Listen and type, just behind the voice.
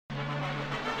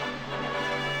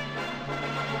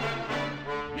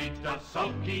a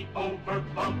sulky,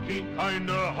 over-bulky,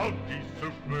 kinda hulky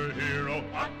superhero.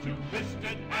 A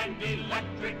two-fisted and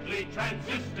electrically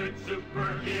transistored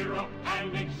superhero.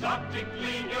 An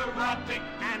exotically neurotic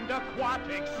and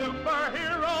aquatic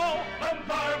superhero. The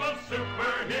Marvel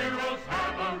superheroes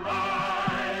have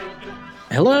arrived.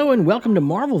 Hello and welcome to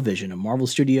Marvel Vision, a Marvel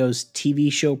Studios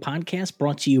TV show podcast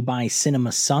brought to you by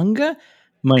Cinema Sangha.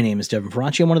 My name is Devin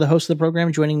Faraci. I'm one of the hosts of the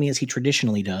program. Joining me as he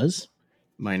traditionally does.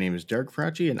 My name is Derek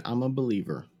Faraci, and I'm a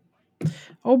believer.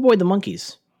 Oh boy, the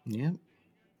monkeys. Yeah.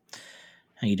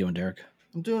 How you doing, Derek?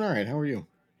 I'm doing all right. How are you?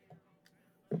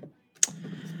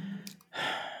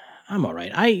 I'm all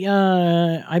right.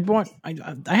 I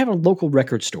have a local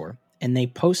record store, and they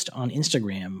post on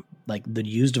Instagram like the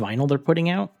used vinyl they're putting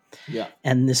out. Yeah.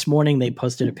 And this morning they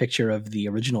posted a picture of the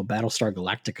original Battlestar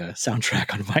Galactica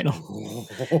soundtrack on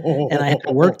vinyl. And I had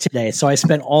to work today, so I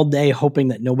spent all day hoping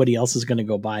that nobody else is going to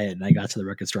go buy it. And I got to the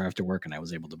record store after work, and I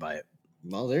was able to buy it.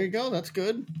 Well, there you go. That's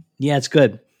good. Yeah, it's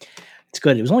good. It's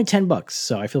good. It was only $10,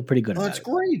 so I feel pretty good about it. That's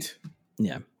great.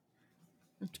 Yeah.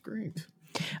 That's great.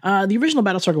 The original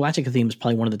Battlestar Galactica theme is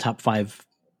probably one of the top 5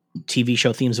 TV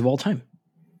show themes of all time.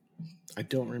 I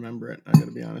don't remember it. I got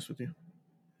to be honest with you.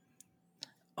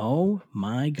 Oh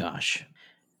my gosh.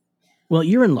 Well,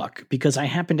 you're in luck because I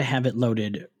happen to have it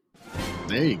loaded.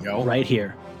 There you go. Right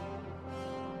here.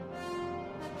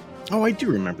 Oh, I do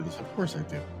remember this. Of course I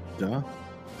do. Duh.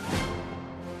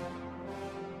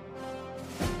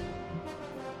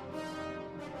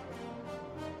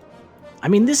 I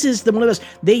mean, this is one of those.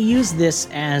 They use this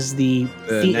as the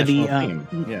theme.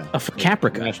 Yeah. For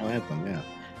Caprica. The national anthem. Yeah.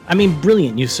 I mean,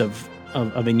 brilliant use of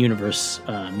in-universe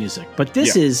music. But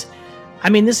this is, I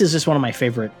mean, this is just one of my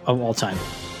favorite of all time.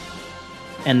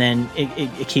 And then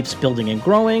it keeps building and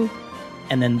growing.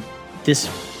 And then this,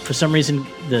 for some reason,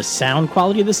 the sound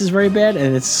quality of this is very bad,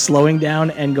 and it's slowing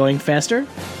down and going faster.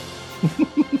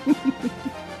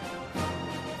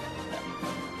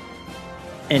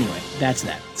 Anyway, that's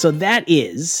that. So that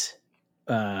is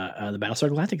the Battlestar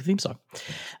Galactica theme song.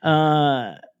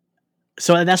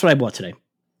 So that's what I bought today.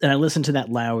 And I listened to that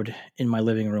loud in my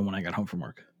living room when I got home from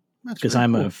work. Because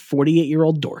I'm a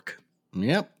 48-year-old dork.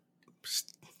 Yep.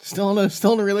 Still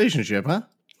in a relationship, huh?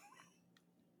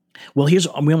 Well,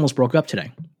 we almost broke up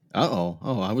today. Uh-oh.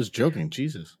 Oh, I was joking.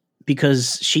 Jesus.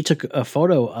 Because she took a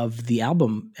photo of the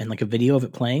album and like a video of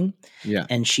it playing. Yeah.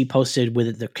 And she posted with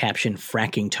it the caption,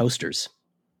 "Fracking Toasters."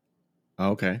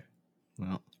 Okay.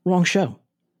 Well. Wrong show.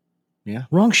 Yeah.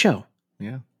 Wrong show.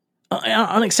 Yeah.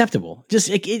 Unacceptable. Just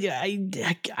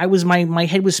I was my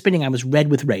head was spinning. I was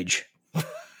red with rage.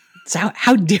 So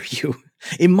how dare you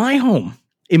in my home?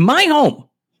 I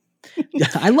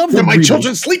love where my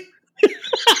children sleep.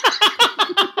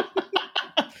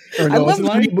 I love the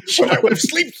where my wife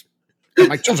sleeps.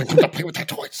 My children come to play with their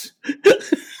toys.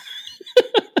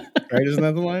 Right? Isn't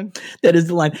that the line? That is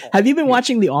the line. Have you been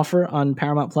watching The Offer on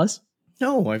Paramount Plus?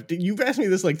 No, you've asked me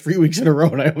this like 3 weeks in a row,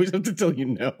 and I always have to tell you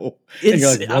no.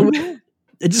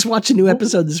 I just watched a new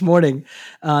episode this morning.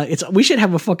 We should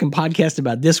have a fucking podcast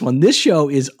about this one. This show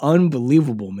is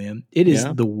unbelievable, man. It is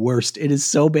the worst. It is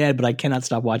so bad, but I cannot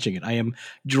stop watching it. I am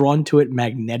drawn to it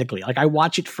magnetically. Like I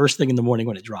watch it first thing in the morning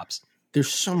when it drops.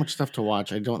 There's so much stuff to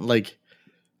watch. I've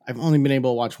only been able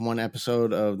to watch one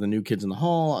episode of the New Kids in the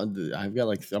Hall. I've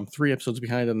got I'm 3 episodes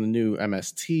behind on the new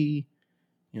MST.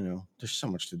 You know, there's so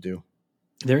much to do.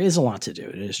 There is a lot to do.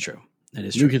 It is true. It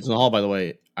is New true. Kids in the Hall, by the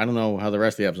way, I don't know how the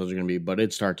rest of the episodes are going to be, but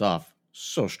it starts off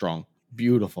so strong.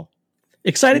 Beautiful.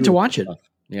 Excited to watch it.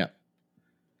 Yeah.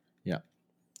 Yeah.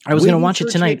 I was going to watch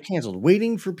it tonight. Canceled.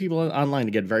 Waiting for people online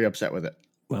to get very upset with it.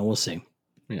 Well, we'll see.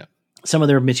 Yeah. Some of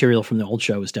their material from the old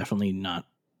show is definitely not.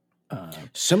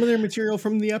 Some of their material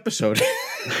from the episode.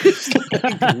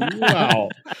 Wow.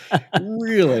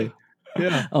 Really?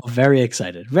 Yeah. Oh, very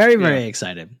excited. Very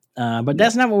excited. But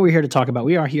that's not what we're here to talk about.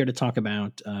 We are here to talk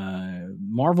about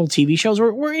Marvel TV shows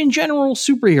or in general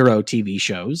superhero TV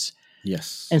shows.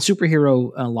 Yes. And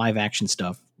superhero live action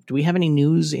stuff. Do we have any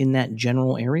news in that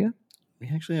general area? We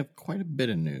actually have quite a bit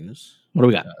of news. What do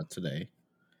we got today?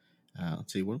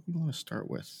 Let's see. What do we want to start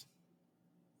with?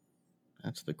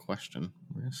 That's the question.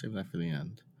 We're going to save that for the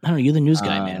end. I don't know. You're the news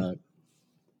guy, man.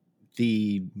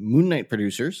 The Moon Knight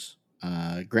producers,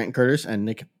 Grant Curtis and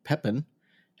Nick Pepin,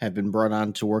 have been brought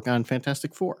on to work on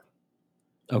Fantastic Four.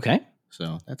 Okay.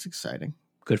 So that's exciting.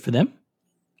 Good for them.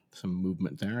 Some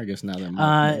movement there, I guess, now that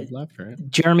Mark left, right?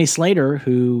 Jeremy Slater,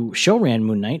 who show ran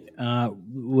Moon Knight,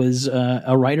 was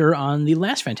a writer on the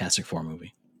last Fantastic Four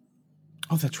movie.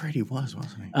 Oh, that's right. He was,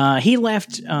 wasn't he? He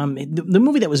left. The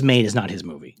movie that was made is not his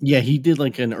movie. Yeah, he did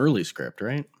like an early script,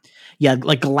 right? Yeah,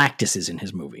 like Galactus is in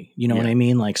his movie. You know what Yeah. I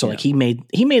mean? Like, so Yeah. like he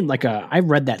made like I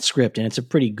read that script and it's a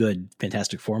pretty good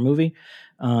Fantastic Four movie.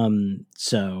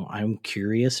 So I'm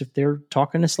curious if they're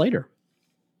talking to Slater.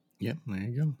 Yeah, there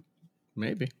you go.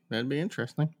 Maybe that'd be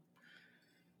interesting.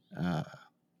 I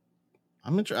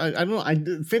don't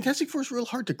know. Fantastic Four is real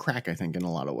hard to crack, I think, in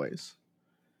a lot of ways,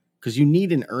 because you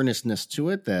need an earnestness to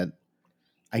it that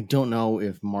I don't know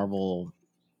if Marvel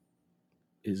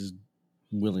is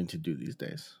willing to do these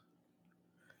days.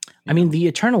 I mean, the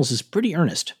Eternals is pretty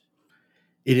earnest.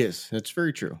 It is. That's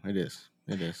very true. It is.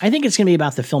 It is. I think it's going to be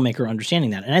about the filmmaker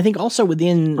understanding that, and I think also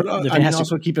within But, the I mean, Fantastic.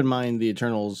 also keep in mind the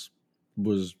Eternals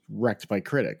was wrecked by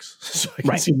critics, so I can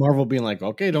Right. see Marvel being like,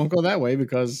 "Okay, don't go that way,"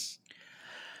 because.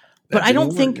 But that I don't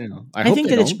didn't think- work, you know. I I hope think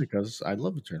they that it's- don't, because I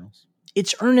love Eternals.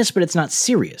 It's earnest, but it's not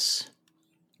serious.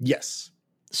 Yes.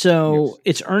 So Yes.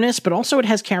 it's earnest, but also it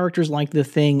has characters like the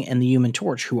Thing and the Human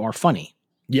Torch who are funny.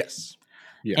 Yes.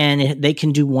 Yeah. And they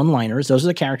can do one-liners. Those are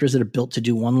the characters that are built to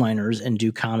do one-liners and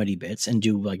do comedy bits and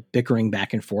do like bickering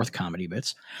back and forth comedy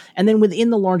bits. And then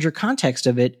within the larger context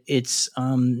of it, it's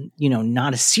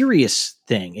not a serious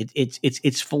thing.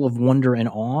 It's full of wonder and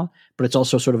awe, but it's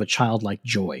also sort of a childlike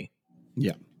joy.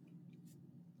 Yeah.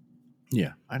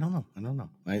 I don't know.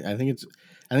 I think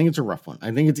it's a rough one.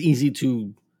 I think it's easy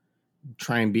to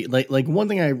try and be like one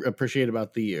thing I appreciate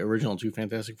about the original two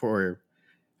Fantastic Four, or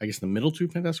I guess the middle two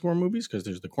Fantastic Four movies, because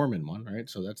there's the Corman one, right?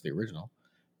 So that's the original.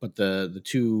 But the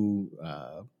two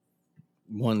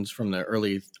ones from the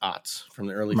early aughts, from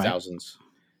the early Right. thousands,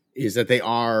 is that they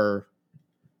are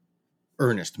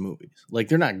earnest movies. Like,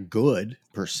 they're not good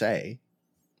per se,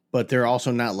 but they're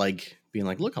also not like being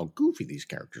like, look how goofy these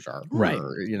characters are. Right.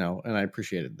 Or, and I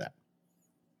appreciated that.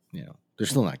 They're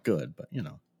still not good, but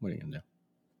what are you gonna do?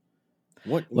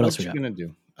 What else we you got? gonna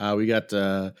do? We got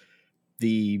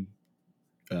the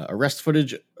arrest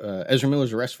footage. Ezra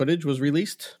Miller's arrest footage was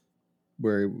released,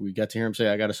 where we got to hear him say,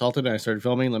 "I got assaulted," and I started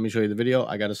filming. Let me show you the video.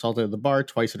 I got assaulted at the bar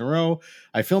twice in a row.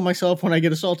 I film myself when I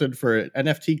get assaulted for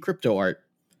NFT crypto art,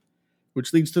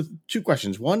 which leads to two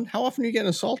questions. One, how often are you getting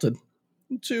assaulted?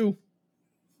 And two,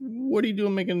 what are you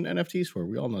doing making NFTs for?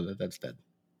 We all know that that's dead.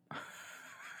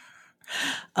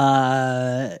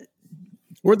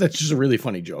 Or that's just a really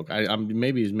funny joke. I'm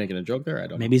maybe he's making a joke there. I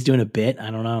don't know. Maybe he's doing a bit.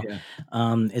 I don't know. Yeah.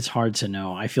 It's hard to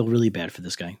know. I feel really bad for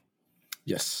this guy.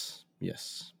 Yes.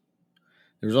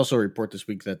 There was also a report this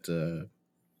week that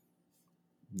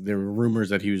there were rumors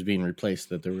that he was being replaced,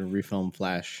 that they were going to refilm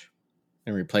Flash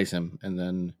and replace him. And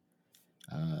then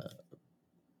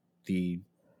the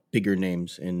bigger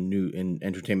names in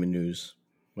entertainment news,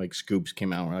 like Scoops,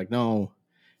 came out and were like, no,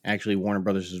 actually Warner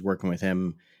Brothers is working with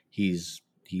him. He's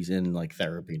in like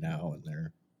therapy now, and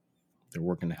they're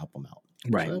working to help him out.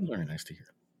 Right. So that was very nice to hear.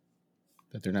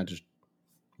 That they're not just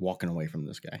walking away from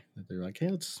this guy. That they're like, hey,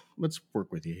 let's work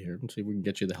with you here and see if we can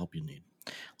get you the help you need.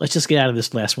 Let's just get out of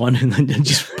this last one and then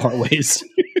just part ways.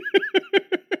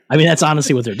 I mean, that's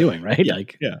honestly what they're doing, right?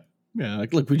 Yeah.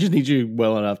 Like, look, we just need you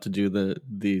well enough to do the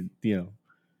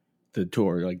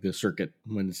tour, like the circuit,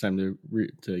 when it's time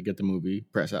to get the movie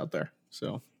press out there.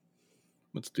 So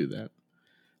let's do that.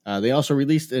 They also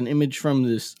released an image from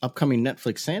this upcoming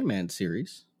Netflix Sandman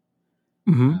series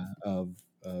of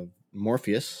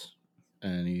Morpheus,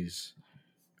 and he's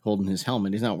holding his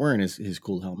helmet. He's not wearing his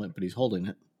cool helmet, but he's holding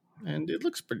it, and it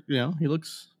looks pretty. He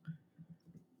looks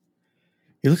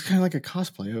kind of like a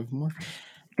cosplay of Morpheus.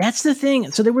 That's the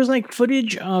thing. So there was like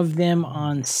footage of them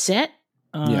on set,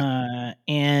 and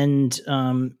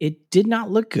it did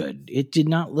not look good. It did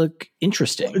not look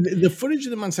interesting. The footage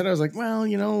of them on set, I was like, well,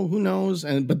 who knows?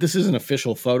 But this is an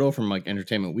official photo from like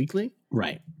Entertainment Weekly,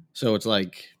 Right. so it's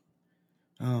like,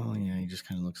 oh yeah, he just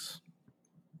kind of looks,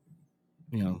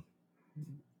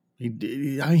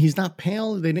 he's not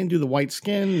pale. They didn't do the white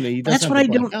skin. That's what I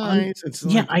don't. It's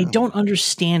Yeah, like, I don't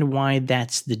understand why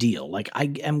that's the deal. Like, I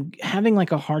am having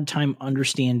like a hard time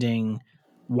understanding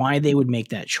why they would make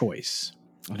that choice.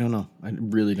 I don't know. I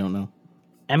really don't know.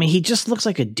 I mean, he just looks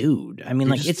like a dude. I mean,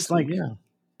 He like just it's looks like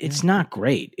it's not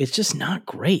great. It's just not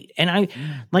great. And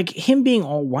like him being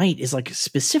all white is like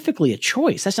specifically a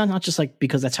choice. That's not just like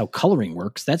because that's how coloring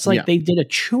works. That's like they did a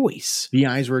choice. The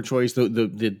eyes were a choice.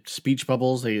 The speech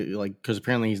bubbles, they like, because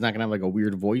apparently he's not gonna have like a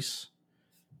weird voice,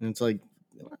 and it's like,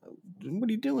 what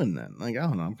are you doing then? Like, I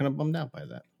don't know. I'm kind of bummed out by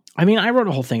that. I mean, I wrote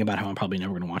a whole thing about how I'm probably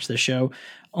never going to watch this show,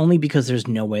 only because there's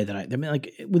no way that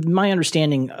like with my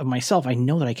understanding of myself, I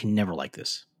know that I can never like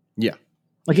this. Yeah.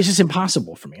 Like, it's just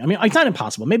impossible for me. I mean, it's not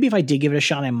impossible. Maybe if I did give it a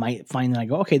shot, I might find that I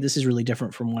go, okay, this is really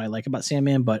different from what I like about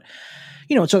Sandman. But,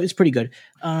 so it's pretty good.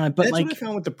 But that's like, what I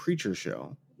found with the Preacher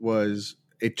show was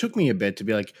it took me a bit to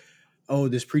be like, oh,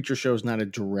 this Preacher show is not a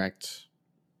direct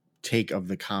take of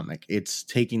the comic. It's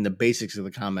taking the basics of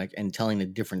the comic and telling a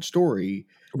different story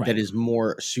that is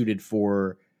more suited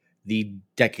for the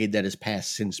decade that has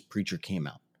passed since Preacher came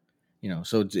out.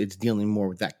 So it's dealing more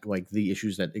with that, like the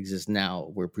issues that exist now,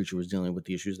 where Preacher was dealing with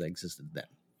the issues that existed then.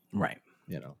 Right.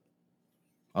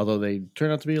 Although they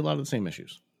turn out to be a lot of the same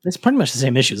issues. It's pretty much the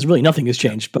same issues. Really, nothing has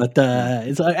changed, but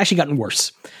it's actually gotten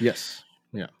worse. Yes.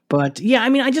 Yeah. But yeah, I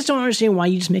mean, I just don't understand why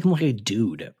you just make him like a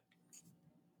dude.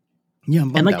 Yeah,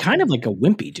 and like kind of like a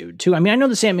wimpy dude too. I mean, I know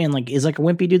the Sandman is like a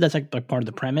wimpy dude. That's like part of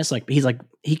the premise. Like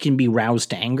he can be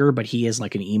roused to anger, but he is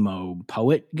like an emo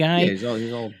poet guy. Yeah,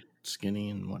 he's all skinny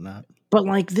and whatnot. But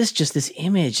like this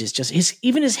image is just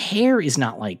even his hair is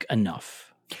not like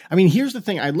enough. I mean, here's the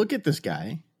thing. I look at this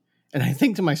guy and I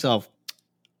think to myself,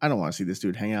 I don't want to see this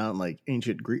dude hang out in like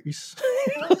ancient Greece,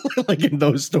 like in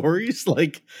those stories.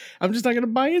 Like, I'm just not going to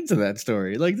buy into that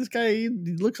story. Like this guy,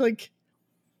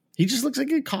 he just looks like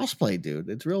a cosplay dude.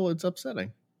 It's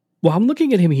upsetting. Well, I'm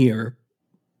looking at him here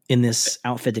in this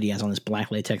outfit that he has on, this black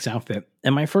latex outfit.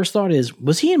 And my first thought is,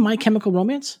 was he in My Chemical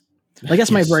Romance? Like,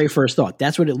 that's my very first thought.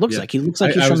 That's what it looks like. He looks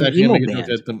like he's from an emo band.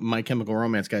 The My Chemical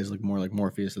Romance guys look more like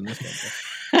Morpheus than this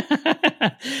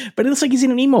guy. But it looks like he's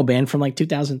in an emo band from like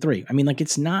 2003. I mean, like,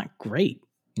 it's not great.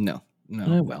 No.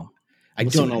 Well, I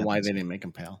don't know why they didn't make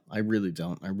him pale. I really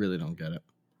don't. I really don't get it.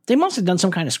 They must have done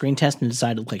some kind of screen test and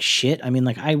decided to look like shit. I mean,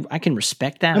 like, I can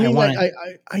respect that. I mean,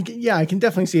 I can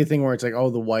definitely see a thing where it's like, oh,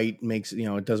 the white makes,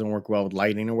 it doesn't work well with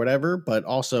lighting or whatever. But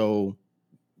also,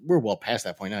 we're well past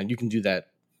that point now. You can do that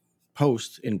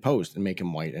post and make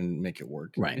him white and make it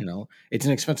work. Right. It's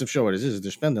an expensive show. It is.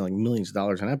 They're spending like millions of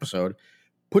dollars an episode.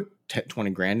 Put 20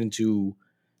 grand into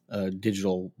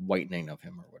digital whitening of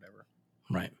him or whatever.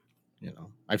 Right.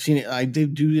 I've seen it. I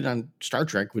did do it on Star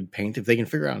Trek with paint. If they can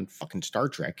figure it out on fucking Star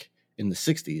Trek in the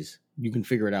 60s, you can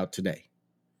figure it out today.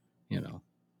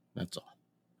 That's all.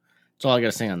 That's all I got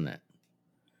to say on that.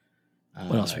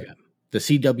 What else we got? The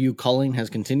CW culling has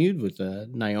continued with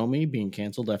Naomi being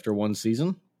canceled after one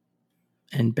season.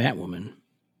 And Batwoman.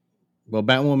 Well,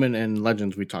 Batwoman and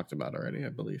Legends we talked about already, I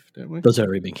believe, didn't we? Those have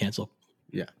already been canceled.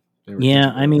 Yeah. Yeah,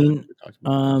 I mean,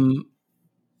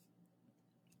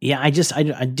 yeah, I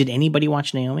did anybody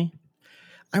watch Naomi?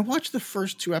 I watched the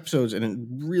first 2 episodes and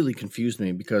it really confused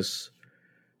me because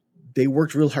they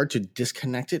worked real hard to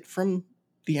disconnect it from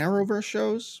the Arrowverse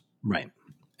shows. Right.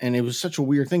 And it was such a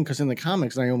weird thing because in the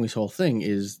comics, Naomi's whole thing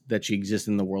is that she exists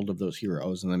in the world of those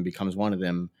heroes and then becomes one of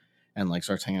them and like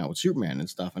starts hanging out with Superman and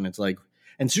stuff. And it's like,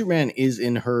 and Superman is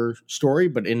in her story,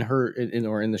 but in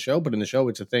the show, but in the show,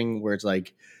 it's a thing where it's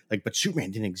like, but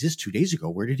Superman didn't exist 2 days ago.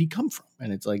 Where did he come from?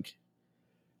 And it's like,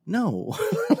 no,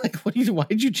 like, why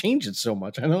did you change it so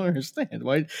much? I don't understand.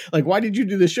 Why did you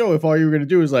do the show if all you were going to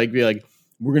do is like, be like,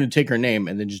 we're going to take her name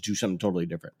and then just do something totally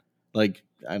different? Like,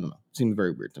 I don't know. It seems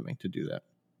very weird to me to do that.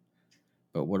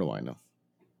 But what do I know?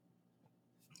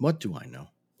 What do I know?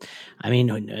 I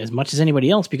mean, as much as anybody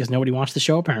else, because nobody watched the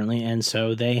show apparently, and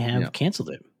so they have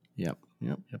canceled it. Yep.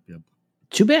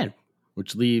 Too bad.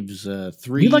 Which leaves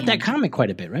 3. You like that comic quite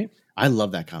a bit, right? I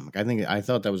love that comic. I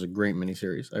thought that was a great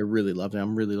miniseries. I really loved it.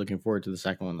 I'm really looking forward to the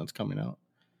second one that's coming out,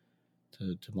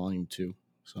 to volume 2.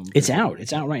 So it's out.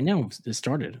 It's out right now. It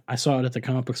started. I saw it at the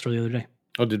comic book store the other day.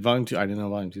 Oh, did volume 2? I didn't know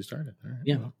volume 2 started. All right,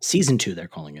 yeah, well. Season 2 they're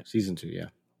calling it. Season 2, yeah.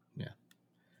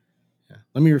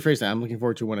 Let me rephrase that. I'm looking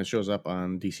forward to when it shows up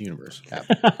on DC Universe.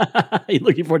 You're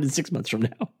looking forward to 6 months from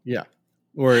now? Yeah.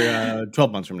 Or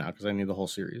 12 months from now, because I need the whole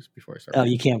series before I start. Oh,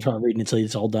 you can't start reading until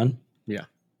it's all done? Yeah.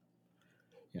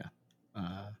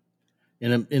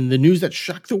 In the news that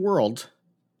shocked the world,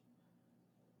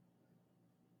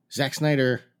 Zack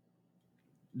Snyder's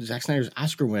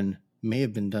Oscar win may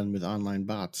have been done with online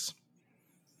bots.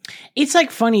 It's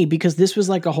like funny because this was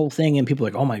like a whole thing and people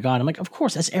are like, oh my God. I'm like, of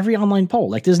course, that's every online poll.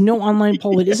 Like there's no online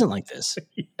poll that isn't like this.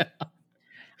 Yeah.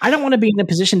 I don't want to be in a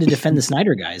position to defend the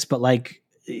Snyder guys, but like,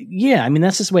 yeah, I mean,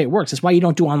 that's just the way it works. That's why you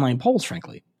don't do online polls,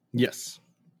 frankly. Yes.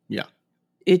 Yeah.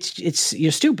 It's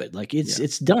you're stupid. Like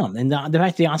it's dumb. And the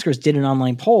fact the Oscars did an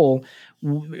online poll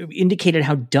indicated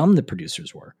how dumb the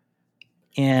producers were.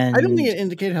 And I don't think it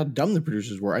indicated how dumb the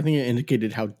producers were. I think it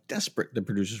indicated how desperate the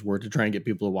producers were to try and get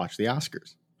people to watch the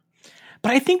Oscars.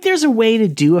 But I think there's a way to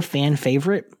do a fan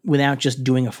favorite without just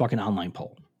doing a fucking online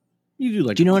poll. You do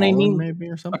like, do you know what I mean? Maybe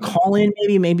or something. A call in,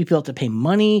 maybe people have to pay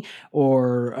money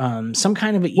or some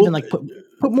kind of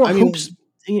put more hoops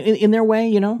in their way.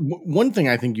 You know, one thing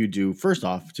I think you do first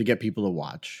off to get people to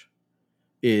watch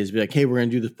is be like, hey, we're going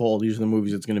to do this poll. These are the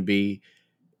movies it's going to be.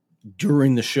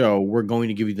 During the show, we're going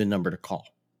to give you the number to call.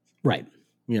 Right.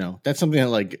 You know, that's something that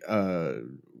like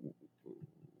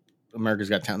America's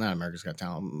Got Talent, not America's Got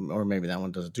Talent, or maybe that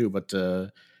one does it too, but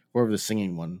wherever the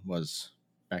singing one was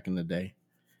back in the day,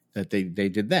 that they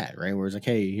did that, right? Where it's like,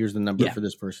 hey, here's the number for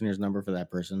this person, here's the number for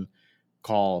that person.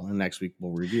 Call, and next week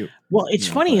we'll review. Well, it's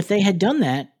funny, if they had done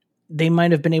that, they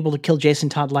might have been able to kill Jason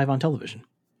Todd live on television.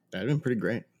 That'd been pretty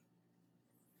great.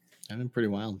 That'd been pretty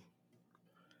wild.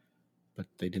 But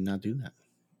they did not do that.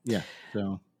 Yeah.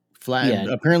 So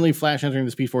apparently Flash entering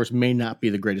the Speed Force may not be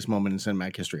the greatest moment in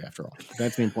cinematic history after all.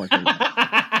 That's the important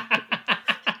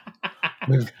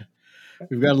thing.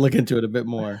 We've got to look into it a bit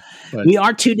more. But we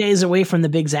are 2 days away from the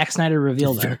big Zack Snyder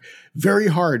reveal, though. Very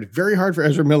hard for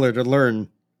Ezra Miller to learn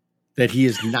that he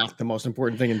is not the most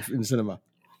important thing in cinema.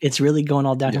 It's really going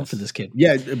all downhill for this kid.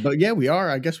 Yeah, but yeah, we are.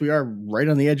 I guess we are right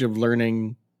on the edge of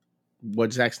learning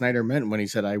what Zack Snyder meant when he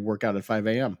said, I work out at 5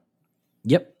 a.m.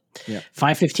 Yep. Yeah.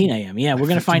 5:15 a.m. Yeah, we're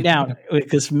going to find out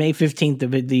because May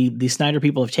 15th, the Snyder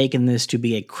people have taken this to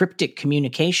be a cryptic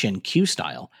communication Q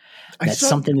style. That's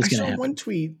something that's going to happen. One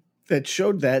tweet that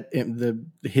showed that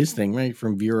his thing, right,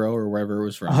 from Vero or wherever it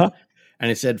was from.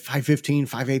 And it said 5:15,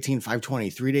 5:18,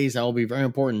 5:20, 3 days. That will be very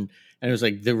important. And it was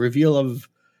like the reveal of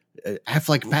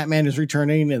Affleck Batman is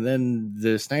returning, and then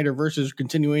the Snyderverse is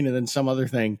continuing, and then some other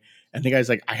thing. And the guy's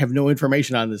like, I have no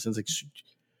information on this. And it's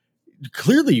like,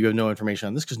 clearly you have no information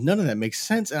on this because none of that makes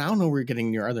sense. And I don't know where you're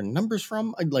getting your other numbers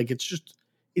from. Like, it's just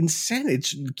insanity.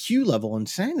 It's Q level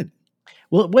insanity.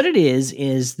 Well, what it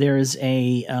is there's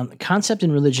a concept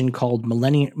in religion called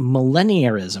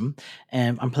millenniarism,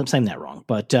 and I'm saying that wrong,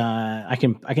 but I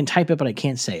can type it, but I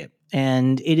can't say it.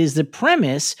 And it is the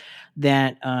premise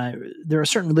that there are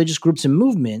certain religious groups and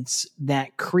movements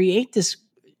that create this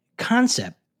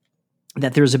concept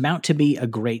that there's about to be a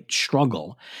great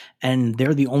struggle, and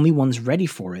they're the only ones ready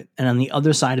for it. And on the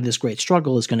other side of this great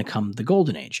struggle is going to come the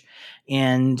golden age.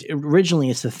 And originally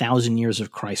it's the 1,000 years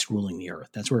of Christ ruling the earth.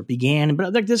 That's where it began.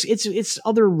 But like this, it's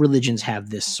other religions have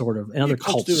this sort of, and other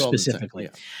cults specifically.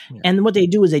 Yeah. And what they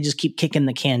do is they just keep kicking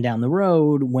the can down the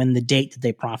road when the date that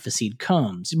they prophesied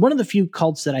comes. One of the few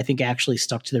cults that I think actually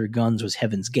stuck to their guns was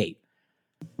Heaven's Gate.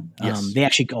 Yes. They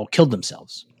actually all killed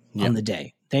themselves on the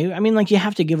day. You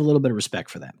have to give a little bit of respect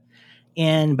for that.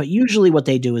 But usually what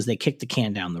they do is they kick the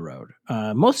can down the road.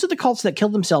 Most of the cults that kill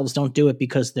themselves don't do it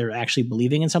because they're actually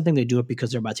believing in something. They do it because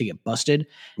they're about to get busted.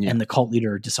 Yeah. And the cult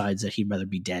leader decides that he'd rather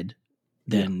be dead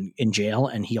than in jail.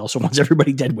 And he also wants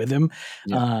everybody dead with him.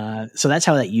 Yeah. So that's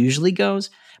how that usually goes.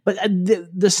 But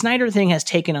the Snyder thing has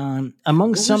taken on,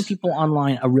 among some people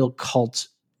online, a real cult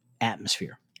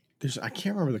atmosphere. I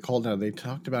can't remember the cult now. They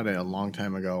talked about it a long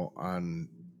time ago on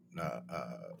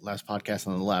last podcast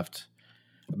on the left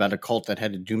about a cult that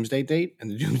had a doomsday date, and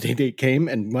the doomsday date came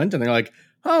and went, and they're like,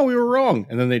 oh, we were wrong.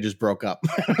 And then they just broke up.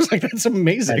 I was like, that's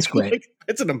amazing. That's great. Like,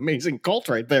 it's an amazing cult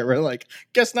right there. We're like,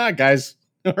 guess not, guys.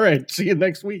 All right. See you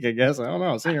next week, I guess. I don't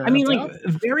know. See you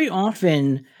very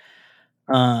often,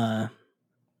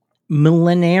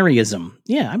 millenarianism.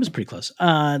 Yeah, I was pretty close.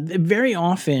 Very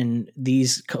often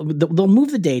they'll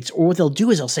move the dates, or what they'll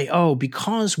do is they'll say, oh,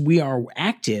 because we are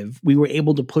active, we were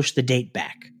able to push the date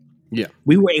back. Yeah.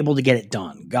 We were able to get it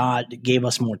done. God gave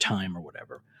us more time or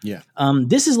whatever. Yeah.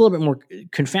 This is a little bit more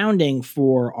confounding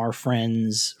for our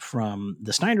friends from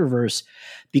the Snyderverse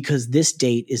because this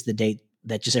date is the date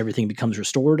that just everything becomes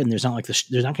restored, and there's not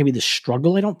going to be this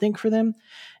struggle, I don't think, for them.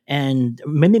 And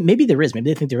maybe there is. Maybe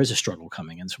they think there is a struggle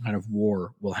coming, and some kind of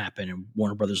war will happen, and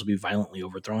Warner Brothers will be violently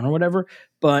overthrown or whatever.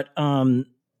 But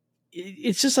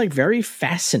it's just like very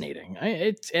fascinating.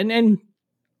 And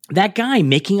that guy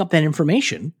making up that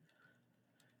information,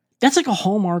 that's like a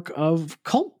hallmark of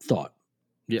cult thought.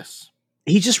 Yes,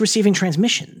 he's just receiving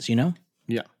transmissions, you know.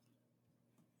 Yeah.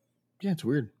 Yeah, it's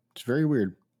weird. It's very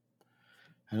weird.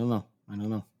 I don't know.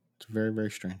 It's very,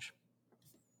 very strange.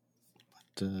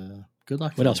 But good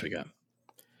luck. What else we got?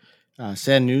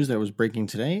 Sad news that was breaking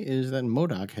today is that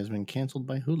MODOK has been canceled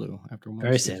by Hulu after one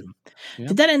very season. Sad. Yeah.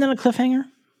 Did that end on a cliffhanger?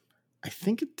 I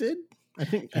think it did. I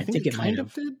think it kind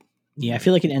of did. Yeah, I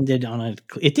feel like it ended on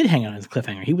it did hang on a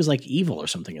cliffhanger. He was like evil or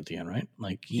something at the end, right?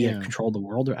 Like he had controlled the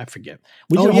world, or I forget.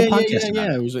 We did a whole podcast about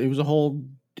it. It was a whole,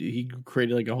 he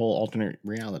created like a whole alternate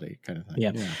reality kind of thing.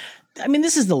 Yeah. I mean,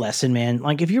 this is the lesson, man.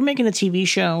 Like, if you're making a TV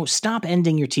show, stop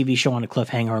ending your TV show on a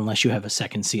cliffhanger unless you have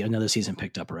another season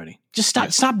picked up already. Just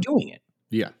stop doing it.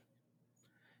 Yeah.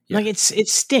 Like, it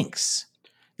stinks.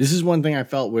 This is one thing I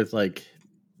felt with like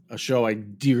a show I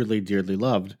dearly, dearly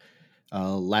loved,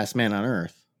 Last Man on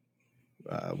Earth,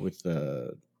 with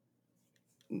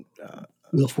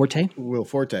Will Forte.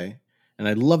 And and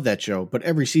I love that show. But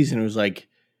every season it was like,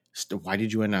 why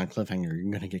did you end on a cliffhanger? You're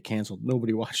going to get canceled.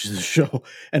 Nobody watches the show.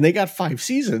 And they got 5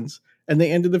 seasons, and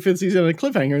they ended the 5th season on a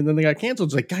cliffhanger, and then they got canceled.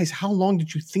 It's like, guys, how long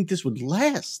did you think this would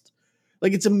last?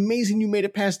 Like, it's amazing you made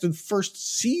it past the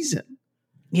first season.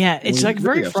 Yeah, it's like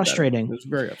very upsetting. frustrating. It's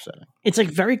very upsetting. It's like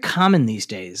very common these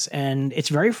days, and it's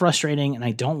very frustrating, and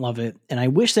I don't love it. And I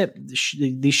wish that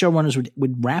the showrunners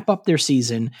would wrap up their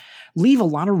season, leave a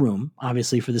lot of room,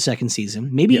 obviously, for the second season,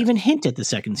 maybe even hint at the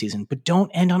second season, but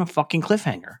don't end on a fucking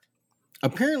cliffhanger.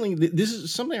 Apparently, this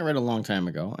is something I read a long time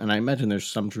ago, and I imagine there's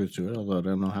some truth to it, although I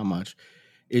don't know how much,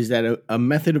 is that a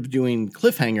method of doing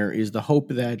cliffhanger is the hope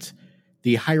that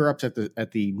the higher-ups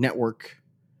at the network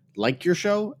like your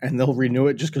show, and they'll renew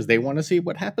it just because they want to see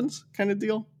what happens kind of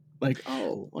deal. Like,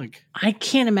 I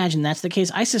can't imagine that's the case.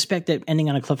 I suspect that ending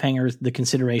on a cliffhanger is the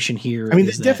consideration here. I mean,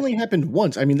 this definitely happened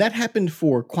once. I mean, that happened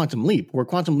for Quantum Leap, where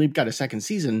Quantum Leap got a second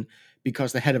season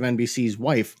because the head of NBC's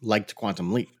wife liked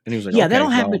Quantum Leap. And he was like, yeah, that'll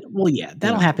happen. Well, yeah,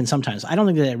 that'll happen sometimes. I don't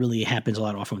think that really happens a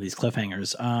lot often with these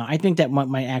cliffhangers. I think that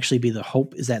might actually be the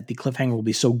hope, is that the cliffhanger will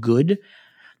be so good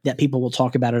that people will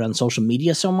talk about it on social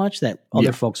media so much that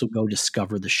other folks will go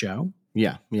discover the show.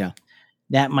 Yeah, yeah.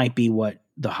 That might be what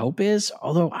the hope is,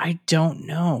 although I don't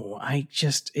know.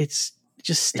 Just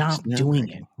stop doing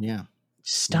it. Yeah.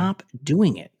 Stop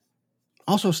doing it.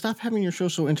 Also, stop having your show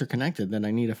so interconnected that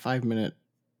I need a 5-minute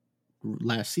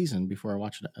last season before I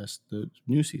watch the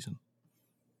new season.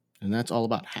 And that's all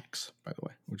about Hacks, by the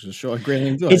way, which is a show I greatly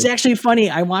enjoy. It's actually funny.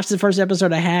 I watched the first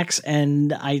episode of Hacks,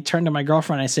 and I turned to my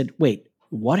girlfriend and I said, wait,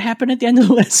 what happened at the end of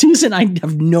the last season? I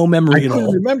have no memory at all. I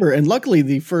don't remember. And luckily,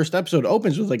 the first episode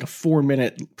opens with like a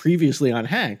 4-minute previously on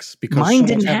Hacks. Because mine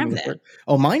didn't have that.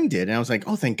 Oh, mine did. And I was like,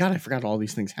 oh, thank God, I forgot all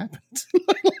these things happened.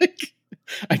 Like,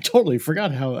 I totally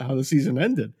forgot how the season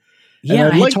ended. Yeah,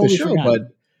 and I like totally the show,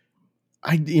 but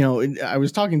I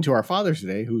was talking to our father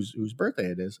today, whose birthday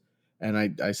it is, and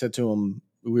I said to him,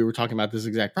 we were talking about this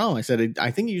exact problem. I said,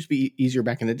 I think it used to be easier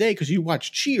back in the day because you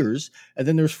watched Cheers, and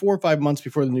then there's 4 or 5 months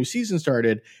before the new season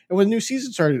started. And when the new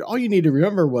season started, all you need to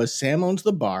remember was Sam owns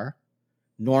the bar,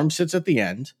 Norm sits at the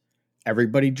end,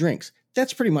 everybody drinks.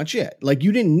 That's pretty much it. Like,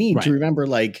 you didn't need to remember,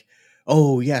 like,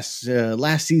 oh yes,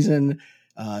 last season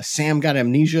Sam got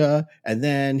amnesia, and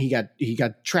then he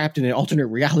got trapped in an alternate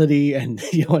reality, and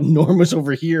and Norm was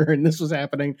over here, and this was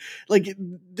happening. Like,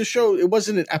 the show, it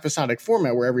wasn't an episodic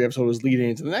format where every episode was leading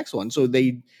into the next one, so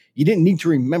you didn't need to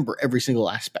remember every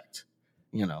single aspect.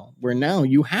 Where now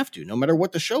you have to, no matter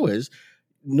what the show is,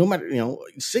 no matter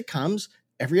sitcoms,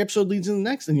 every episode leads into the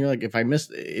next, and you're like,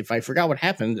 if I forgot what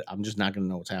happened, I'm just not going to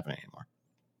know what's happening anymore.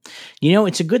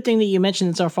 It's a good thing that you mentioned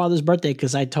it's our father's birthday,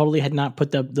 because I totally had not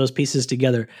put those pieces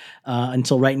together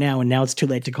until right now, and now it's too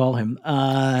late to call him.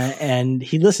 And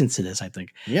he listens to this, I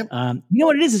think. Yep. You know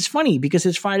what it is? It's funny because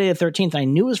it's Friday the 13th. I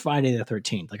knew it was Friday the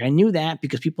 13th. Like, I knew that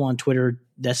because people on Twitter,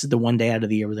 this is the one day out of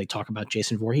the year where they talk about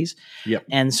Jason Voorhees. Yep.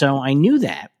 And so I knew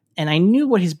that. And I knew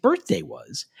what his birthday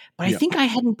was, but I think I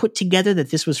hadn't put together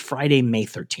that this was Friday, May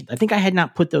 13th. I think I had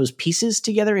not put those pieces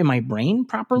together in my brain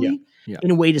properly in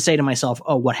a way to say to myself,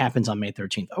 oh, what happens on May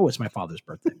 13th? Oh, it's my father's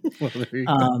birthday. Well, there you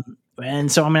go.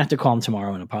 And so I'm going to have to call him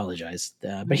tomorrow and apologize.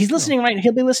 But he's listening, right?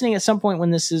 He'll be listening at some point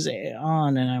when this is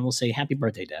on, and I will say, happy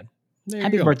birthday, Dad.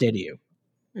 Happy birthday to you.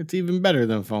 It's even better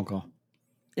than a phone call.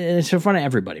 It's in front of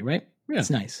everybody, right? Yeah. It's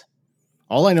nice.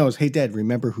 All I know is, hey, Dad,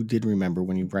 remember who did remember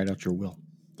when you write out your will.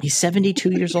 He's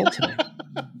 72 years old today.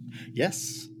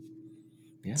 Yes.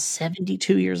 Yeah.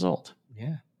 72 years old.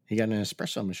 Yeah. He got an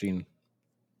espresso machine.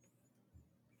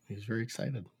 He was very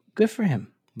excited. Good for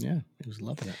him. Yeah. He was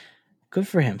loving it. Good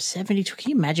for him. 72. Can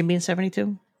you imagine being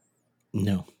 72?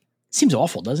 No. Seems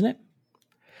awful, doesn't it?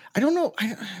 I don't know.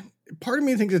 Part of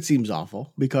me thinks it seems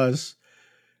awful because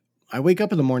I wake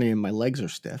up in the morning and my legs are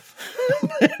stiff.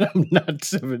 I'm not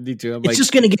 72. It's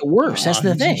just going to get worse. That's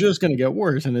the thing. It's just going to get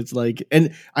worse. And it's like,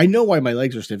 and I know why my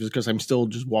legs are stiff is because I'm still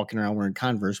just walking around wearing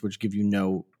Converse, which give you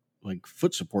no like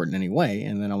foot support in any way.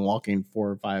 And then I'm walking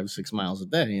 4, 5, 6 miles a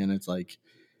day. And it's like,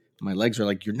 my legs are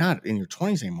like, you're not in your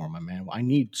 20s anymore, my man. I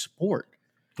need support.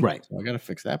 Right. So I got to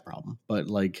fix that problem. But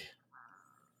like,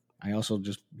 I also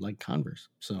just like Converse.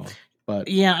 So. But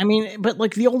yeah, I mean, but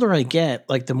like the older I get,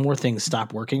 like the more things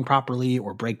stop working properly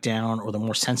or break down, or the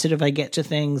more sensitive I get to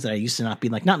things that I used to not be,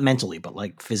 like, not mentally, but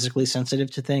like physically sensitive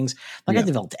to things. Like I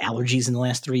developed allergies in the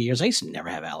last 3 years. I used to never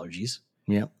have allergies.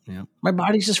 Yep. Yep. My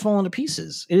body's just falling to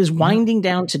pieces. It is winding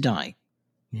down to die.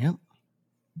 Yep.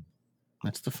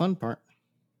 That's the fun part.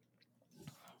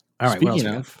 All right. Speaking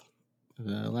of,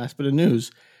 the last bit of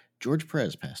news, George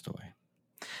Perez passed away.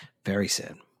 Very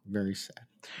sad. Very sad.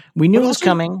 We knew it was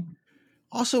coming.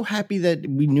 Also happy that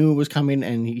we knew it was coming,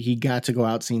 and he got to go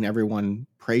out seeing everyone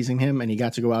praising him, and he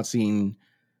got to go out seeing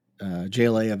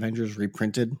JLA Avengers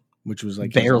reprinted, which was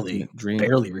like his ultimate dream.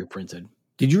 Barely reprinted.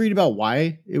 Did you read about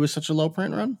why it was such a low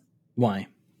print run? Why?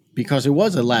 Because it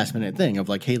was a last minute thing of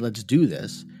like, hey, let's do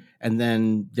this. And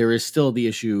then there is still the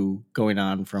issue going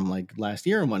on from like last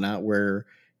year and whatnot, where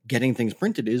getting things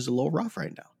printed is a little rough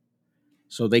right now.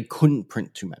 So they couldn't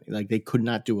print too many. Like they could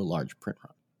not do a large print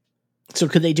run. So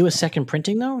could they do a second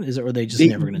printing though? Or are they just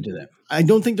never going to do that? I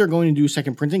don't think they're going to do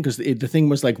second printing because the thing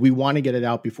was like, we want to get it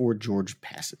out before George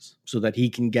passes so that he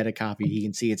can get a copy. He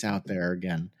can see it's out there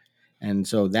again. And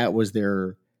so that was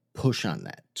their push on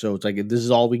that. So it's like, if this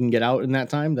is all we can get out in that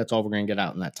time, that's all we're going to get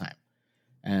out in that time.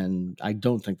 And I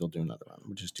don't think they'll do another one,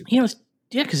 which is too bad.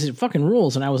 Yeah, because it fucking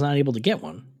rules, and I was not able to get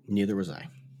one. Neither was I.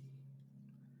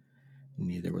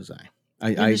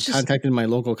 I contacted my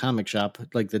local comic shop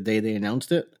like the day they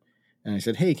announced it, and I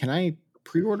said, hey, can I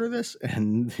pre-order this?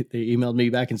 And they emailed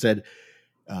me back and said,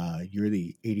 you're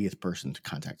the 80th person to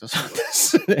contact us on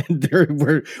this. And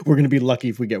we're going to be lucky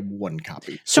if we get one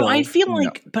copy. So I feel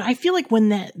like when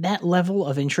that level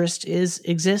of interest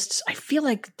exists, I feel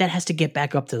like that has to get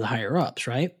back up to the higher ups,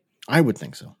 right? I would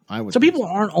think so. So people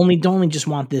don't only just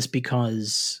want this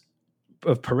because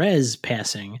of Perez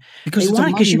passing. Because it's a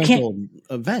monumental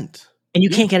event. And you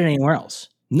can't get it anywhere else.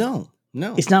 No.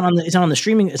 It's not on the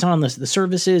streaming. It's not on the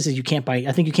services. You can't buy.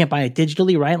 I think you can't buy it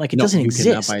digitally, right? Like it doesn't exist.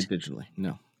 You cannot buy it digitally.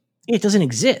 No, it doesn't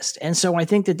exist. And so I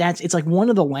think it's like one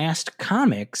of the last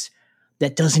comics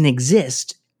that doesn't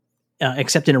exist,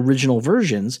 except in original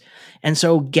versions. And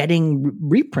so getting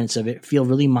reprints of it feel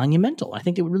really monumental. I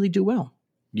think they would really do well.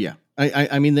 Yeah,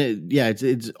 I mean,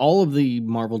 it's all of the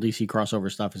Marvel DC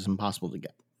crossover stuff is impossible to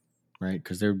get, right?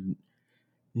 Because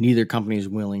neither company is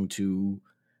willing to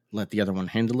let the other one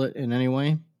handle it in any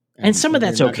way. And some of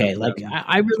that's okay. Like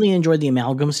I really enjoyed the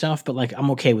Amalgam stuff, but like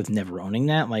I'm okay with never owning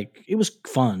that. Like it was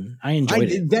fun. I enjoyed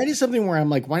it. That is something where I'm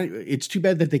like, why? It's too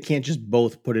bad that they can't just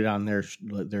both put it on their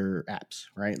apps,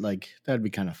 right? Like that'd be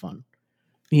kind of fun.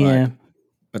 Yeah,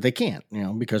 but they can't,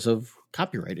 because of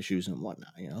copyright issues and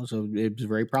whatnot. So it's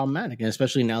very problematic, and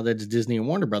especially now that it's Disney and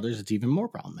Warner Brothers, it's even more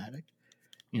problematic.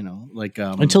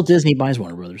 Until Disney buys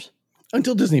Warner Brothers.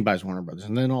 Until Disney buys Warner Brothers,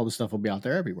 and then all the stuff will be out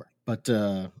there everywhere. But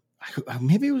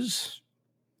maybe it was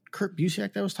Kurt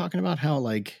Busiek that was talking about how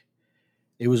like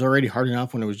it was already hard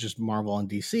enough when it was just Marvel and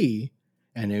DC,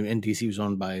 and DC was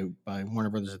owned by Warner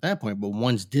Brothers at that point. But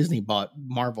once Disney bought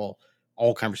Marvel,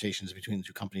 all conversations between the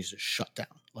two companies just shut down.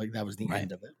 Like that was the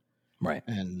end of it. Right.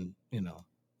 And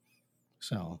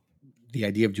so the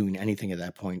idea of doing anything at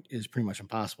that point is pretty much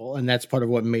impossible, and that's part of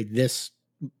what made this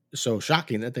so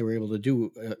shocking that they were able to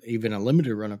do even a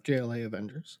limited run of JLA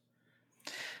Avengers.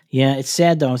 Yeah, it's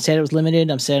sad though. I'm sad it was limited.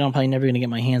 I'm sad I'm probably never going to get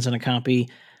my hands on a copy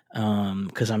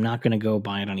because I'm not going to go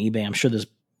buy it on eBay. I'm sure there's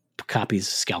copies,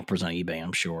 scalpers on eBay,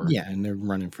 I'm sure. Yeah, and they're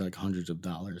running for like hundreds of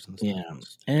dollars and stuff. Yeah,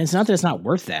 and it's not that it's not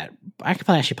worth that. I could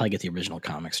probably get the original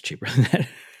comics cheaper than that.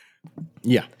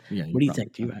 Yeah. What do you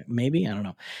think? Maybe? I don't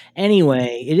know.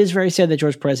 Anyway, it is very sad that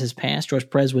George Perez has passed. George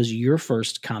Perez was your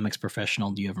first comics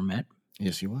professional you ever met.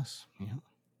 Yes, he was. Yeah.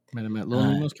 Met him at Little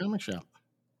Nemo's comic shop.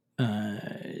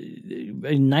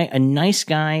 A nice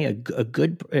guy, a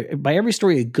good, by every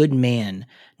story, a good man,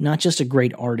 not just a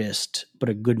great artist, but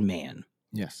a good man.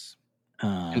 Yes.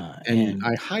 And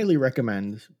I highly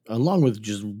recommend, along with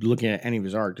just looking at any of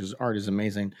his art, because his art is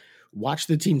amazing, watch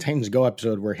the Teen Titans Go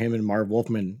episode where him and Marv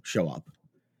Wolfman show up.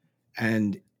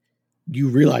 And you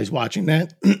realize watching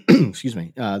that, excuse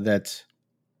me, that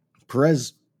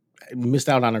Perez missed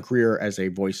out on a career as a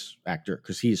voice actor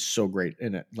because he is so great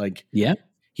in it. Like, yeah,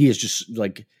 he is just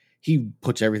like, he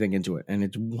puts everything into it, and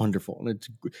it's wonderful.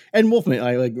 And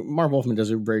Wolfman, Marv Wolfman does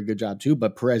a very good job too,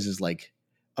 but Perez is like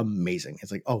amazing.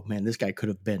 It's like, oh man, this guy could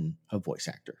have been a voice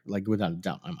actor, like without a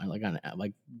doubt. I'm like on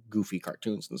like goofy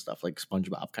cartoons and stuff, like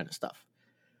SpongeBob kind of stuff.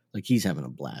 Like he's having a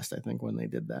blast, I think, when they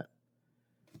did that.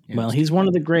 Yeah, well, he's one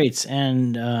of the greats,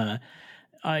 and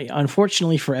I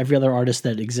unfortunately for every other artist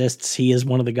that exists, he is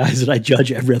one of the guys that I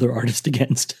judge every other artist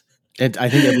against. And I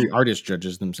think every artist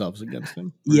judges themselves against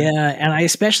him. Right? Yeah, and I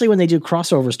especially when they do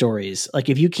crossover stories. Like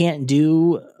if you can't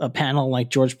do a panel like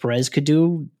George Perez could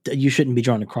do, you shouldn't be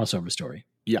drawing a crossover story.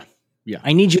 Yeah.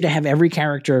 I need you to have every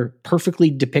character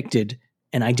perfectly depicted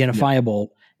and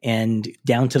identifiable and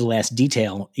down to the last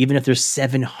detail, even if there's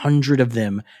 700 of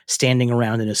them standing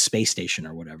around in a space station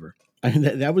or whatever. I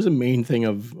mean, that was a main thing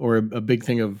a big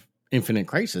thing of Infinite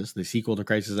Crisis, the sequel to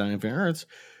Crisis on Infinite Earths,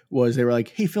 was they were like,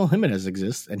 hey, Phil Jimenez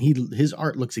exists, and his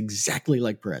art looks exactly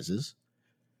like Perez's,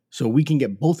 so we can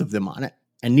get both of them on it,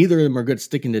 and neither of them are good at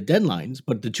sticking to deadlines,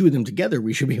 but the two of them together,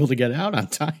 we should be able to get it out on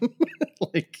time.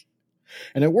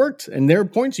 And it worked. And there are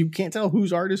points you can't tell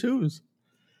whose art is whose,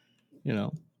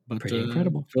 but Pretty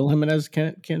incredible. Phil Jimenez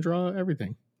can't draw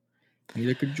everything.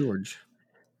 Neither could George.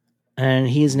 And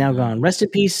he is now gone. Rest in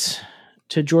peace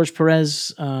to George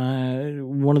Perez,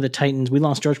 one of the Titans. We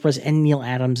lost George Perez and Neil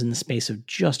Adams in the space of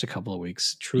just a couple of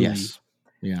weeks. Truly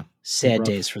sad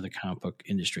days for the comic book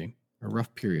industry. A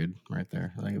rough period right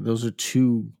there. Like, those are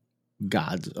two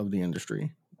gods of the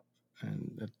industry.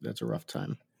 And that's a rough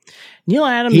time. Neil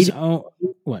Adams,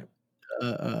 what?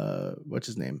 What's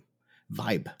his name?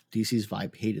 Vibe. DC's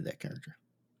Vibe hated that character.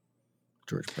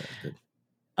 George Perez did.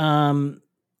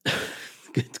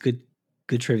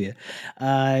 Good trivia.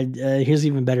 Here's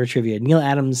even better trivia. Neil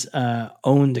Adams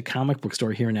owned a comic book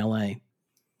store here in LA.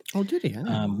 Oh, did he?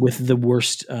 With the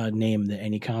worst name that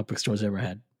any comic book store's ever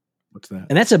had. What's that?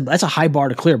 And that's a high bar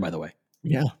to clear, by the way.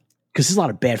 Yeah. Because there's a lot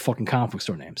of bad fucking comic book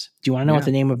store names. Do you want to know what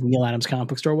the name of Neil Adams' comic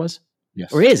book store was?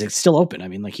 Yes. Or is? It's still open. I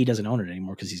mean, like, he doesn't own it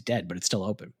anymore because he's dead, but it's still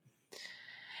open.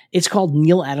 It's called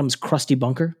Neil Adams' Krusty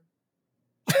Bunker.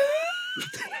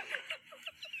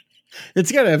 It's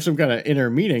got to have some kind of inner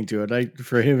meaning to it, like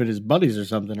for him and his buddies or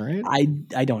something, right?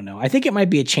 I don't know. I think it might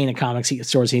be a chain of comics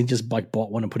stores. He just like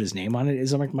bought one and put his name on it.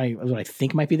 Is like what I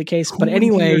think might be the case. But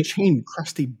anyway, chain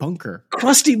Krusty Bunker.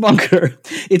 Krusty Bunker.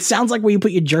 It sounds like where you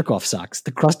put your jerk off socks.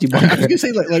 The Krusty Bunker. I was gonna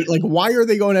say like why are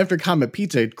they going after Comet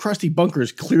Pizza? Krusty Bunker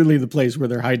is clearly the place where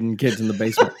they're hiding kids in the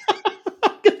basement.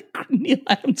 Neil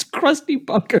Adams' Krusty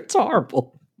Bunker. It's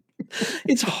horrible.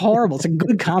 It's horrible. It's a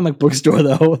good comic book store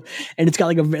though, and it's got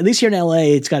like at least here in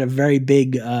LA, it's got a very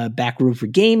big back room for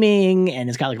gaming, and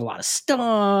it's got like a lot of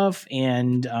stuff.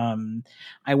 And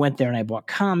I went there and I bought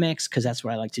comics because that's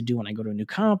what I like to do when I go to a new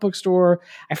comic book store.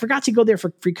 I forgot to go there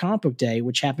for Free Comic Book Day,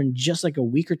 which happened just like a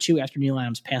week or two after Neil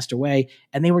Adams passed away,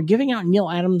 and they were giving out Neil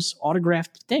Adams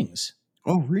autographed things.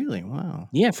 Oh, really? Wow.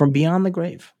 Yeah, from Beyond the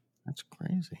Grave. That's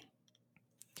crazy.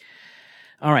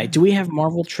 All right, do we have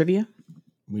Marvel trivia?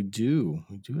 We do.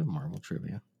 We do have Marvel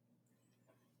trivia.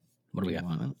 What do we got?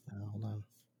 Hold on.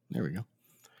 There we go.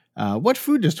 What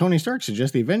food does Tony Stark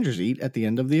suggest the Avengers eat at the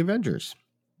end of the Avengers?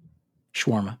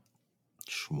 Shawarma.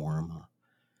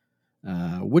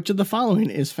 Which of the following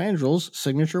is Fandrel's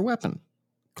signature weapon?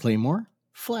 Claymore,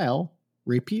 flail,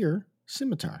 rapier,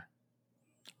 scimitar.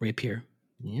 Rapier.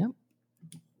 Yep.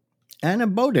 Anna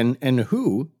Boden and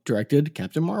who directed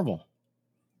Captain Marvel?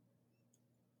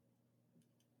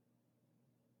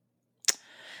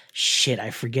 Shit,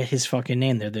 I forget his fucking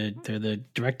name. They're the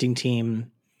directing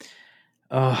team.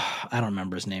 Oh, I don't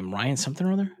remember his name. Ryan something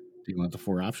or other? Do you want the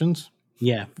four options?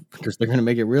 Yeah. Because they're going to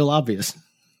make it real obvious.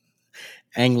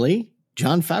 Ang Lee,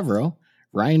 Jon Favreau,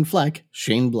 Ryan Fleck,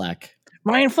 Shane Black.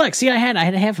 Ryan Fleck. See, I had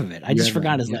half of it. I just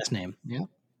forgot his last name. Yeah.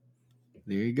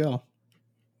 There you go.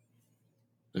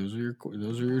 Those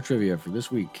are your trivia for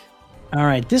this week. All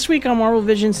right, this week on Marvel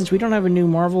Vision, since we don't have a new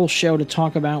Marvel show to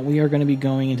talk about, we are going to be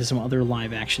going into some other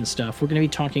live action stuff. We're going to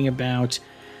be talking about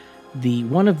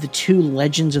one of the two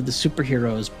Legends of the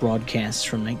Superheroes broadcasts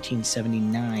from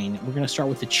 1979. We're going to start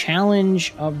with the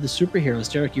Challenge of the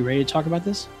Superheroes. Derek, you ready to talk about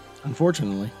this?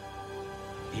 Unfortunately.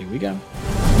 Here we go.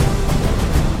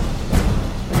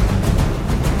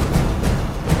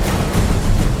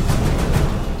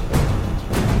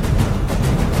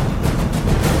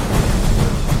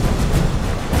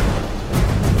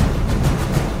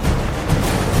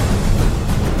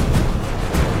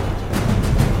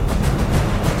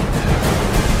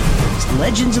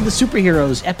 Legends of the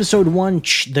Superheroes, Episode 1,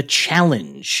 The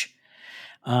Challenge.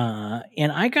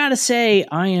 And I gotta say,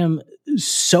 I am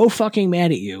so fucking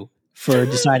mad at you for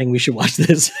deciding we should watch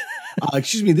this.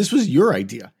 Excuse me, this was your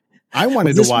idea. I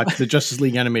wanted to watch the Justice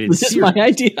League animated series. This is my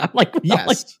idea. I'm like,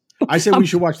 yes. I said we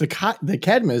should watch the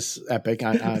Cadmus epic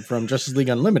from Justice League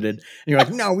Unlimited. And you're like,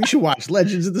 no, we should watch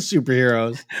Legends of the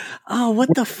Superheroes. Oh,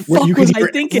 what the fuck was I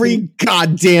thinking? Every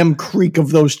goddamn creak of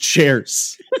those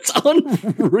chairs. It's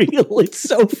unreal. It's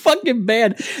so fucking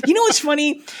bad. You know what's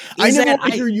funny? I never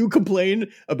want to hear you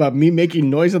complain about me making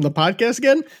noise on the podcast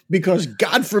again because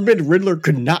God forbid Riddler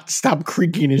could not stop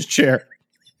creaking his chair.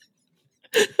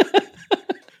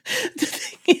 The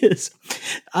thing is,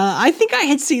 I think I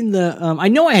had seen I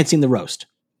know I had seen the roast.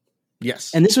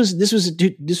 Yes, and this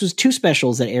was two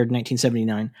specials that aired in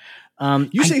 1979.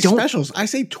 You say specials, I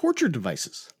say torture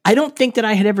devices. I don't think that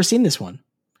I had ever seen this one.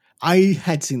 I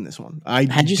had seen this one. I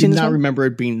did not remember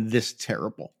it being this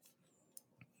terrible.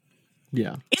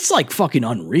 Yeah, it's like fucking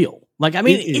unreal. Like, I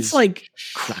mean, it's like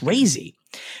crazy.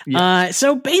 Yes.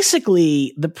 So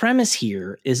basically, the premise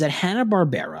here is that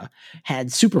Hanna-Barbera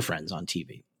had Super Friends on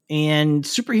TV. and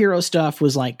superhero stuff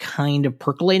was like kind of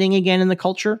percolating again in the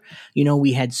culture. You know,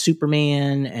 we had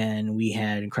Superman and we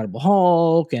had Incredible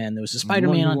Hulk and there was a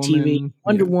Spider-Man on TV,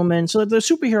 Wonder Woman. So the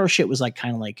superhero shit was like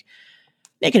kind of like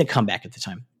making a comeback at the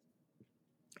time.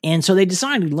 And so they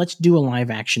decided, let's do a live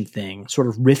action thing, sort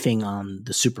of riffing on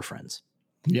the Super Friends.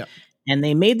 Yeah. And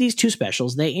they made these 2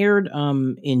 specials. They aired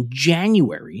in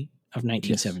January of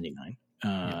 1979.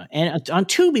 Yes. And on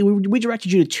Tubi, we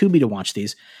directed you to Tubi to watch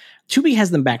these. Tubi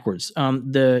has them backwards.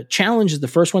 The Challenge is the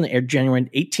first one that aired January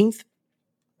 18th,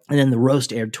 and then the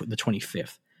Roast aired the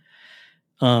 25th.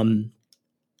 And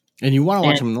you want to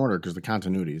watch them in order because the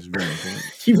continuity is very important.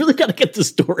 You really got to get the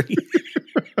story.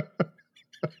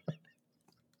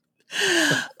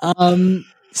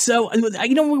 So,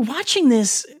 you know, we're watching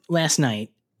this last night,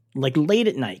 like late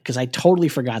at night, because I totally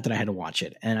forgot that I had to watch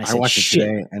it. And I said, watched it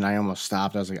today and I almost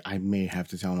stopped. I was like, I may have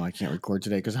to tell him I can't record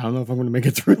today because I don't know if I'm going to make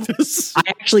it through this. I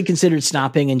actually considered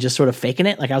stopping and just sort of faking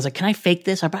it. Like I was like, can I fake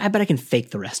this? I bet I can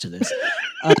fake the rest of this.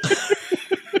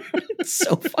 It's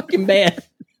so fucking bad.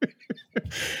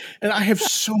 And I have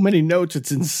so many notes.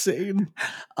 It's insane.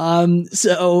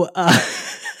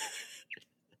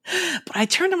 But I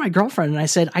turned to my girlfriend and I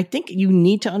said, I think you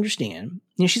need to understand,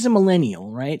 you know, she's a millennial,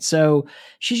 right? So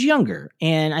she's younger.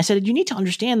 And I said, you need to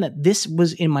understand that this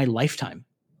was in my lifetime.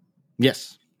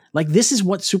 Yes. Like this is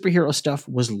what superhero stuff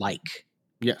was like.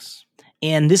 Yes.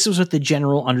 And this was what the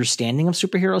general understanding of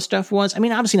superhero stuff was. I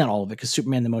mean, obviously not all of it, because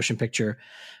Superman the motion picture,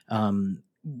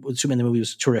 Superman the movie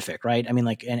was terrific, right? I mean,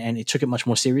 like, and it took it much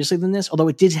more seriously than this, although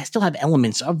it did still have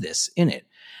elements of this in it.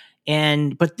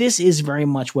 But this is very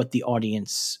much what the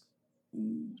audience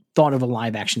thought of a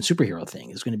live action superhero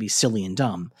thing is going to be silly and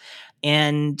dumb.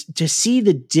 And to see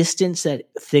the distance that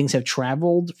things have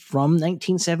traveled from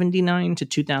 1979 to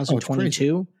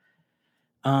 2022,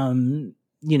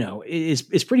 you know,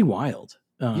 is pretty wild.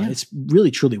 It's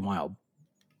really, truly wild.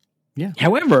 Yeah.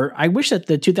 However, I wish that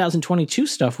the 2022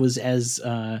 stuff was as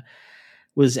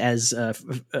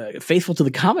faithful to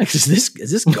the comics as this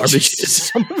garbage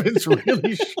is. Some of it's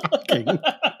really shocking.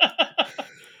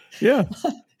 Yeah.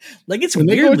 Like it's when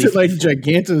they weirdly go to like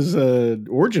Giganta's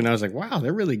origin, I was like, wow,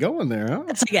 they're really going there. Huh?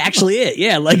 That's like actually it.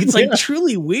 Yeah. Like it's like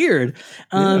truly weird.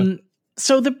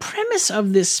 So the premise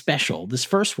of this special, this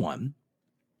first one,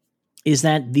 is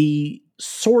that the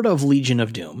sort of Legion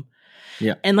of Doom.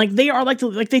 Yeah. And like they are like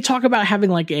they talk about having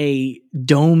like a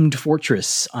domed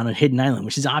fortress on a hidden island,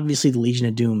 which is obviously the Legion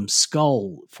of Doom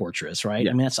skull fortress, right? Yeah.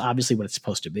 I mean, that's obviously what it's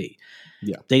supposed to be.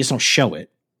 Yeah. They just don't show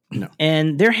it. No.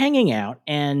 And they're hanging out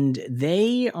and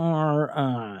they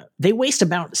waste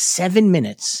about 7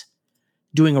 minutes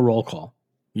doing a roll call.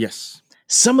 Yes.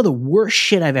 Some of the worst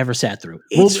shit I've ever sat through.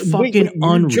 It's fucking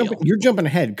unreal. You're jumping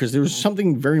ahead because there was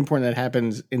something very important that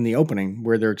happens in the opening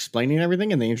where they're explaining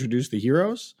everything and they introduce the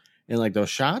heroes in like those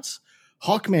shots.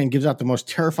 Hawkman gives out the most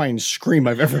terrifying scream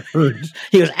I've ever heard.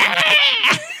 He goes,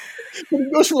 ah!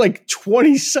 It goes for like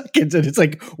 20 seconds and it's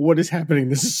like, what is happening?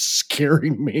 This is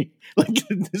scaring me. Like,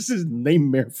 this is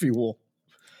nightmare fuel.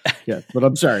 Yeah, but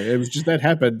I'm sorry. It was just that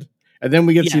happened. And then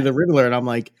we get to see the Riddler and I'm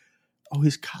like, oh,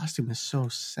 his costume is so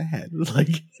sad.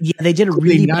 Like, yeah, they did a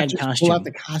really bad costume. Pull out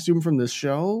the costume from this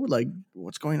show. Like,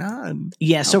 what's going on?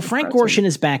 Yeah, so Frank Gorshin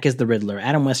is back as the Riddler.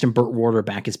 Adam West and Burt Ward are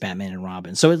back as Batman and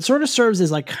Robin. So it sort of serves as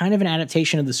like kind of an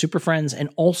adaptation of the Super Friends and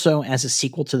also as a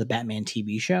sequel to the Batman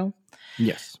TV show.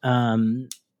 Yes. And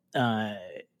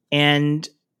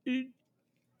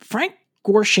Frank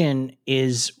Gorshin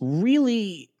is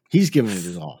really... He's giving it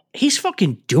his all. He's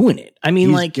fucking doing it. I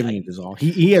mean, he's giving it his all.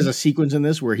 He has a sequence in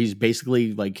this where he's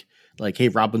basically like, hey,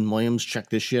 Robin Williams, check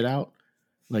this shit out.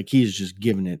 Like he's just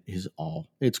giving it his all.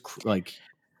 It's like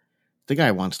the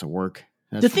guy wants to work.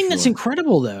 The thing that's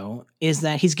incredible though is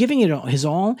that he's giving it his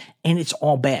all, and it's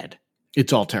all bad.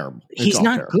 It's all terrible. He's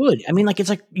not good. I mean, like it's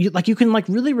like you can like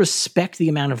really respect the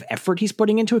amount of effort he's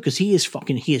putting into it because he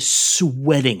is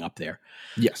sweating up there.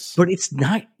 Yes, but it's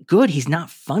not good. He's not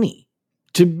funny.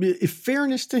 To be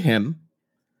fairness to him,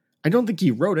 I don't think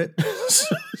he wrote it,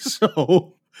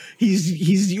 so he's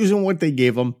using what they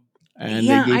gave him, and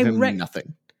they gave him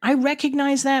nothing. I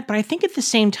recognize that, but I think at the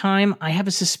same time, I have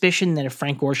a suspicion that if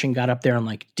Frank Gorshin got up there and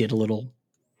like did a little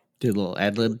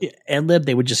ad lib,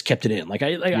 they would just kept it in. Like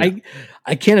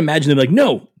I can't imagine them like,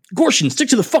 no, Gorshin, stick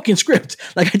to the fucking script.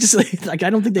 Like I just like I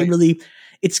don't think they really.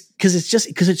 It's because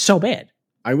it's so bad.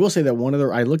 I will say that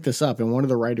I looked this up, and one of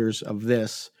the writers of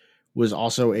this was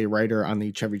also a writer on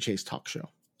the Chevy Chase talk show.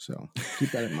 So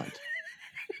keep that in mind.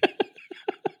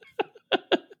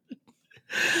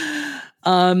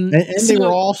 And they were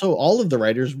also, all of the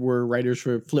writers were writers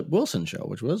for Flip Wilson show,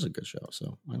 which was a good show.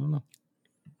 So I don't know.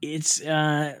 it's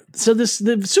so the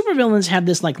supervillains have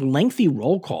this like lengthy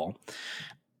roll call,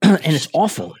 and it's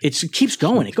awful. It keeps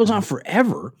going. It goes on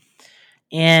forever,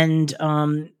 and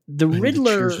the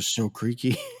Riddler the chairs are so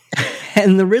creaky,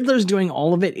 and the Riddler's doing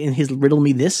all of it in his riddle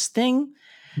me this thing.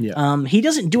 Yeah. He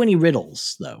doesn't do any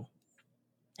riddles though.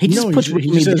 He just No, puts he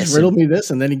riddle me says this. riddle me this,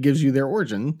 and then he gives you their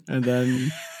origin, and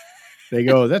then they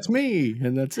go, "That's me,"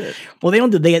 and that's it. Well, they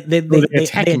don't do. They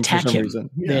attack him.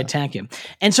 Yeah. They attack him.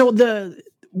 And so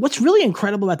what's really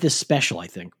incredible about this special, I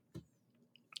think,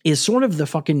 is sort of the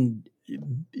fucking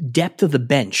depth of the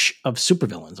bench of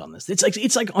supervillains on this.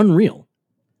 It's like unreal.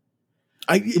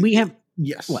 We have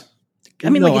yes. What? I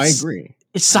mean, no, like I agree.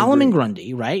 It's Solomon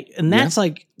Grundy, right? And that's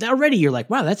like already you're like,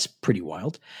 wow, that's pretty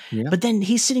wild. Yeah. But then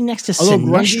he's sitting next to Although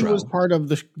Sinestro. Grundy was part of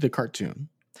the cartoon.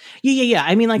 Yeah.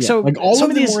 I mean, like so, like all some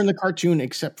of them these were in the cartoon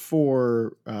except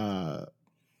for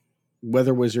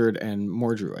Weather Wizard and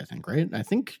Mordru, I think, right? I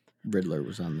think Riddler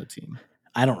was on the team.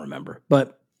 I don't remember,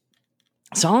 but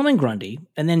Solomon Grundy,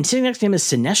 and then sitting next to him is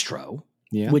Sinestro,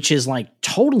 which is like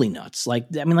totally nuts. Like,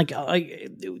 I mean, like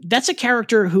that's a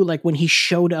character who, like, when he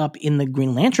showed up in the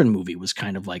Green Lantern movie, was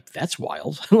kind of like, that's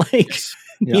wild. Like,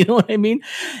 you know what I mean?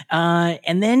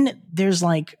 And then there's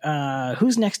like,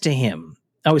 who's next to him?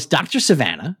 Oh, it's Dr.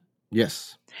 Savannah.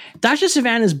 Yes. Dr.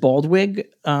 Savannah's bald wig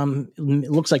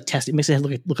looks like it makes it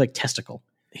look like testicle.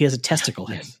 He has a testicle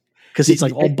head because he's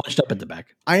like all bunched up at the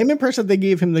back. I am impressed that they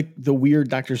gave him the weird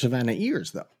Dr. Savannah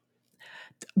ears, though.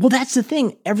 Well, that's the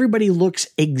thing. Everybody looks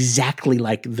exactly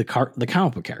like the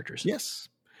comic book characters. Yes.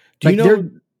 Do like you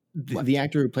know the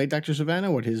actor who played Dr.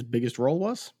 Savannah, what his biggest role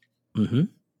was? Mm-hmm.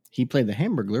 He played the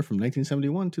Hamburglar from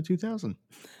 1971 to 2000.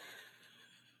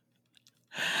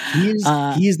 He's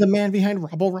the man behind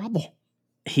Robble Robble.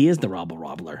 He is the Robble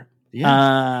Robbler.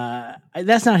 Yeah.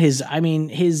 That's not his. I mean,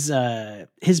 his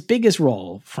biggest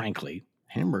role, frankly,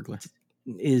 Hamburglar,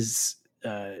 is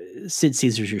Sid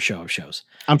Caesar's Your Show of Shows.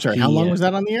 I'm sorry. How long was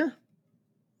that on the air?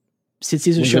 Sid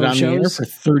Caesar's Show of Shows for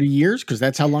 30 years, because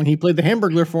that's how long he played the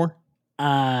Hamburglar for.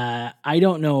 I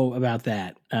don't know about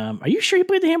that. Are you sure he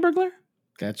played the Hamburglar?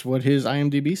 That's what his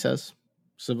IMDb says.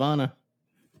 Savannah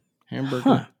Hamburglar.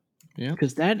 Huh. Yeah,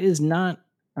 because that is not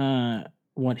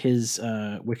what his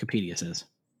Wikipedia says.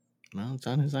 No, it's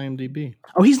on his IMDb.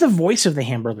 Oh, he's the voice of the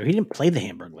Hamburglar. He didn't play the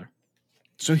Hamburglar.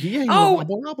 So he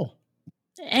Robble Robble.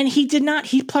 And he did not.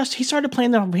 He started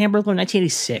playing the Hamburglar in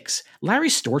 1986. Larry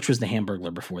Storch was the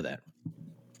Hamburglar before that.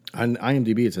 On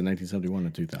IMDb, it's in 1971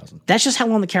 and 2000. That's just how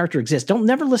long the character exists.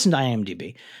 Never listen to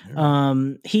IMDb.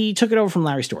 He took it over from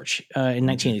Larry Storch in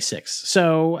 1986.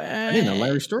 So I didn't know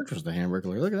Larry Storch was the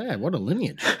Hamburglar. Look at that! What a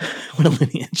lineage! What a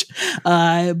lineage!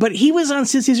 But he was on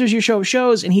Sid Caesar's Your Show of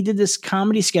Shows, and he did this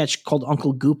comedy sketch called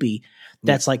Uncle Goopy.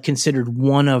 That's like considered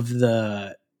one of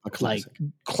the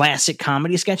classic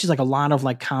comedy sketches. Like a lot of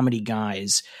like comedy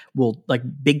guys will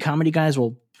big comedy guys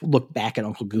will look back at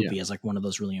Uncle Goopy as like one of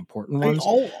those really important ones.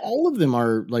 All of them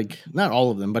are like, not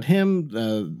all of them, but him,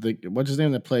 what's his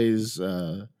name that plays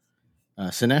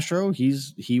Sinestro?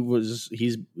 He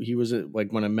was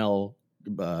like one of Mel.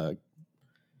 I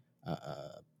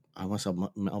want to say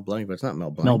Mel Blanc, but it's not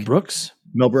Mel Blanc. Mel Brooks.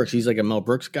 Mel Brooks. He's like a Mel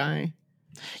Brooks guy.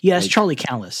 Yeah, it's Charlie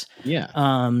Callis.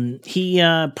 Yeah. He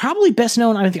probably best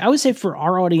known. I would say for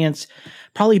our audience,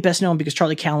 probably best known because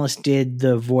Charlie Callis did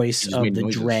the voice of the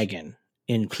dragon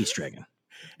in Peace Dragon.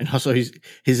 And also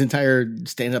his entire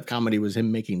stand-up comedy was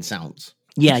him making sounds.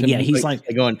 Yeah, he's like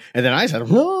going, and then I said,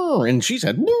 "Whoa," and she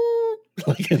said, "Whoa."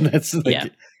 Like, and that's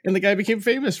like, and the guy became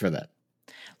famous for that.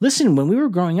 Listen, when we were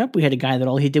growing up, we had a guy that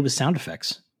all he did was sound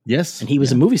effects. Yes. And he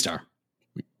was a movie star.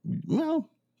 Well,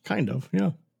 kind of,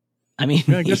 yeah. I mean,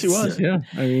 I guess he was, yeah.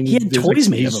 I mean, he had toys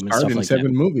made of him and stuff in like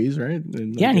 7 movies, right?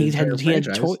 And yeah, and he had toys made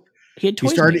of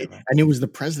him. And it was the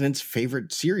president's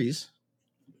favorite series.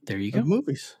 There you go.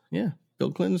 Movies. Yeah.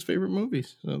 Bill Clinton's favorite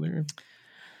movies. So there.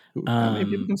 How many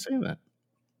people can say that?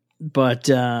 But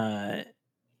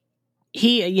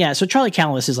so Charlie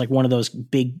Callis is like one of those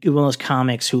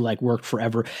comics who like worked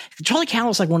forever. Charlie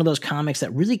Callis is like one of those comics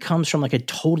that really comes from like a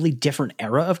totally different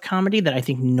era of comedy that I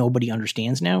think nobody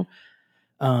understands now.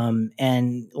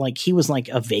 And like he was like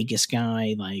a Vegas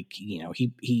guy, like, you know,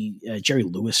 he Jerry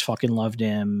Lewis fucking loved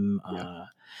him.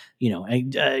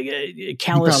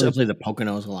 Callis probably played the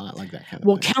Poconos a lot, like that kind of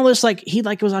well, thing. Callis, like he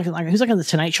was on the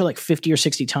Tonight Show like 50 or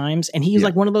 60 times, and he's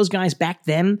like one of those guys. Back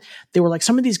then, they were like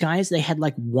some of these guys. They had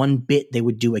like one bit they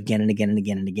would do again and again and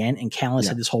again and again. And Callis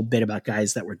had this whole bit about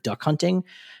guys that were duck hunting,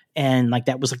 and like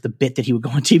that was like the bit that he would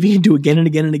go on TV and do again and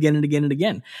again and again and again and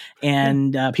again,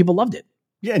 and people loved it.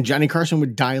 Yeah, and Johnny Carson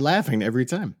would die laughing every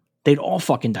time. They'd all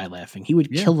fucking die laughing. He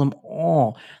would kill them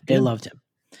all. They loved him.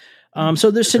 So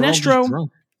there's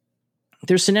Sinestro.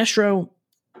 there's Sinestro,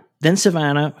 then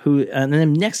Savannah, and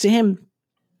then next to him,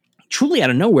 truly out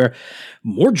of nowhere,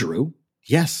 Mordru.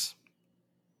 Yes.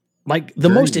 Like the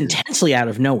most intensely out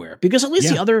of nowhere, because at least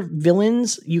the other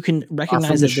villains you can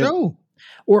recognize that show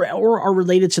or are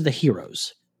related to the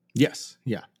heroes. Yes.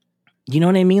 Yeah. You know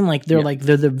what I mean? Like they're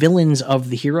the villains of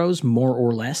the heroes, more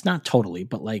or less. Not totally,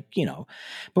 but like, you know.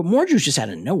 But Mordru's just out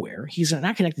of nowhere. He's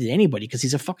not connected to anybody because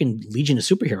he's a fucking Legion of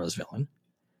Superheroes villain.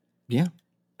 Yeah.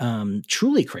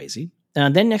 Truly crazy.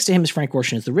 Then next to him is Frank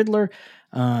Gorshin as the Riddler.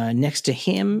 Next to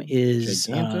him is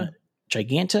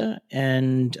Giganta.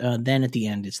 And then at the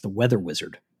end, it's the Weather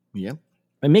Wizard. Yep.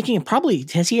 And making it probably,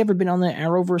 has he ever been on the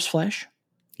Arrowverse Flash?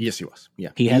 Yes, he was.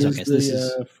 Yeah. He has. Is Okay. So this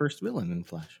is first villain in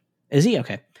Flash. Is he?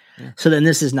 Okay. Yeah. So then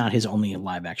this is not his only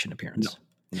live action appearance.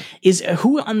 No. Is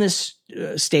who on this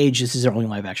stage is his only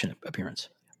live action appearance?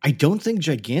 I don't think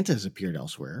Giganta has appeared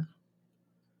elsewhere.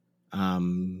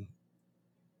 And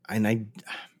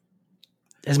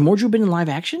has Mordru been in live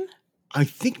action? I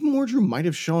think Mordru might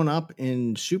have shown up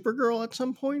in Supergirl at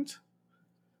some point,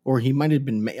 or he might have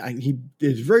been.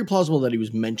 It's very plausible that he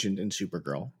was mentioned in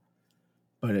Supergirl,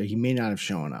 but he may not have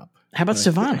shown up. How about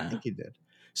Savannah? I think he did.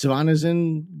 Savannah's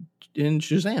in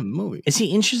Shazam movie. Is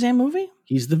he in Shazam movie?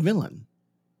 He's the villain.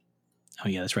 Oh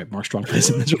yeah, that's right. Mark Strong plays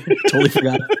him. That's right. Totally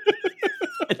forgot.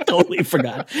 I totally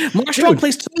forgot. Mark Strong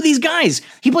plays two of these guys.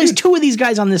 He plays two of these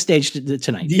guys on this stage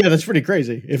tonight. Yeah, that's pretty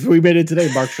crazy. If we made it today,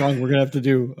 Mark Strong, we're gonna have to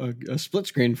do a split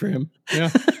screen for him. Yeah.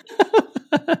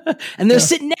 And they're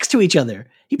sitting next to each other.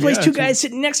 He plays two guys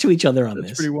sitting next to each other on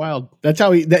this. That's pretty wild. That's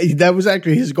how that was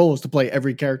actually his goal, was to play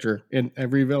every character and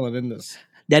every villain in this.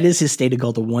 That is his stated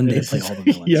goal, to one day play all the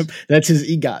villains. Yep, that's his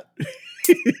EGOT.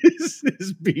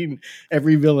 is being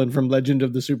every villain from Legend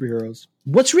of the Superheroes.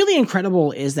 What's really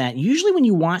incredible is that usually when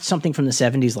you watch something from the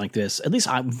 70s like this, at least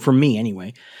for me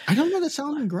anyway. I don't know that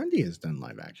Solomon Grundy has done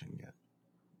live action yet.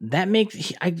 That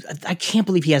makes I can't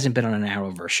believe he hasn't been on an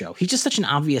Arrowverse show. He's just such an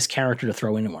obvious character to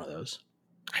throw into one of those.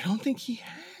 I don't think he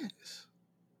has.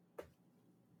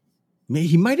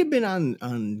 He might have been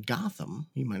on Gotham.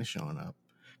 He might have shown up.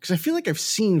 Because I feel like I've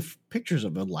seen pictures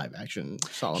of a live action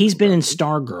Solomon He's been Grundy. in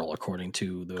Stargirl, according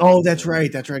to the. Oh, that's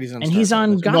right. That's right. He's on. And Stargirl. he's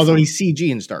on Gotham. Although he's CG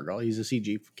in Stargirl, he's a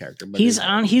CG character. But he's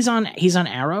on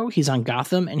Arrow. He's on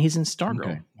Gotham, and he's in Stargirl.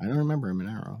 Okay. I don't remember him in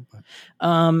Arrow. But.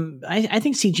 I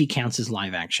think CG counts as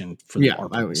live action for the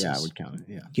art purposes. I would count it.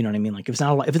 Yeah. You know what I mean? Like if it's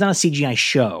not a CGI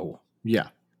show. Yeah.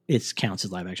 It counts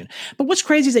as live action. But what's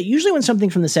crazy is that usually when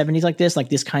something from the 70s like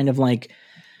this kind of like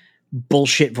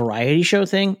bullshit variety show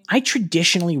thing, I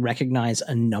traditionally recognize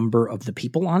a number of the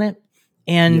people on it.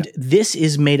 And this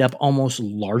is made up almost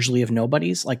largely of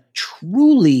nobodies, like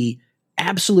truly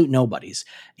absolute nobodies.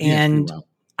 And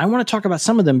I want to talk about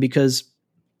some of them because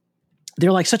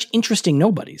they're like such interesting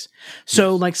nobodies.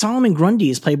 So like Solomon Grundy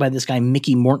is played by this guy,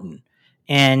 Mickey Morton.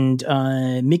 And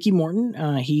Mickey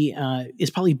Morton, he is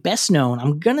probably best known,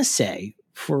 I'm going to say,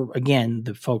 for, again,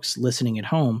 the folks listening at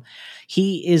home,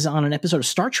 he is on an episode of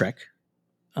Star Trek.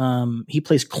 He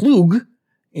plays Klug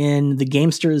in The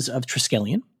Gamesters of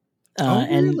Triskelion.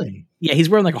 Really? Yeah, he's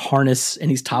wearing like a harness and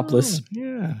he's topless.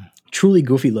 Yeah. Truly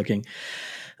goofy looking.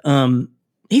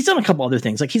 He's done a couple other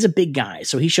things. Like he's a big guy,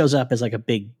 so he shows up as like a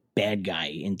big bad guy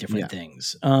in different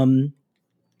things. But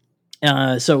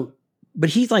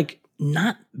he's like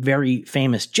not very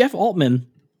famous. Jeff Altman,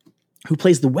 who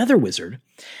plays the Weather Wizard,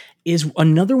 is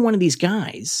another one of these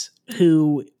guys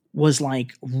who was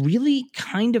like really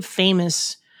kind of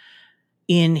famous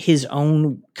in his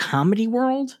own comedy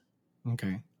world.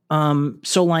 Okay.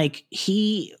 So like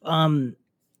he,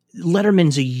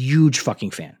 Letterman's a huge fucking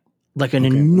fan, like an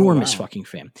enormous fucking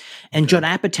fan. And Judd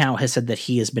Apatow has said that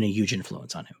he has been a huge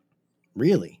influence on him.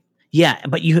 Really? Yeah.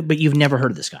 But you've never heard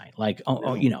of this guy. Like,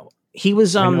 you know, he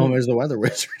was, I know him as the Weather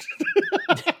Wizard.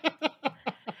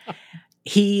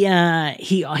 He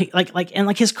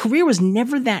his career was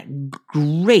never that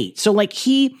great. So like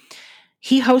he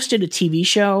hosted a TV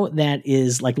show that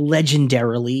is like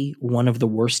legendarily one of the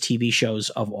worst TV shows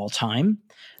of all time,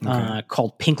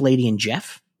 called Pink Lady and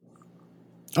Jeff.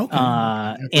 Okay.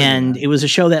 And it was a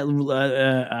show that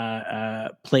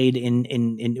played in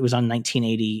it was on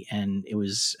 1980 and it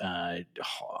was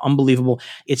unbelievable.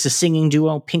 It's a singing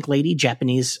duo, Pink Lady,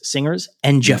 Japanese singers,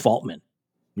 and Jeff Altman.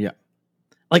 Yeah.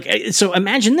 Like, so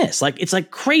imagine this, like, it's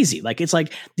like crazy. Like, it's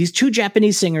like these two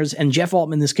Japanese singers and Jeff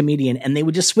Altman, this comedian, and they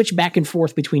would just switch back and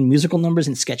forth between musical numbers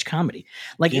and sketch comedy.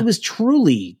 Like it was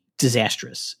truly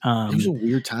disastrous. It was a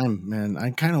weird time, man. I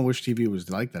kind of wish TV was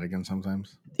like that again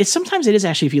sometimes. Sometimes it is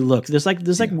actually. If you look, there's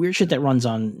weird shit that runs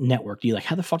on network. You're like,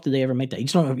 how the fuck did they ever make that? You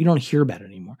don't hear about it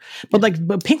anymore.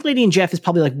 But Pink Lady and Jeff is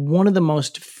probably like one of the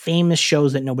most famous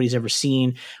shows that nobody's ever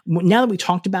seen. Now that we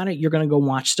talked about it, you're gonna go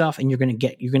watch stuff and you're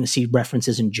gonna see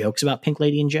references and jokes about Pink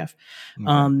Lady and Jeff.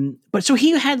 Okay. But so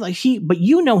he had but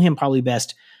you know him probably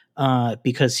best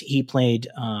because he played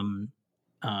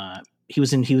he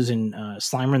was in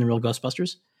Slimer and the Real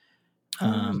Ghostbusters.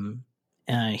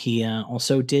 He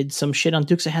also did some shit on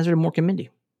Dukes of Hazzard and Mork and Mindy.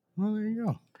 Well, there you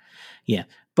go. Yeah.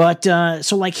 But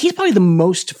so like he's probably the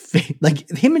most like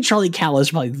him and Charlie Callis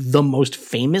are probably the most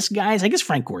famous guys. I guess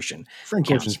Frank Gorshin. Frank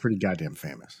Gorshin's pretty goddamn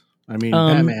famous. I mean,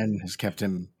 Batman has kept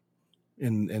him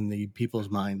in the people's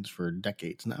minds for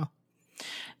decades now.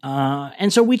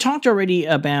 And so we talked already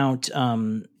about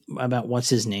what's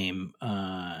his name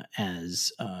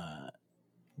as oh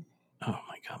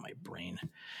my god, my brain.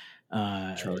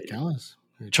 Charlie Callis.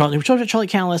 We talked about Charlie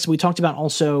Callis. We talked about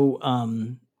also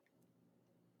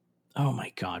oh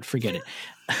my god, forget it.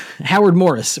 Howard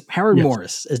Morris.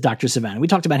 Morris as Dr. Savannah. We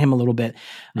talked about him a little bit.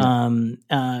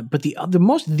 Yeah. But the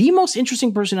most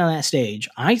interesting person on that stage,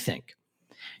 I think,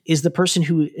 is the person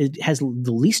who has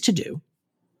the least to do.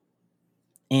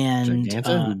 And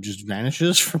Giganta, who just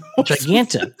vanishes from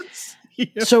Giganta.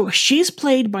 Yeah. So she's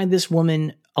played by this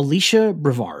woman, Alicia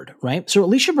Brevard, right? So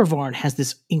Alicia Brevard has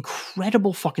this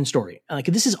incredible fucking story. Like,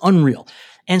 this is unreal.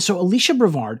 And so Alicia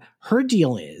Brevard, her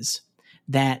deal is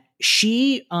that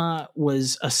she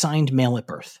was assigned male at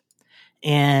birth.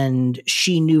 And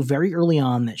she knew very early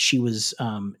on that she was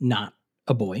not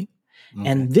a boy. Okay.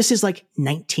 And this is like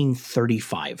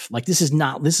 1935. Like this is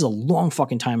a long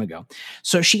fucking time ago.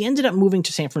 So she ended up moving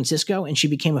to San Francisco and she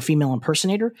became a female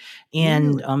impersonator.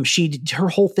 And her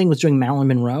whole thing was doing Marilyn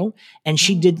Monroe. And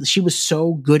she was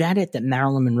so good at it that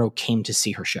Marilyn Monroe came to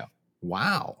see her show.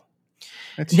 Wow.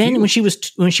 That's then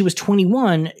huge. when she was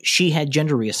 21, she had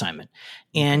gender reassignment.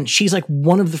 And she's like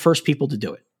one of the first people to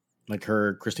do it. Like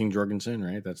her, Christine Jorgensen,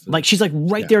 right? That's she's like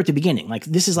there at the beginning. Like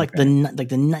this is like the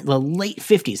late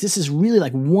 50s. This is really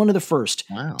like one of the first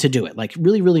to do it. Like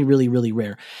really, really, really, really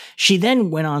rare. She then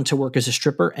went on to work as a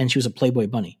stripper, and she was a Playboy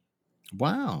bunny.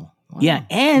 Wow. Yeah,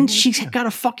 and she got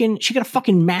a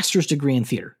fucking master's degree in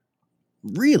theater.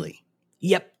 Really?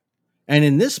 Yep. And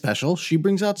in this special, she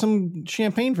brings out some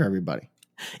champagne for everybody.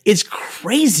 It's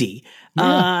crazy.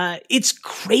 Yeah. It's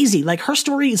crazy. Like her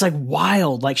story is like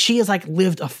wild. Like she has like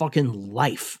lived a fucking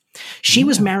life. She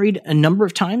was married a number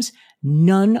of times.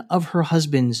 None of her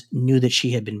husbands knew that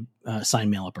she had been assigned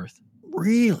male at birth.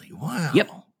 Really? Wow. Yep.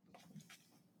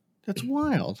 That's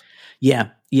wild. Yeah.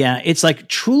 Yeah. It's like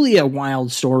truly a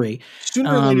wild story.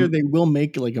 Sooner or later, they will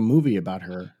make like a movie about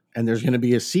her. And there's going to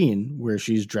be a scene where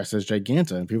she's dressed as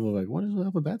Giganta. And people are like, what is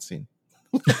up with that scene?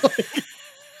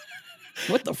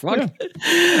 What the fuck?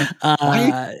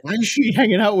 Why is she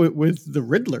hanging out with the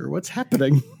Riddler? What's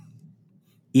happening?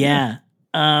 Yeah.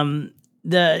 I would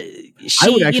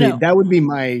actually, that would be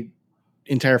my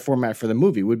entire format for the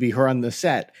movie, would be her on the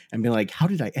set and be like, how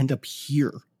did I end up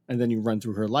here? And then you run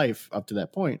through her life up to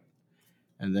that point.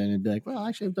 And then it'd be like, well,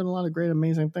 actually, I've done a lot of great,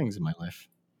 amazing things in my life.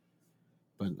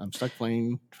 But I'm stuck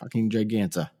playing fucking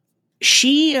Giganta.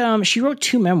 She wrote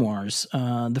 2 memoirs.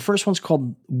 The first one's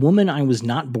called Woman I Was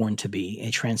Not Born to Be,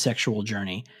 A Transsexual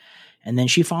Journey. And then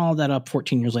she followed that up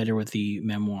 14 years later with the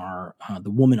memoir,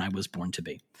 The Woman I Was Born to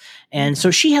Be. And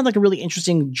so she had like a really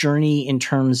interesting journey in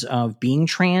terms of being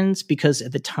trans, because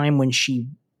at the time when she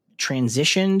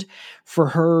transitioned, for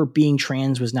her, being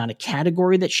trans was not a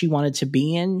category that she wanted to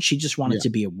be in. She just wanted to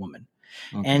be a woman.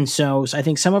 Okay. And so I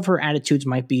think some of her attitudes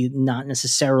might be not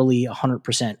necessarily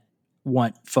 100%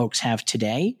 what folks have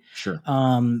today. Sure.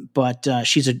 But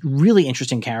she's a really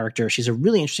interesting character. She's a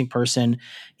really interesting person.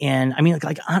 And I mean,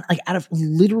 like out of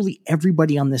literally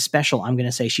everybody on this special, I'm going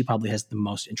to say she probably has the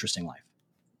most interesting life.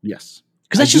 Yes.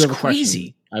 Because that's just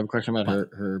crazy. I have a question about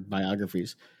her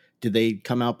biographies. Did they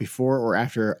come out before or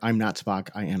after I'm Not Spock,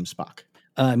 I Am Spock?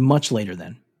 Much later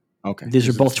then. Okay. These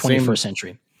are both 21st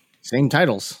century. Same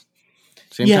titles.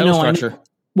 Same title structure.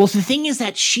 Well, the thing is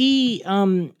that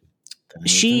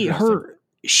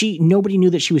nobody knew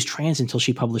that she was trans until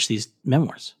she published these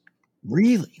memoirs.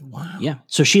 Really? Wow. Yeah.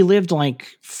 So she lived like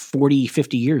 40,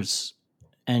 50 years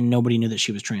and nobody knew that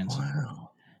she was trans.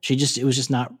 Wow. It was just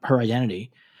not her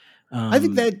identity. I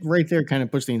think that right there kind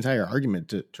of puts the entire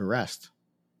argument to rest.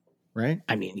 Right?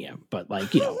 I mean, yeah, but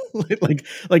like, you know,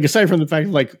 like aside from the fact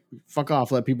of like, fuck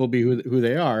off, let people be who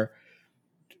they are.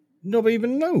 Nobody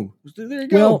even knew. There you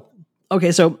go. Well,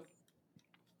 okay. So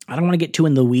I don't want to get too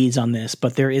in the weeds on this,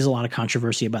 but there is a lot of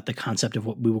controversy about the concept of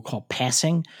what we will call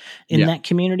passing in that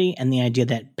community. And the idea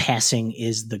that passing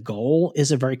is the goal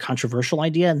is a very controversial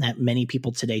idea, and that many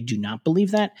people today do not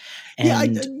believe that.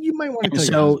 And you might want to tell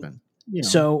your husband. You know.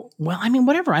 So, well, I mean,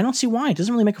 whatever. I don't see why. It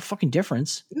doesn't really make a fucking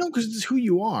difference. No, because it's who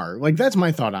you are. Like, that's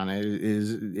my thought on it,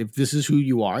 is if this is who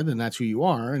you are, then that's who you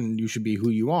are, and you should be who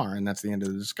you are, and that's the end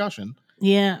of the discussion.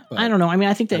 Yeah, but I don't know. I mean,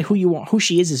 I think that who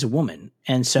she is a woman,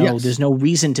 and so there's no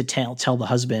reason to tell the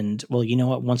husband, well, you know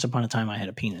what? Once upon a time, I had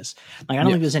a penis. Like, I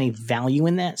don't think there's any value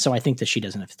in that. So I think that she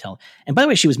doesn't have to tell. And by the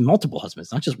way, she was multiple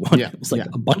husbands, not just one. Yeah, it was like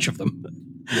a bunch of them.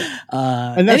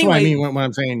 And that's what I mean when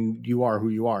I'm saying you are who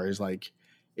you are. Is like,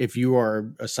 if you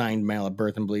are assigned male at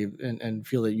birth and believe and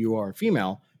feel that you are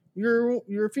female,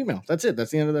 you're a female. That's it. That's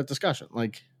the end of that discussion.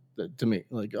 Like, to me,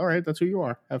 like, all right, that's who you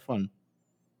are. Have fun.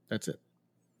 That's it.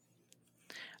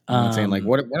 I'm not saying like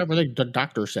whatever the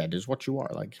doctor said is what you are.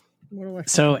 Like, what do I?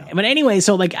 So, but anyway,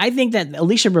 so like I think that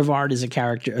Alicia Brevard is a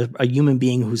character, a human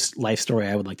being whose life story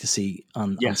I would like to see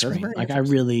on screen. Like, I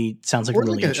really sounds like a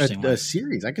really interesting a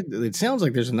series. It sounds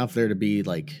like there's enough there to be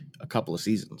like a couple of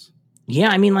seasons. Yeah,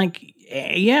 I mean, like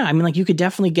you could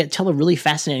definitely tell a really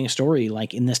fascinating story,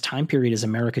 like in this time period as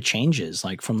America changes,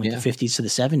 like from like the 50s to the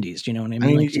 70s. Do you know what I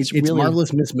mean? Like, it's really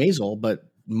Marvelous Miss Maisel, but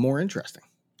more interesting.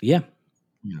 Yeah,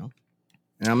 you know.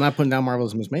 And I'm not putting down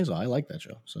Marvelous Miss Maisel. I like that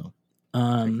show. So,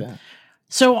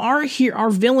 so our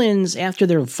villains, after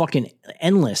they're fucking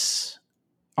endless,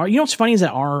 you know what's funny is that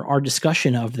our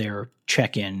discussion of their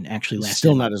check-in actually lasted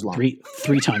still not as long.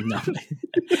 Three times now.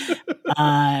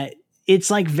 It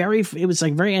was like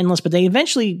very endless, but they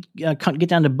eventually get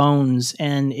down to Bones,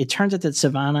 and it turns out that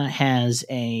Sivana has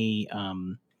a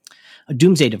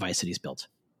doomsday device that he's built.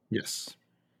 Yes,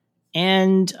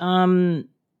 and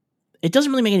it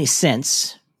doesn't really make any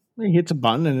sense. He hits a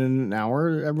button, and in an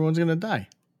hour, everyone's going to die.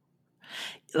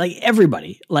 Like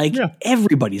everybody's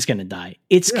going to die.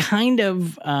 It's kind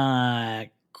of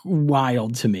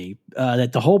wild to me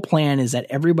that the whole plan is that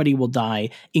everybody will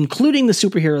die, including the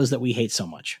superheroes that we hate so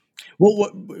much. Well,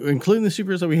 including the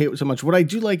superheroes that we hate so much. What I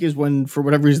do like is when, for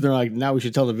whatever reason, they're like, now we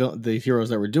should tell the heroes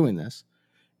that we're doing this,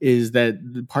 is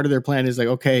that part of their plan is like,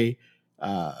 okay,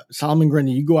 Solomon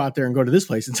Grundy, you go out there and go to this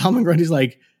place. And Solomon Grundy's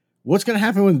like, what's going to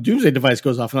happen when the Doomsday device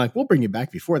goes off? And like, we'll bring you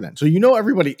back before then. So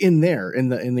everybody in there in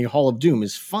the Hall of Doom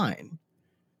is fine.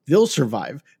 They'll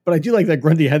survive. But I do like that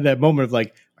Grundy had that moment of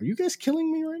like, are you guys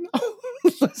killing me right now?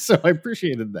 So I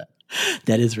appreciated that.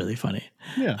 That is really funny.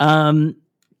 Yeah.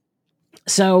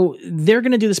 So they're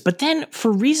going to do this, but then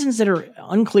for reasons that are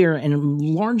unclear and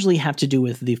largely have to do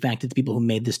with the fact that the people who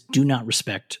made this do not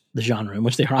respect the genre in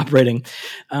which they are operating,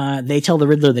 they tell the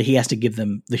Riddler that he has to give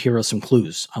them, the hero, some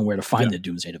clues on where to find the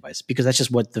Doomsday device, because that's just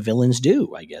what the villains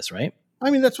do, I guess, right? I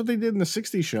mean, that's what they did in the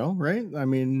 60s show, right? I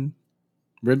mean,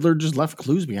 Riddler just left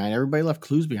clues behind. Everybody left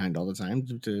clues behind all the time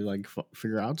to like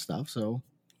figure out stuff. So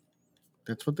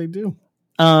that's what they do.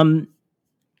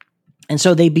 And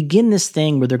so they begin this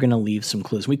thing where they're going to leave some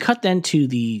clues. We cut then to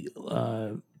the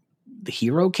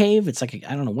hero cave. It's like,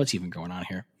 I don't know what's even going on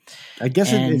here. I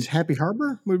guess it's Happy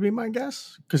Harbor would be my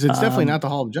guess, because it's definitely not the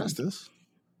Hall of Justice.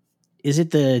 Is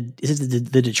it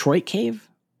the Detroit cave?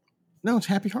 No, it's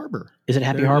Happy Harbor. Is it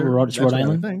Happy Harbor, Rhode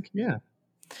Island? I think, yeah.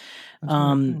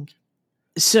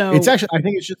 So it's actually, I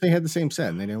think it's just they had the same set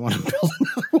and they didn't want to build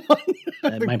another one.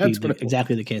 That might be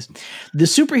exactly the case. The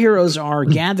superheroes are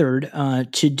gathered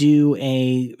to do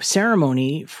a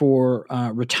ceremony for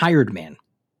Retired Man.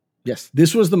 Yes,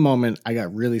 this was the moment I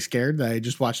got really scared that I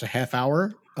just watched a half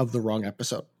hour of the wrong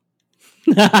episode.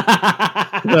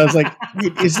 I was like,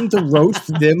 isn't the roast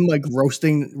them like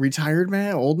roasting Retired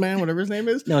Man, Old Man, whatever his name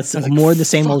is? No, it's more the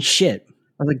same old shit.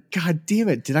 I was like, God damn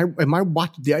it. Did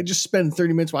I just spend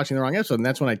 30 minutes watching the wrong episode? And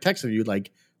that's when I texted you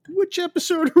like, which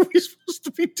episode are we supposed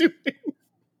to be doing?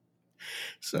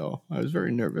 So I was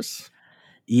very nervous.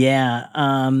 Yeah.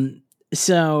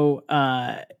 So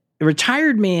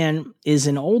Retired Man is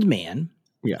an old man,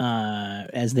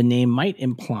 as the name might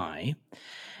imply.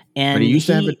 And but he used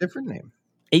to have a different name.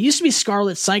 It used to be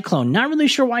Scarlet Cyclone. Not really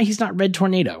sure why he's not Red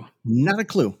Tornado. Not a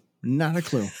clue.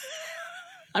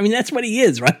 I mean, that's what he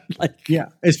is, right? Like, yeah,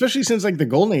 especially since like the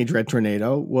Golden Age Red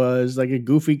Tornado was like a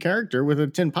goofy character with a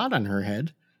tin pot on her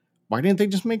head. Why didn't they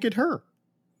just make it her?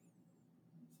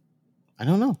 I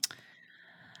don't know.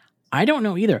 I don't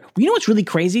know either. You know what's really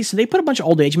crazy? So they put a bunch of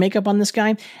old age makeup on this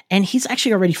guy, and he's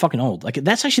actually already fucking old. Like,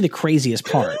 that's actually the craziest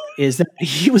part is that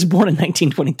he was born in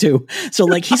 1922. So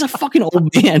like, he's a fucking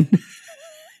old man.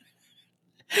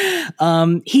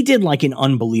 He did like an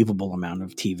unbelievable amount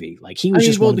of TV. Like he was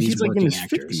just one of these he's like in working his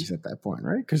actors. 50s at that point,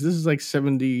 right? Because this is like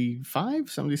 75,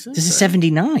 76. This is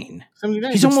 79.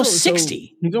 79. He's but almost still,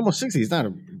 60. He's almost 60. He's not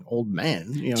an old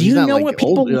man. You know, Do he's you not know like what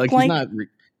people old, look He's like? not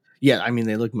yeah, I mean,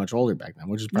 they look much older back then,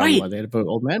 which is probably Right. why they had to put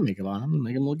old man makeup on him and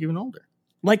make him look even older.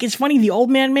 Like, it's funny. The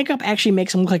old man makeup actually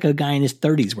makes him look like a guy in his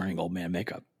 30s wearing old man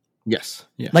makeup. Yes.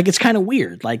 Yeah. Like, it's kind of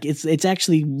weird. Like, it's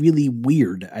actually really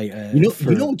weird. You know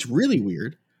what's really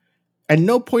weird? At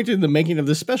no point in the making of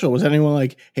this special was anyone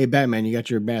like, "Hey, Batman, you got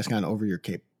your mask on over your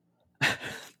cape."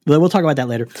 We'll talk about that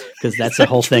later because that's the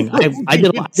whole thing. I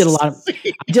did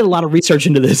a lot of research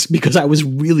into this because I was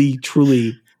really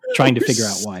truly trying to figure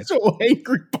out why. So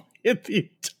angry by it the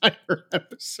entire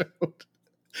episode.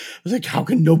 I was like, "How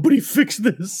can nobody fix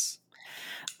this?"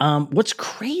 What's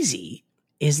crazy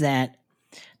is that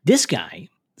this guy,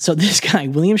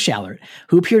 William Schallert,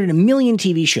 who appeared in a million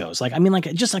TV shows,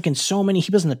 just in so many.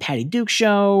 He was in the Patty Duke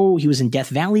Show. He was in Death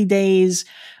Valley Days.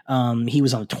 He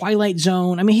was on Twilight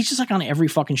Zone. I mean, he's just like on every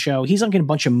fucking show. He's like in a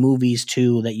bunch of movies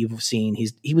too that you've seen.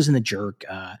 He was in The Jerk.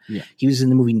 He was in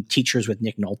the movie Teachers with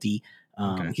Nick Nolte.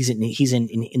 Okay. He's in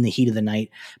The Heat of the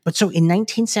Night. But so in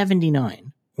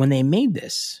 1979, when they made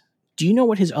this, do you know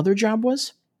what his other job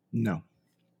was? No.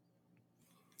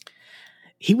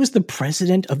 He was the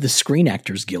president of the Screen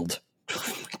Actors Guild.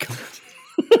 Oh my God.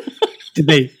 Did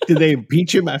they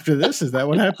impeach him after this? Is that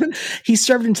what happened? He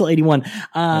served until 81.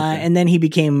 And then he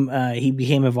became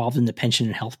involved in the pension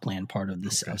and health plan part of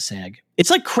this of SAG. It's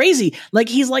like crazy. Like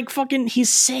he's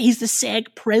the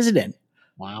SAG president.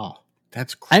 Wow.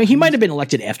 That's crazy. I mean, he might have been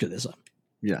elected after this.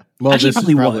 Yeah. Well, actually, this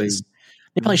probably probably was.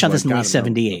 They probably shot this in like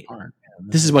 78. Yeah,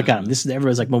 this is what got him.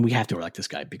 Everyone's like, well, we have to elect this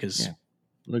guy because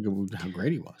look at how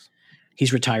great he was.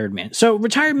 He's retired man. So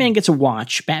retired man gets a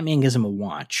watch. Batman gives him a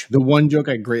watch. The one joke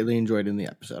I greatly enjoyed in the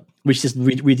episode, which is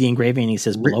read the engraving, and he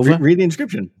says Bulova. Read the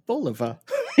inscription, Bulova.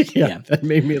 yeah, that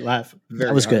made me laugh.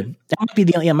 That was good. That might be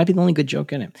the only good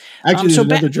joke in it. Actually, there's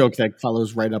another joke that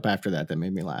follows right up after that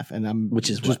made me laugh, and which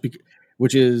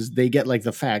is they get like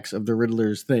the facts of the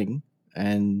Riddler's thing,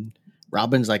 and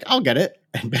Robin's like, "I'll get it,"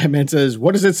 and Batman says,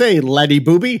 "What does it say, laddie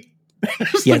booby?"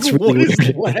 Yeah, it's really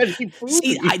weird.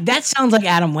 See, that sounds like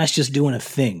Adam West just doing a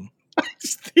thing.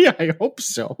 Yeah, I hope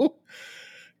so.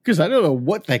 Because I don't know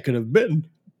what that could have been.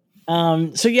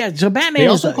 So Batman. They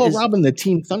also call Robin the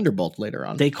Teen Thunderbolt later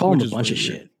on. They call him a bunch of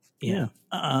shit. Yeah.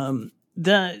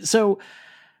 So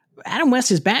Adam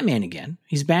West is Batman again.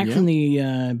 He's back from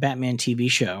the Batman TV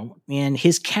show, and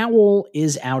his cowl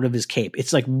is out of his cape.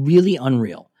 It's like really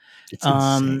unreal. It's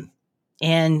insane.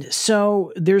 And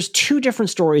so there's two different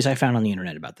stories I found on the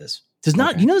internet about this. There's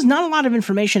not a lot of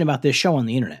information about this show on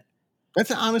the internet.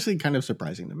 That's honestly kind of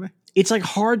surprising to me. It's like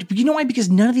hard, you know why? Because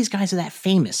none of these guys are that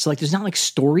famous. So like, there's not like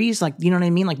stories, like, you know what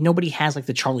I mean? Like nobody has like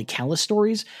the Charlie Callis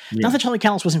stories. Yeah. Not that Charlie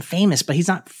Callis wasn't famous, but he's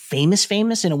not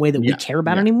famous in a way that we care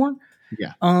about anymore.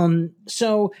 Yeah.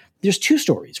 So there's two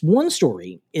stories. One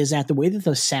story is that the way that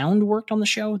the sound worked on the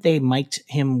show, they mic'd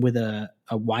him with a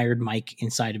wired mic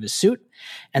inside of his suit,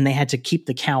 and they had to keep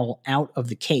the cowl out of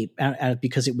the cape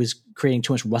because it was creating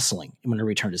too much rustling when he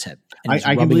returned his head. I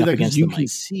can believe that because you can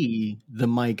see the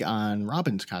mic on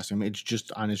Robin's costume. It's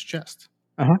just on his chest.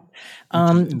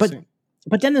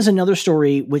 But then there's another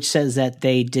story which says that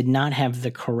they did not have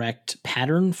the correct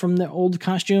pattern from the old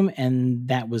costume, and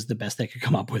that was the best they could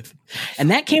come up with. And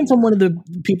that came from one of the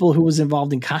people who was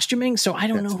involved in costuming, so I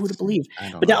don't know who to believe.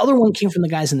 But the other one came from the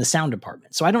guys in the sound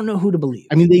department, so I don't know who to believe.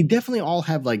 I mean, they definitely all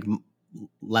have like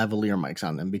lavalier mics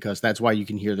on them because that's why you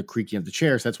can hear the creaking of the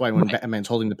chairs. That's why when Batman's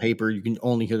holding the paper, you can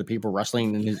only hear the paper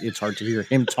rustling, and it's hard to hear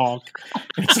him talk.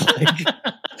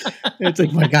 It's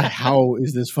like, my God, how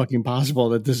is this fucking possible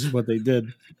that this is what they did?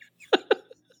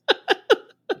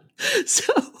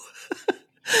 So,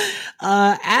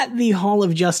 at the Hall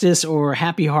of Justice or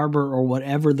Happy Harbor or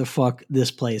whatever the fuck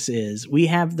this place is, we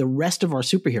have the rest of our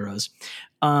superheroes,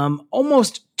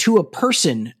 almost to a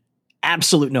person,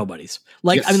 absolute nobodies.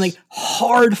 Like, I mean, like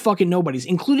hard fucking nobodies,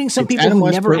 including some people Adam who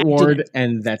West, never Burt acted. Ward,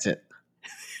 and that's it.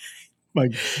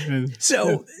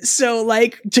 So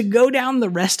like to go down the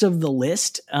rest of the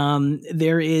list,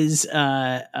 there is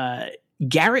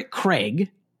Garrett Craig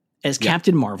as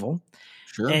Captain Marvel.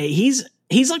 Sure. He's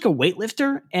like a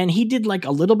weightlifter, and he did like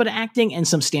a little bit of acting and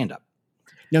some stand up.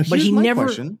 Now, but he never.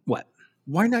 Question. What?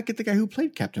 Why not get the guy who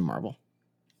played Captain Marvel?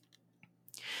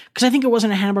 Because I think it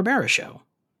wasn't a Hanna-Barbera show.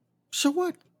 So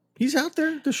what? He's out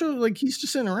there. The show, like he's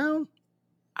just sitting around.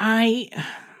 I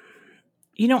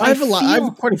have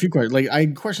quite a few questions. Like, I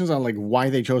had questions on like why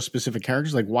they chose specific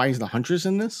characters. Like, why is the Huntress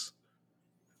in this?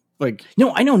 Like,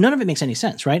 no, I know none of it makes any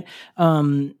sense, right?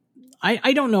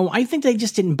 I don't know. I think they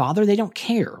just didn't bother. They don't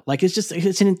care. Like it's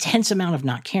an intense amount of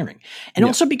not caring. And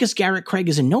also because Garrett Craig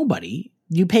is a nobody,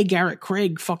 you pay Garrett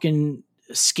Craig fucking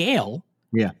scale.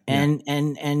 Yeah.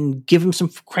 And give him some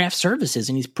craft services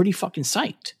and he's pretty fucking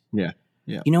psyched. Yeah.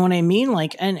 Yeah. You know what I mean?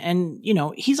 Like, and you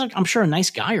know, he's like, I'm sure a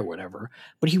nice guy or whatever,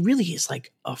 but he really is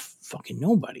like a fucking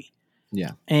nobody.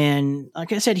 Yeah. And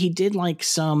like I said, he did like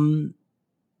some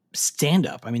stand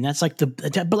up. I mean, that's like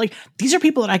but like, these are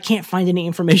people that I can't find any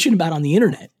information about on the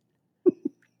internet.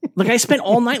 Like I spent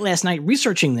all night last night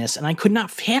researching this and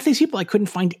half these people, I couldn't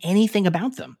find anything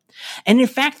about them. And in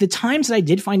fact, the times that I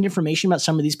did find information about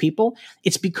some of these people,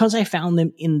 it's because I found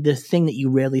them in the thing that you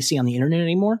rarely see on the internet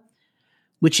anymore,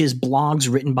 which is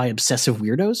blogs written by obsessive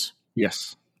weirdos.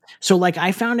 Yes. So like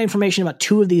I found information about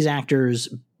 2 of these actors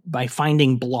by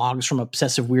finding blogs from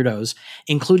obsessive weirdos,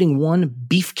 including one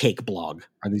Beefcake blog.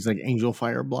 Are these like Angel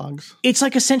Fire blogs? It's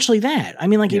like essentially that. I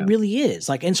mean, like it really is.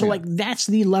 Like, and so like that's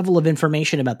the level of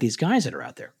information about these guys that are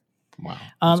out there. Wow.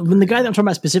 When the guy that I'm talking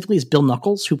about specifically is Bill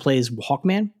Knuckles, who plays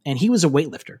Hawkman, and he was a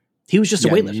weightlifter. He was just a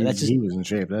weightlifter. He was in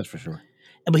shape, that's for sure.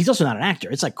 But he's also not an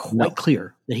actor. It's like quite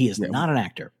clear that he is not an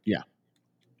actor. Yeah.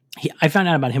 I found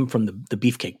out about him from the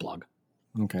Beefcake blog.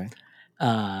 Okay.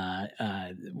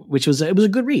 Which was a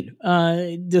good read.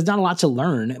 There's not a lot to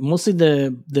learn. Mostly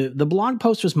the blog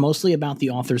post was mostly about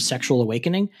the author's sexual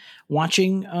awakening,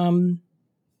 watching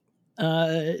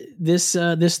this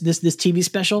TV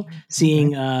special,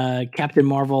 seeing Captain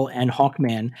Marvel and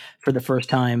Hawkman for the first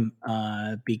time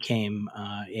became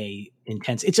a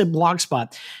intense. It's a blog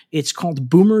spot. It's called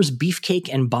Boomers, Beefcake,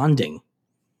 and Bonding.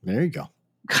 There you go.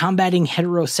 Combating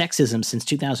heterosexism since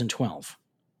 2012.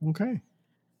 Okay.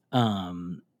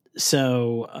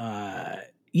 So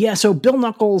Bill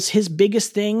Knuckles, his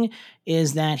biggest thing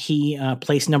is that he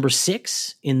placed number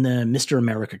 6 in the Mr.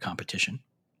 America competition.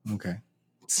 Okay.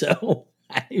 So,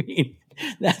 I mean,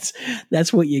 that's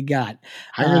what you got.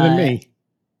 Higher than me.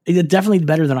 Definitely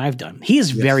better than I've done. He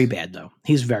is very bad, though.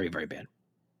 He's very, very bad.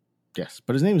 Yes,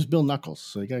 but his name is Bill Knuckles,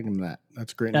 so you gotta give him that.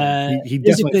 That's a great name. He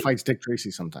definitely fights Dick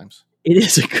Tracy sometimes. It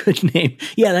is a good name.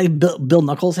 Yeah, like Bill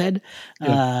Knucklehead.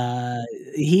 Yeah.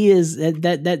 He is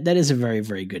that is a very,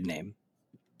 very good name.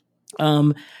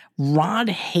 Rod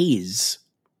Hayes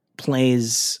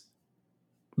plays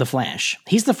the Flash.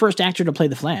 He's the first actor to play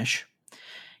the Flash.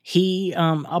 He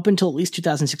up until at least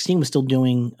 2016 was still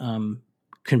doing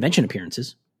convention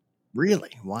appearances.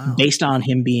 Really? Wow. Based on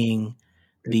him being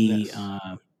the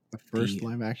first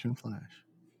live action Flash.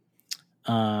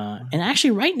 And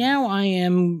actually right now I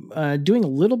am doing a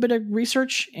little bit of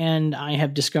research and I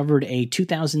have discovered a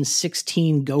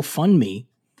 2016 GoFundMe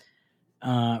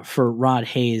for Rod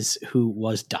Hayes, who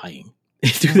was dying in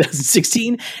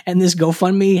 2016. And this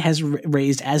GoFundMe has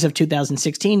raised, as of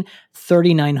 2016,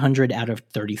 $3,900 out of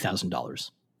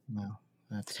 $30,000. Wow.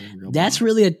 That's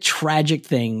really a tragic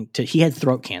thing. He had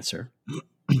throat cancer.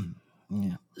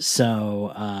 Yeah.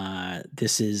 So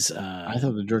this is. I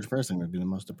thought the George First thing would be the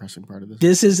most depressing part of this.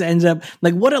 This ends up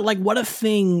what a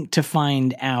thing to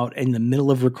find out in the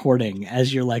middle of recording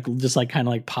as you're kind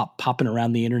of popping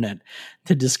around the internet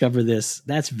to discover this.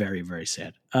 That's very, very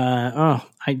sad. I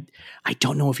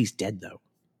don't know if he's dead though.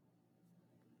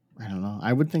 I don't know.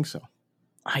 I would think so.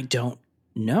 I don't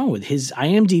know. His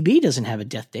IMDb doesn't have a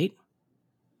death date.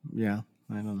 Yeah,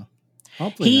 I don't know.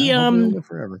 Hopefully he'll live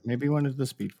forever. Maybe he went into the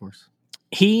Speed Force.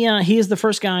 He is the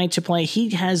first guy to play. He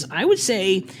has, I would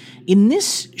say, in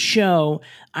this show,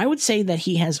 I would say that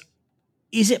he has.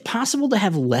 Is it possible to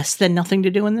have less than nothing to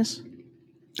do in this?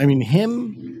 I mean,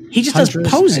 him. He just Huntress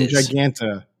does poses. And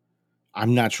Giganta.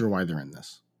 I'm not sure why they're in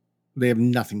this. They have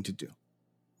nothing to do.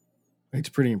 It's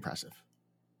pretty impressive.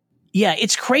 Yeah,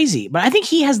 it's crazy, but I think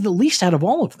he has the least out of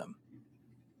all of them.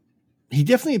 He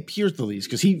definitely appears the least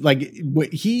because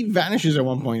he vanishes at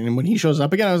one point, and when he shows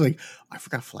up again, I was like, I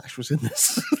forgot Flash was in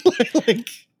this.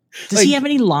 Does he have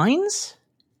any lines?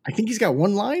 I think he's got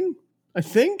one line. I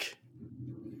think.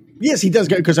 Yes, he does.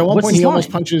 Because at one What's point he his almost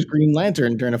line? punches Green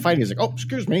Lantern during a fight. He's like, "Oh,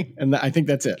 excuse me," and I think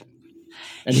that's it.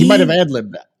 And he might have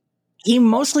ad-libbed that. He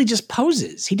mostly just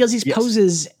poses. He does these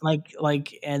poses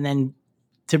like, and then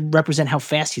to represent how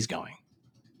fast he's going.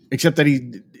 Except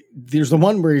that there's the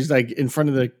one where he's like in front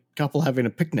of the couple having a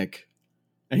picnic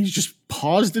and he's just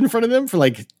paused in front of them for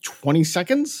like 20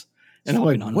 seconds. And I'm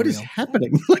like, unreal. What is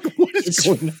happening? Like, what is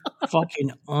going on?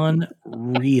 Fucking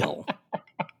unreal.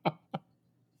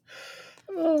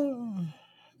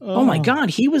 Oh my God.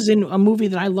 He was in a movie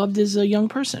that I loved as a young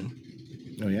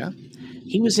person. Oh yeah.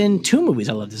 He was in 2 movies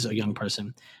I loved as a young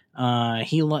person.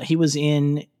 He was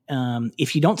in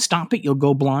If You Don't Stop It, You'll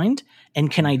Go Blind,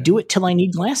 and Can I Do It Till I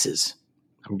Need Glasses?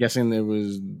 I'm guessing there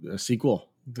was a sequel.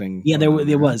 thing. Yeah, there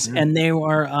was, Yeah. and they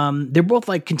were they're both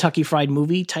like Kentucky Fried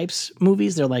Movie types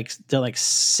movies. They're like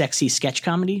sexy sketch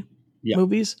comedy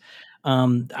movies.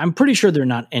 I'm pretty sure they're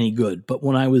not any good, but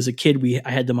when I was a kid,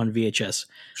 I had them on VHS.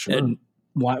 Sure. And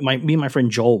me and my friend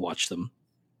Joel watched them.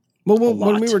 Well,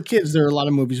 when we were kids, there were a lot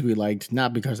of movies we liked,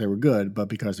 not because they were good, but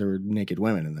because there were naked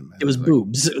women in them. It was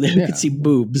boobs. You could see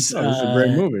boobs. Oh, it was a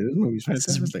great movie. This movie's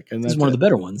fantastic. This is one of the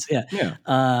better ones. Yeah.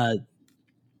 Yeah.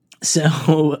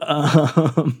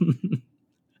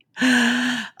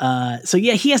 So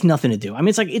yeah, he has nothing to do. I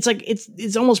mean,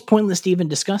 it's almost pointless to even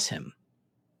discuss him.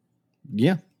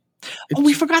 Yeah.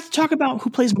 We forgot to talk about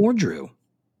who plays Mordru.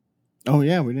 Oh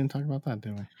yeah, we didn't talk about that,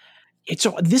 did we?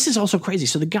 This is also crazy.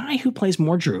 So the guy who plays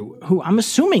Mordru, who I'm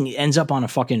assuming ends up on a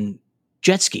fucking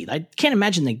jet ski. I can't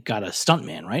imagine they got a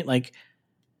stuntman, right? Like,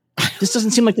 this doesn't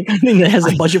seem like the kind of thing that has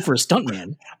a budget for a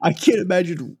stuntman. I can't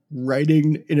imagine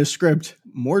writing in a script,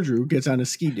 Mordru gets on a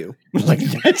ski-doo. Like,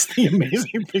 that's the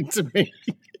amazing thing to me.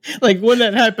 Like, when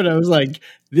that happened, I was like,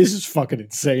 this is fucking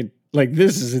insane. Like,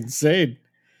 this is insane.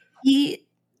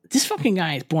 This fucking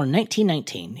guy is born in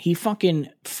 1919. He fucking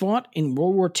fought in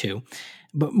World War II.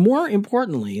 But more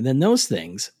importantly than those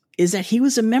things is that he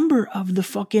was a member of the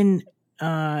fucking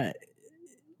the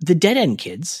Dead End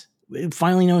Kids,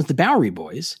 finally known as the Bowery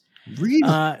Boys. Really?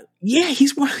 Yeah,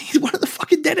 he's one of the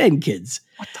fucking Dead End Kids.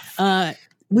 What the fuck?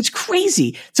 Which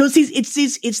crazy. So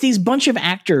it's these bunch of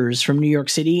actors from New York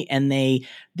City, and they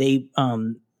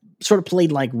sort of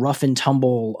played like rough and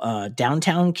tumble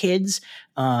downtown kids,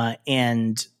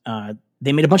 and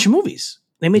they made a bunch of movies.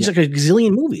 They made like a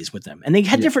gazillion movies with them, and they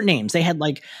had different names. They had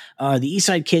like the East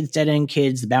Side Kids, Dead End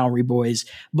Kids, the Bowery Boys,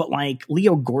 but like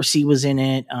Leo Gorcey was in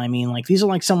it. I mean, like these are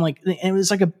like some like, and it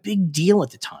was like a big deal at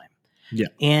the time. Yeah.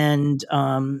 And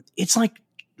it's like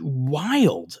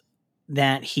wild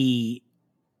that he's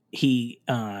playing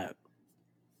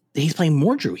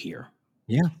Mordru here.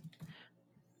 Yeah.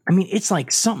 I mean, it's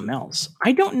like something else.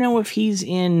 I don't know if he's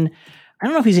in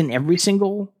every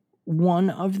single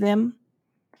one of them.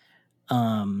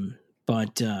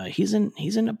 But he's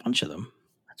in a bunch of them.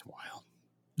 That's wild.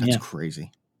 That's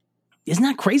crazy. Isn't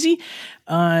that crazy?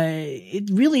 It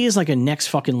really is like a next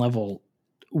fucking level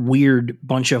weird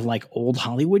bunch of like old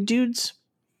Hollywood dudes.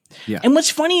 Yeah. And what's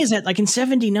funny is that like in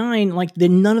 79, like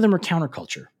none of them are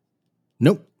counterculture.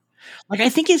 Nope. Like I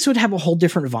think it would have a whole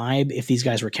different vibe if these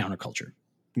guys were counterculture.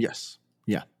 Yes.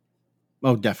 Yeah.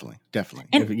 Oh, definitely.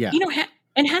 And you know,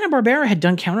 and Hanna-Barbera had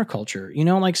done counterculture, you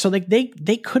know, like, so like they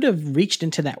could have reached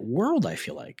into that world. I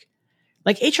feel like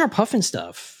H.R. Puffin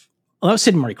stuff. Well, that was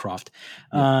Sid and Marty Krofft.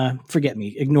 Forget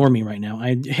me. Ignore me right now.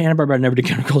 Hanna-Barbera never did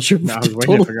counterculture. No, I was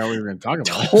waiting to figure out what we were going to talk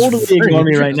about. Totally ignore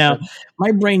me right now.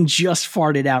 My brain just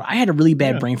farted out. I had a really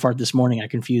bad brain fart this morning. I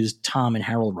confused Tom and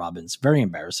Harold Robbins. Very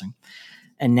embarrassing.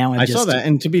 And now I saw that.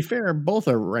 And to be fair, both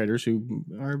are writers who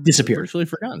are disappeared, virtually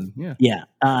forgotten. Yeah. Yeah.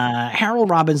 Harold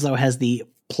Robbins, though, has the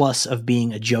plus of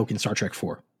being a joke in Star Trek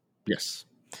 4. Yes.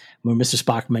 When Mr.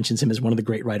 Spock mentions him as one of the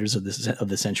great writers of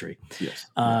the century. Yes.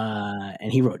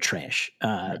 And he wrote trash.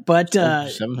 But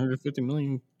 750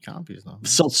 million copies though.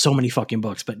 Sold so many fucking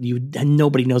books, but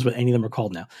nobody knows what any of them are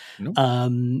called now.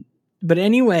 Nope. But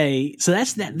anyway, so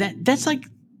that's like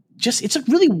just, it's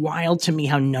really wild to me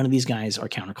how none of these guys are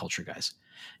counterculture guys.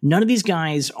 None of these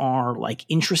guys are like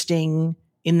interesting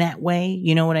in that way.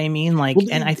 You know what I mean? Like, well,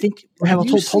 and I think we have a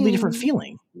totally different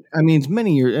feeling. I mean,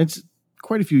 it's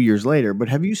quite a few years later, but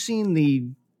have you seen the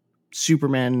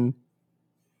Superman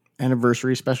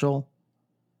anniversary special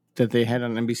that they had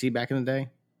on NBC back in the day?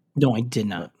 No, I did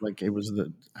not. Like I want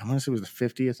to say it was the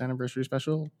 50th anniversary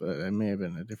special, but it may have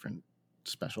been a different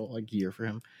special like year for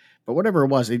him. But whatever it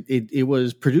was, it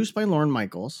was produced by Lorne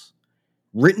Michaels,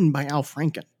 written by Al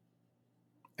Franken.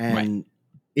 And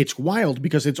it's wild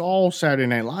because it's all Saturday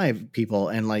Night Live people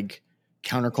and like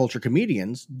counterculture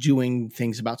comedians doing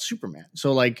things about Superman.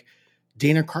 So like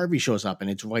Dana Carvey shows up, and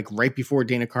it's like right before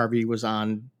Dana Carvey was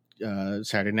on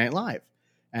Saturday Night Live,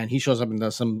 and he shows up and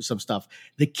does some stuff.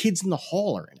 The kids in the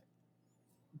hall are in it,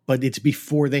 but it's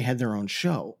before they had their own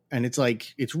show, and it's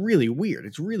like it's really weird.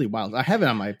 It's really wild. I have it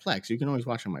on my Plex. You can always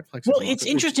watch it on my Plex. Well, it's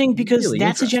interesting because really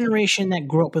that's a generation that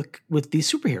grew up with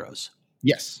these superheroes.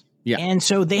 Yes. Yeah. And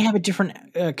so they have a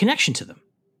different connection to them.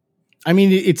 I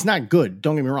mean, it's not good.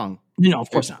 Don't get me wrong. No,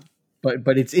 of course not.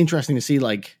 But it's interesting to see,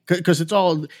 like, because it's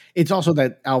also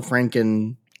that Al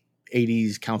Franken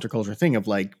 80s counterculture thing of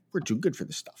like, we're too good for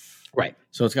this stuff. Right.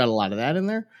 So it's got a lot of that in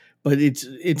there. But it's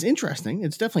interesting.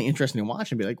 It's definitely interesting to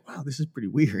watch and be like, wow, this is pretty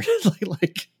weird.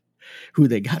 like who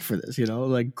they got for this, you know?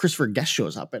 Like Christopher Guest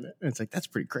shows up in it. And it's like, that's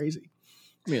pretty crazy.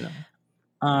 You know.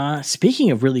 Speaking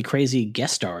of really crazy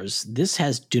guest stars, this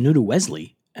has Danuta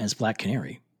Wesley as Black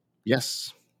Canary.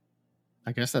 Yes.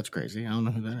 I guess that's crazy. I don't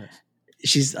know who that is.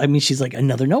 She's like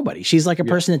another nobody. She's like a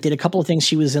person that did a couple of things.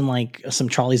 She was in like some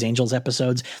Charlie's Angels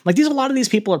episodes. Like a lot of these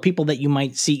people are people that you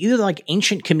might see either like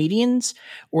ancient comedians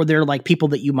or they're like people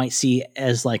that you might see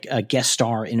as like a guest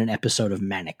star in an episode of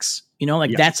Mannix. You know,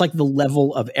 like that's like the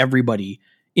level of everybody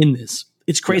in this.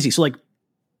 It's crazy. So like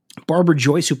Barbara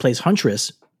Joyce, who plays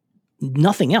Huntress,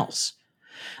 nothing else.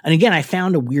 And again, I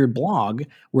found a weird blog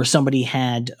where somebody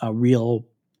had a real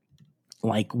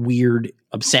like weird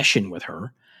obsession with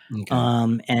her. Okay.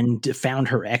 And found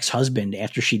her ex-husband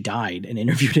after she died and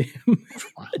interviewed him.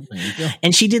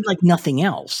 And she did like nothing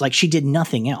else. Like she did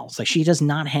nothing else. Like she does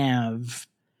not have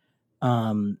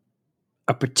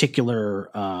a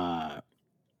particular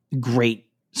great.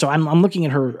 So I'm looking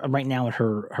at her right now at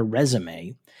her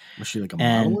resume. Was she like a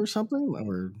model or something?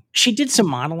 Or she did some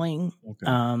modeling.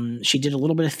 Okay. She did a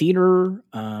little bit of theater.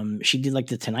 She did like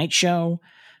the Tonight Show.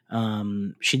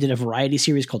 She did a variety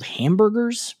series called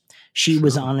Hamburgers. She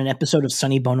was on an episode of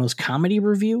Sonny Bono's Comedy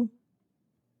Review.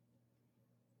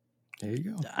 There you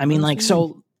go. I mean, like,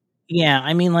 so, yeah,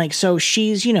 I mean, like, so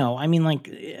she's, you know, I mean, like,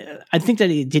 I think that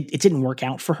it didn't work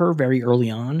out for her very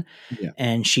early on. Yeah.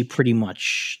 And she pretty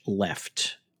much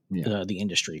left the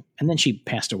industry. And then she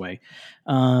passed away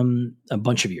a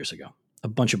bunch of years ago, a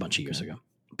bunch of years ago.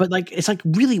 But, like, it's, like,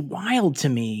 really wild to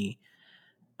me.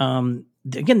 Again,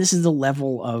 this is the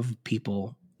level of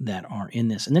people that are in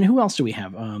this. And then who else do we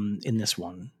have in this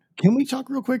one? Can we talk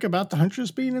real quick about the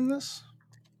Huntress being in this?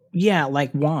 Yeah,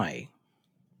 like why?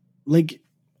 Like,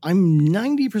 I'm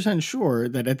 90% sure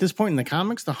that at this point in the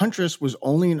comics, the Huntress was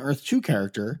only an Earth 2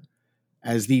 character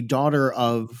as the daughter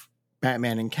of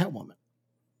Batman and Catwoman.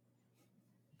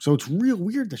 So it's real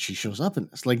weird that she shows up in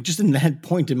this. Like, just in that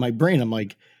point in my brain, I'm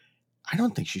like, I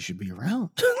don't think she should be around.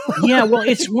 Yeah, well,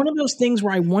 it's one of those things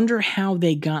where I wonder how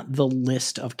they got the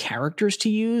list of characters to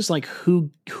use, like who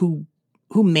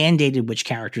mandated which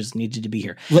characters needed to be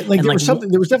here. Like there was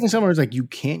definitely somewhere where it's like, you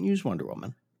can't use Wonder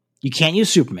Woman. You can't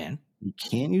use Superman. You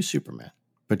can't use Superman,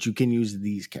 but you can use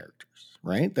these characters,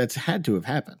 right? That's had to have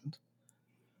happened.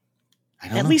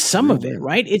 At least some of it,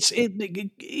 right? It's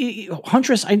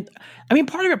Huntress. I mean,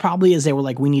 part of it probably is they were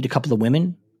like, we need a couple of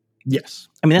women. Yes.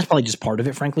 I mean, that's probably just part of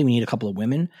it, frankly. We need a couple of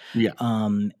women. Yeah.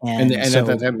 And so, at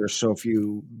that time, there's so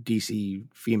few DC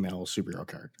female superhero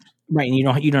characters. Right. And you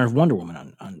don't have Wonder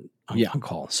Woman on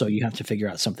call. So you have to figure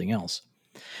out something else.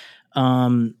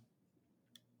 Is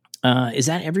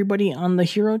that everybody on the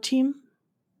hero team?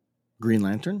 Green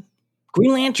Lantern.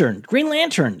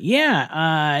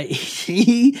 Yeah.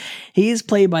 He is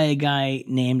played by a guy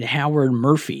named Howard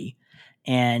Murphy.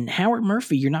 And Howard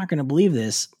Murphy, you're not going to believe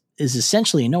this, is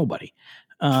essentially a nobody.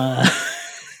 Howard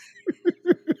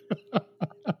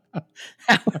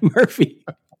Murphy.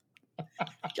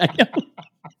 I know.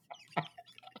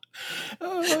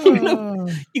 You're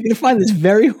going to find this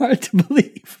very hard to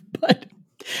believe, but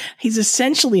he's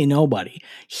essentially a nobody.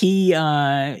 He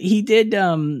did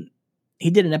an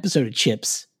episode of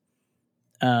Chips,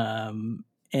 and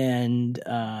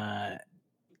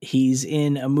he's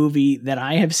in a movie that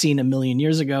I have seen a million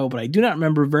years ago, but I do not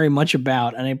remember very much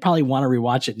about, and I probably want to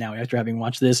rewatch it now after having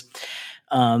watched this,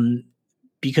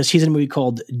 because he's in a movie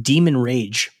called Demon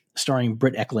Rage, starring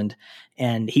Britt Eklund,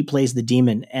 and he plays the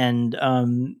demon, and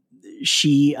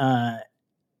she has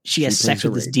sex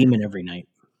with this demon every night.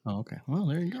 Oh, okay. Well,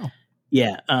 there you go.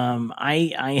 Yeah,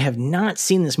 I have not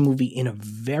seen this movie in a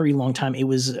very long time. It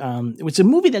was a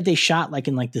movie that they shot like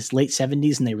in like this late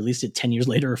 70s and they released it 10 years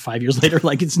later or 5 years later.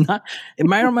 Like it's not.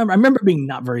 I remember being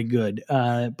not very good.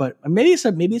 But maybe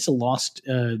it's a lost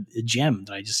gem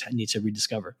that I just need to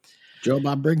rediscover. Joe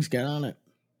Bob Briggs, get on it.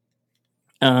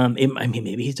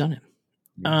 Maybe he's done it.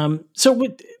 Yeah.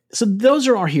 So those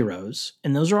are our heroes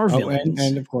and those are our villains,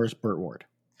 and of course Burt Ward.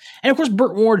 And of course,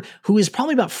 Burt Ward, who is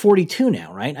probably about 42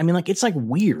 now, right? I mean, like, it's like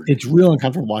weird. It's real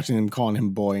uncomfortable watching him calling him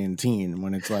boy and teen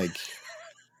when it's like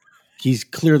he's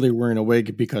clearly wearing a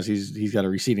wig because he's got a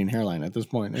receding hairline at this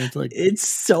point. And it's like it's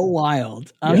so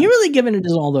wild. He really given it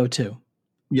his all, though, too.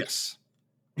 Yes.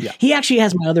 Yeah. He actually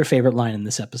has my other favorite line in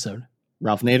this episode.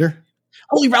 Ralph Nader?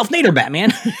 Holy Ralph Nader,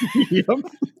 Batman. Yep.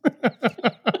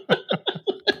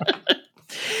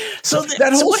 So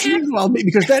that whole scene, well,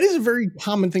 because that is a very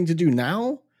common thing to do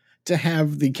now, to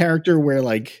have the character where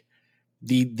like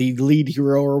the lead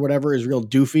hero or whatever is real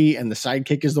doofy and the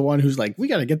sidekick is the one who's like, we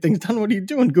got to get things done. What are you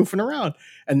doing goofing around?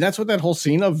 And that's what that whole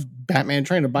scene of Batman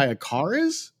trying to buy a car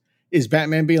is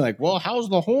Batman being like, well, how's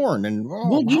the horn? And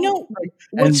well, you know,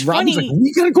 what's funny, like,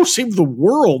 we got to go save the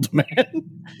world, man.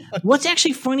 What's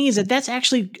actually funny is that's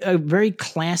actually a very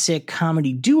classic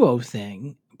comedy duo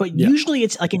thing. but usually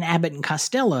it's like an Abbott and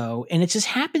Costello, and it just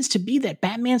happens to be that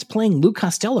Batman's playing Luke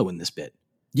Costello in this bit.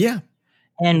 Yeah.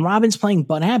 And Robin's playing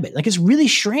Bud Abbott. Like, it's really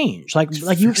strange. Like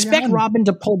you expect Robin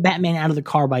to pull Batman out of the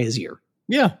car by his ear.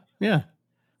 Yeah. Yeah.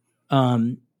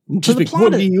 So the plot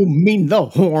what do you mean the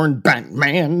horn,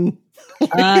 Batman?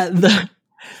 The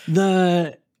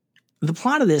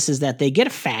plot of this is that they get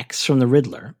a fax from the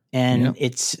Riddler, and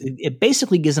it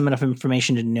basically gives them enough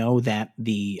information to know that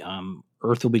the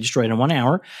Earth will be destroyed in 1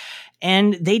 hour,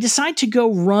 and they decide to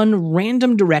go run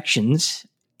random directions,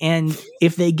 and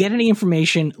if they get any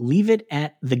information, leave it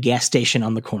at the gas station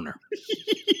on the corner.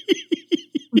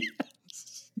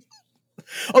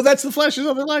 Oh, that's the Flash's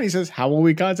other line. He says, "How will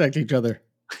we contact each other?"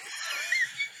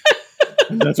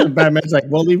 And that's when Batman's like,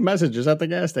 "We'll leave messages at the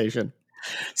gas station."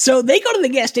 So they go to the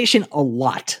gas station a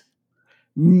lot.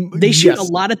 They shoot a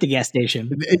lot at the gas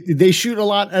station. They shoot a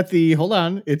lot at the, hold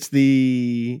on, it's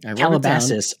the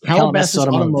Calabasas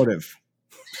Automotive.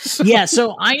 Yeah,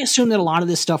 so I assume that a lot of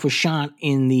this stuff was shot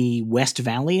in the West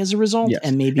Valley as a result,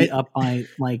 and maybe up by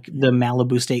like the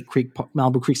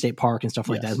Malibu Creek State Park and stuff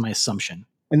like that is my assumption.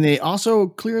 And they also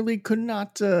clearly could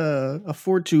not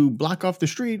afford to block off the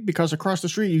street because across the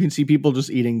street you can see people just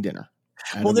eating dinner.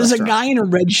 Well, there's a guy in a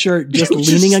red shirt just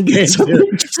leaning against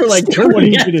for like 20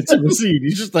 minutes in the seat.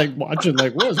 He's just like watching,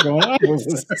 like, what's going on?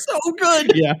 So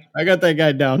good. Yeah, I got that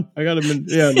guy down. I got him in.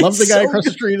 Yeah, love the guy across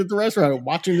the street at the restaurant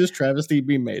watching this travesty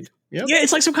be made. Yep. Yeah,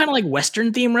 it's like some kind of like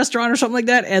Western themed restaurant or something like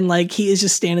that. And like he is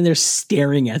just standing there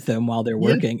staring at them while they're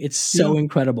working. It's so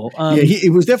incredible.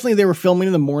 It was definitely, they were filming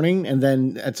in the morning, and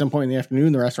then at some point in the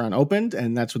afternoon, the restaurant opened,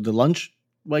 and that's what the lunch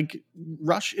like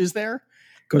rush is there.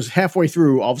 Because halfway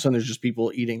through, all of a sudden, there's just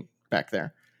people eating back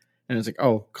there. And it's like,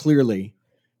 oh, clearly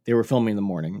they were filming in the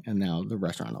morning, and now the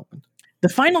restaurant opened. The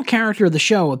final character of the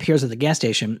show appears at the gas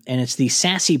station, and it's the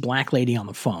sassy black lady on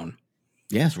the phone.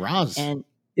 Yes, Roz. And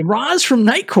Roz from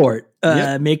Night Court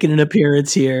making an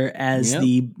appearance here as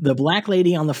the black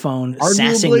lady on the phone,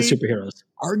 sassing the superheroes.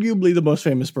 Arguably the most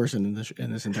famous person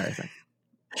in this entire thing.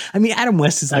 I mean, Adam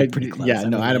West is like pretty close. Yeah,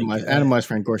 no, Adam West,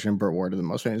 Frank Gorshin, and Burt Ward are the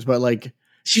most famous. But like,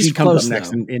 she comes close, up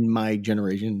next in my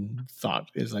generation thought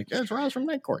is like, it's Roz from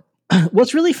Night Court.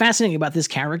 What's really fascinating about this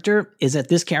character is that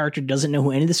this character doesn't know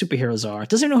who any of the superheroes are.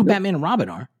 Doesn't know who Batman and Robin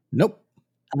are. Nope.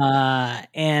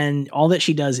 And all that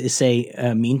she does is say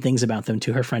mean things about them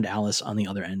to her friend Alice on the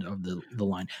other end of the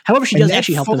line. However, she does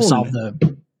actually help them solve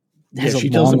the. Has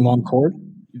a long cord.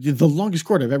 The longest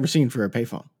cord I've ever seen for a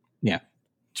payphone. Yeah,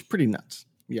 it's pretty nuts.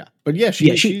 Yeah, but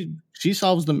she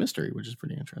solves the mystery, which is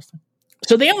pretty interesting.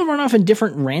 So they all run off in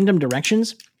different random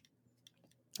directions,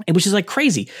 which is like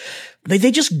crazy.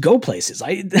 They just go places.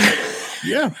 I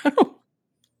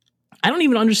don't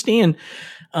even understand.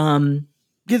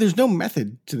 There's no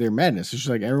method to their madness. It's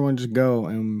just like everyone just go,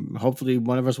 and hopefully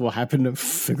one of us will happen to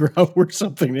figure out where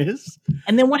something is.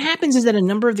 And then what happens is that a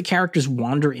number of the characters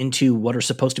wander into what are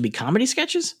supposed to be comedy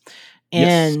sketches.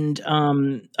 And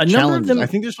a number of them, I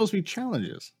think they're supposed to be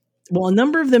challenges. Well, a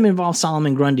number of them involve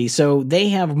Solomon Grundy. So they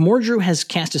have, Mordru has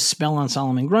cast a spell on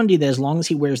Solomon Grundy that as long as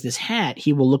he wears this hat,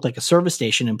 he will look like a service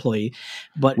station employee.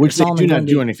 But which they do not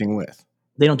do anything with.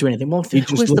 They don't do anything. Well, he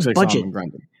just looks like budget? Solomon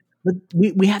Grundy. But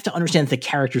we have to understand that the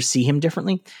characters see him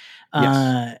differently.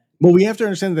 Yes. Well, we have to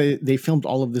understand that they filmed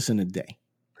all of this in a day.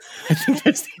 I think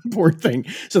that's the important thing.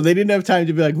 So they didn't have time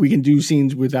to be like, we can do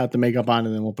scenes without the makeup on,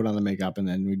 and then we'll put on the makeup, and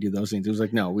then we do those scenes. It was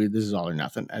like, no, this is all or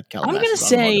nothing at Calabasas. I'm going to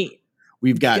say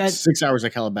we've got 6 hours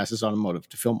at Calabasas Automotive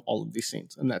to film all of these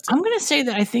scenes, and that's it. I'm going to say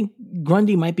that I think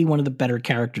Grundy might be one of the better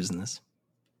characters in this.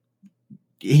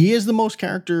 He is the most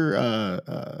character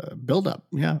build-up,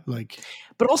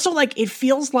 but also like it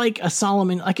feels like a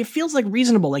Solomon, like it feels like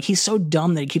reasonable. Like he's so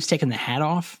dumb that he keeps taking the hat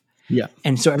off. Yeah.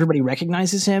 And so everybody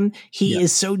recognizes him. He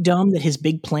is so dumb that his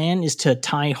big plan is to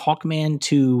tie Hawkman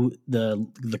to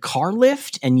the car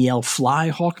lift and yell,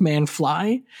 "Fly, Hawkman,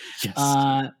 fly." Yes.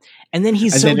 And then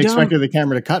he's dumb. Expected the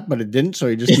camera to cut, but it didn't. So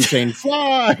he just keeps saying,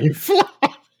 "Fly,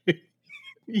 fly."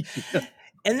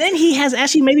 And then he has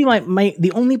actually maybe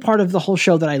the only part of the whole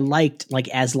show that I liked, like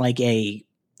as like a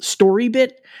story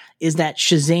bit, is that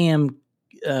Shazam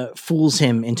fools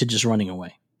him into just running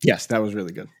away. Yes, that was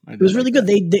really good. It was really good.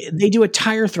 They do a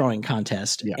tire throwing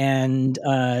contest, and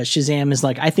Shazam is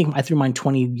like, I think I threw mine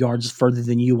 20 yards further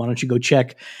than you. Why don't you go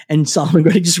check? And Solomon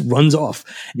Grundy just runs off.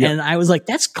 Yep. And I was like,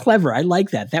 that's clever. I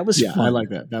like that. That was fun. I like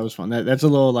that. That was fun. That's a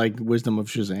little like wisdom of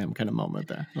Shazam kind of moment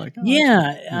there. Like,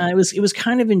 it was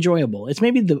kind of enjoyable. It's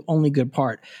maybe the only good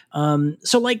part.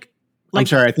 So like I'm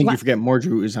sorry, I think you forget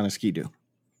Mordru is on a ski-doo.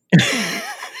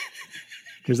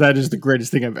 Because that is the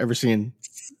greatest thing I've ever seen.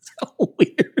 So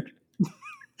weird.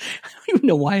 I don't even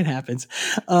know why it happens.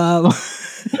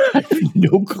 I have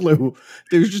no clue.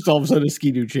 There's just all of a sudden a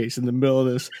Ski-Doo chase in the middle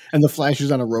of this, and the Flash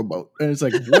is on a rowboat, and it's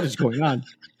like, what is going on?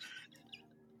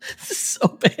 This is so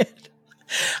bad.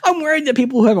 I'm worried that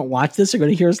people who haven't watched this are going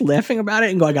to hear us laughing about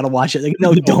it and go, I got to watch it. Like,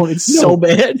 no, don't. It's so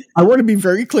bad. I want to be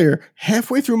very clear.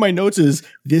 Halfway through my notes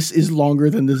this is longer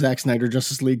than the Zack Snyder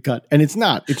Justice League cut. And it's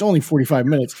not. It's only 45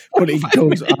 minutes, but it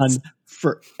goes on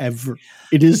forever.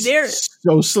 It is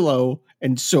so slow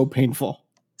and so painful.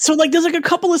 So, like, there's like a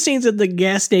couple of scenes at the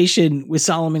gas station with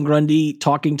Solomon Grundy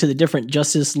talking to the different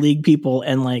Justice League people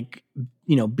and, like,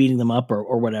 you know, beating them up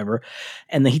or whatever.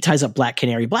 And then he ties up Black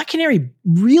Canary. Black Canary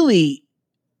really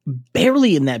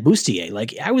barely in that bustier.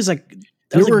 Like, I was like,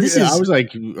 are we going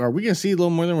to see a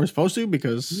little more than we're supposed to?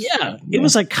 Because it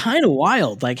was like kind of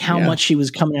wild, like how much she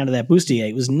was coming out of that bustier.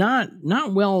 It was not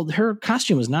well. Her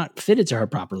costume was not fitted to her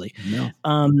properly. No.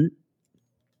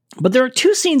 But there are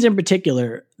two scenes in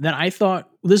particular that I thought,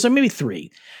 there's like maybe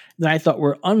three that I thought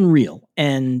were unreal,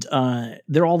 and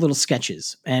they're all little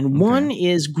sketches. And one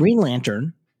is Green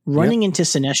Lantern running into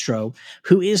Sinestro,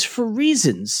 who is, for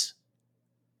reasons,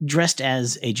 dressed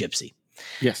as a gypsy.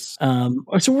 Yes.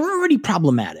 So we're already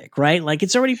problematic, right? Like,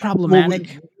 it's already problematic.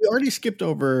 Well, we already skipped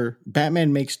over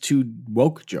Batman makes two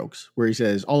woke jokes where he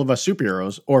says, all of us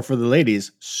superheroes, or for the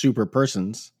ladies, super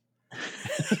persons.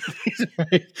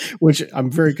 Which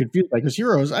I'm very confused by, because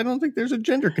heroes, I don't think there's a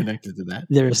gender connected to that.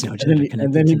 There is no gender connected.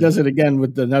 And then he does it again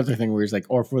with another thing where he's like,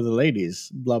 or for the ladies,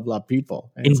 blah, blah,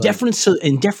 people. And in deference to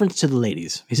the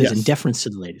ladies. He says in deference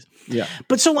to the ladies. Yeah.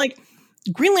 But so, like,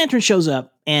 Green Lantern shows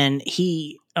up and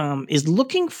he is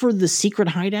looking for the secret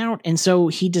hideout. And so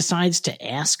he decides to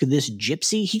ask this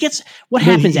gypsy. What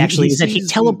happens is that he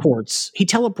teleports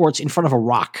in front of a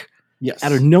rock. Yes.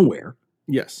 Out of nowhere.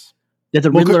 Yes. That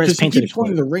the Riddler has painted. He keeps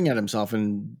pointing the ring at himself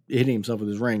and hitting himself with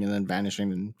his ring and then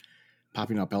vanishing and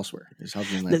popping up elsewhere. Is how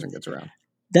Green Lantern gets around.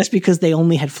 That's because they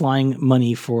only had flying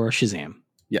money for Shazam.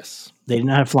 Yes. They did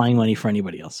not have flying money for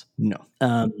anybody else. No.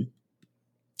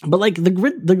 But like the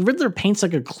Riddler paints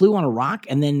like a clue on a rock,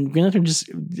 and then Green Lantern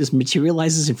just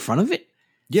materializes in front of it.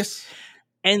 Yes.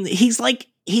 And he's like,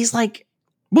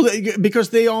 well,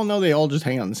 because they all know they all just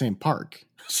hang out in the same park.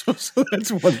 So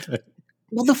that's one thing.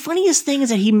 Well, the funniest thing is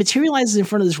that he materializes in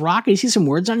front of this rock and he sees some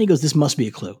words on it. He goes, this must be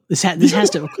a clue. This has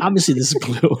to, obviously this is a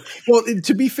clue. Well,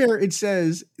 to be fair, it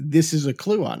says this is a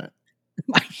clue on it.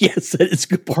 Yes, that is a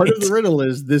good point. Part of the riddle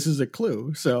is this is a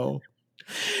clue. So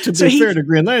to be fair to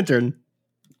Green Lantern,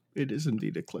 it is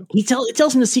indeed a clue. It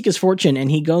tells him to seek his fortune, and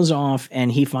he goes off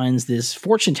and he finds this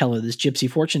fortune teller, this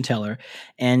gypsy fortune teller,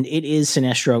 and it is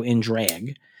Sinestro in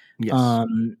drag. Yes.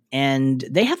 And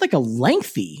they have like a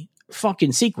lengthy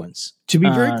fucking sequence. To be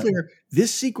very clear,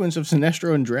 this sequence of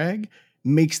Sinestro and drag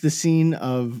makes the scene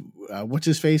of what's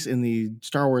his face in the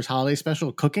Star Wars holiday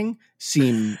special cooking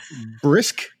seem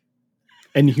brisk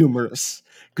and humorous,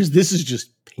 because this is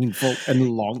just painful and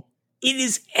long. It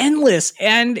is endless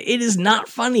and it is not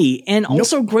funny. And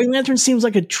also Green Lantern seems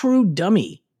like a true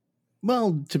dummy.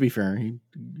 Well, to be fair,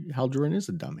 Hal Jordan is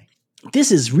a dummy.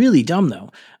 This is really dumb, though.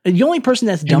 The only person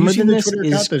that's dumber than this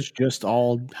is that's just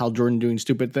all Hal Jordan doing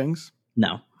stupid things.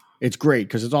 No, it's great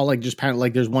because it's all like just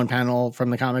like there's one panel from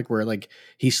the comic where like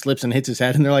he slips and hits his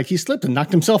head, and they're like he slipped and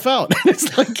knocked himself out.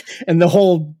 It's like, and the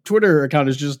whole Twitter account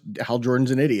is just Hal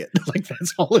Jordan's an idiot. Like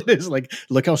that's all it is. Like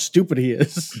look how stupid he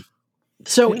is.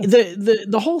 So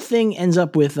the whole thing ends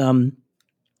up with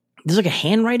there's like a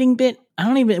handwriting bit.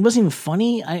 It wasn't even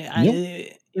funny.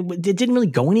 It didn't really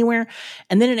go anywhere.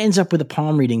 And then it ends up with a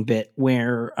palm reading bit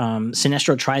where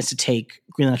Sinestro tries to take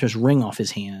Green Lantern's ring off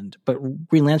his hand, but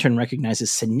Green Lantern recognizes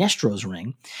Sinestro's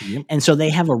ring. Yep. And so they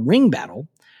have a ring battle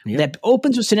that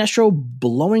opens with Sinestro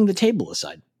blowing the table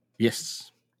aside.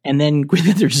 Yes. And then Green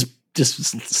Lantern just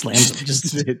slams him.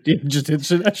 Just hit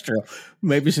Sinestro.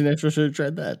 Maybe Sinestro should have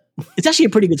tried that. It's actually a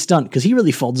pretty good stunt because he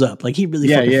really folds up. Like he really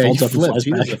folds up and flies back.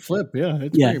 He does a flip. Yeah,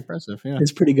 it's pretty impressive. Yeah,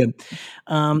 it's pretty good.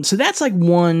 So that's like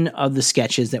one of the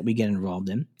sketches that we get involved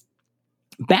in.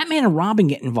 Batman and Robin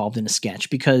get involved in a sketch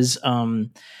because the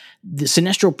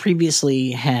Sinestro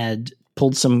previously had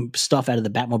pulled some stuff out of the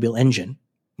Batmobile engine.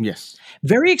 Yes.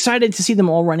 Very excited to see them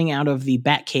all running out of the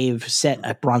Batcave set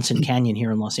at Bronson Canyon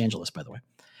here in Los Angeles, by the way.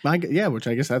 Which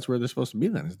I guess that's where they're supposed to be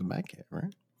then, is the Batcave,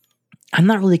 right? I'm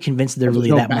not really convinced they're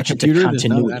really that much into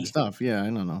continuity. That stuff. Yeah, I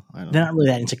don't know. They're not really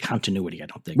that into continuity, I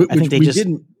don't think. I think they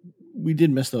we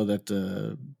did miss, though,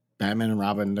 that Batman and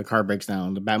Robin, the car breaks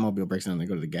down, the Batmobile breaks down, they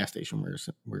go to the gas station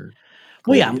where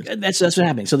well, yeah, that's what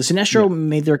happened. So the Sinestro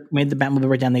made the Batmobile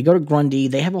break down. They go to Grundy.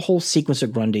 They have a whole sequence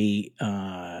of Grundy,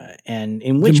 and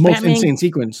in which the most insane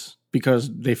sequence,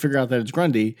 because they figure out that it's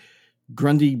Grundy.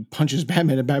 Grundy punches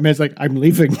Batman, and Batman's like, "I'm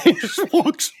leaving." He just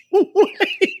walks away.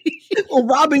 Well,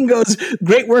 Robin goes,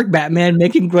 "Great work, Batman,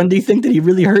 making Grundy think that he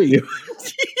really hurt you."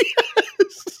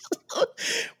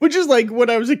 Which is like when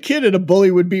I was a kid and a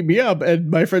bully would beat me up and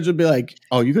my friends would be like,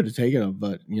 "Oh, you could have taken him,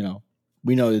 but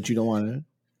we know that you don't want to.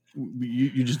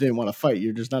 You just didn't want to fight.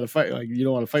 You're just not a fight. Like you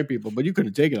don't want to fight people, but you could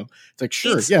have taken him." It's like,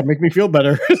 sure, yeah, make me feel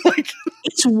better. Like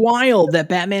it's wild that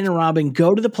Batman and Robin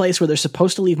go to the place where they're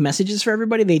supposed to leave messages for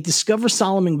everybody. They discover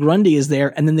Solomon Grundy is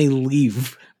there, and then they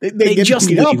leave. They get just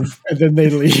leave, and then they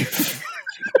leave.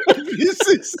 This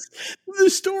is the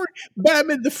story.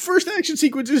 Batman. The first action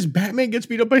sequence is Batman gets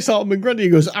beat up by Solomon Grundy. He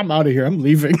goes, "I'm out of here. I'm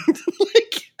leaving."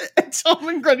 And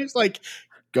Solomon Grundy's like,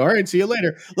 "All right, see you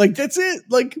later." Like that's it.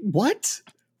 Like what?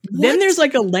 Then there's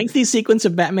like a lengthy sequence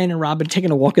of Batman and Robin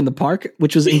taking a walk in the park,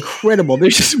 which was incredible. They're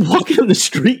just walking on the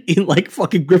street in like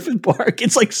fucking Griffin Park.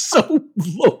 It's like so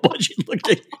low budget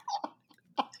looking.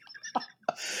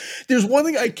 There's one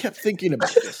thing I kept thinking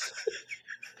about this.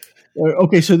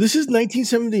 Okay, so this is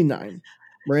 1979,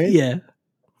 right? Yeah.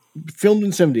 Filmed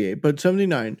in 78, but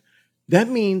 79. That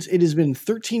means it has been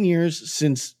 13 years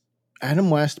since Adam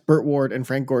West, Burt Ward, and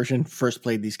Frank Gorshin first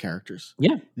played these characters.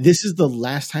 Yeah. This is the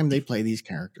last time they play these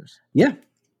characters. Yeah.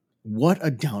 What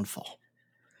a downfall.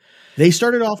 They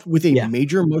started off with a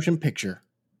major motion picture.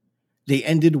 They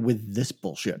ended with this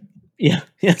bullshit. Yeah,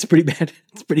 it's pretty bad.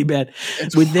 It's pretty bad.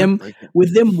 It's with them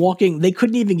walking, they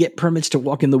couldn't even get permits to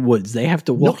walk in the woods. They have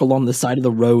to walk along the side of the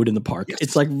road in the park. Yes.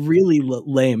 It's like really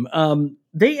lame.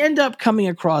 They end up coming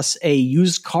across a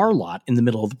used car lot in the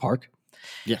middle of the park.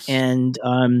 Yes, and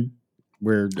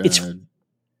where it's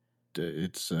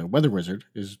Weather Wizard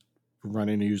is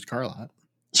running a used car lot.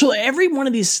 So every one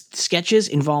of these sketches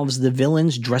involves the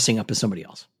villains dressing up as somebody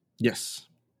else. Yes.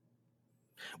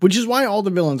 Which is why all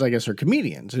the villains, I guess, are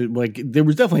comedians. Like, there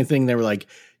was definitely a thing they were like,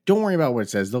 don't worry about what it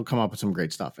says. They'll come up with some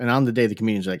great stuff. And on the day, the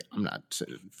comedians are like, I'm not,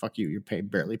 fuck you. You're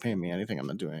barely paying me anything. I'm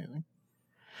not doing anything.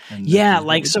 And yeah,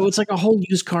 like, so it's like a whole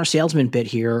used car salesman bit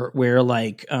here where,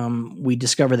 like, we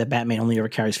discover that Batman only ever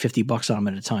carries $50 on him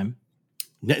at a time.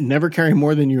 Never carry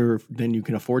more than you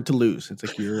can afford to lose. It's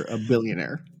like you're a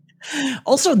billionaire.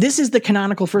 Also, this is the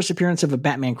canonical first appearance of a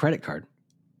Batman credit card,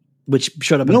 which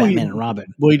showed up in Batman and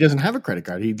Robin. Well, he doesn't have a credit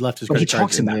card. He left his credit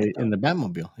card in the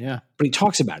Batmobile. Yeah. But he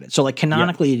talks about it. So like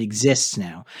canonically it exists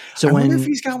now. So I wonder if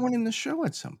he's got one in the show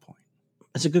at some point.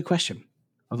 That's a good question.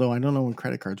 Although I don't know when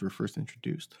credit cards were first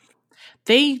introduced.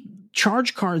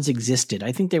 Charge cards existed.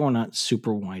 I think they were not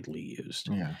super widely used.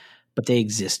 Yeah. But they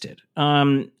existed.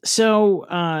 So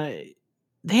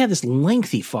they had this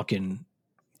lengthy fucking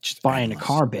just buying a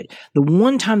car bit. The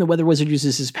one time the Weather Wizard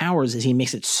uses his powers is he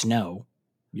makes it snow.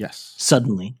 Yes.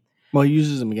 Suddenly. Well, he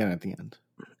uses them again at the end.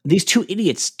 These two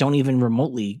idiots don't even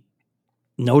remotely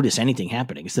notice anything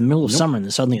happening. It's the middle of summer and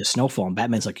then suddenly a snowfall and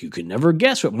Batman's like, you could never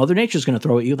guess what Mother Nature's going to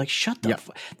throw at you. Like, shut the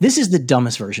fuck. This is the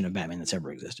dumbest version of Batman that's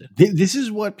ever existed. This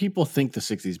is what people think the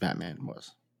 60s Batman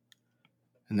was.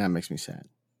 And that makes me sad.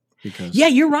 Because yeah,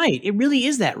 you're right. It really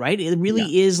is that, right? It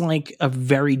really is like a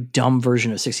very dumb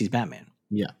version of 60s Batman.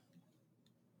 Yeah.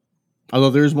 Although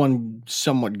there's one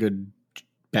somewhat good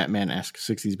Batman-esque,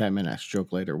 60s Batman-esque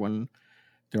joke later when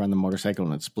they're on the motorcycle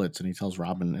and it splits and he tells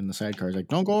Robin in the sidecar, he's like,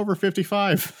 don't go over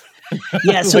 55.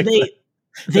 Yeah, so like,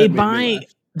 they buy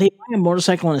a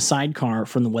motorcycle and a sidecar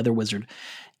from the Weather Wizard.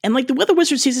 And like the Weather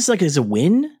Wizard sees this like as a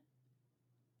win.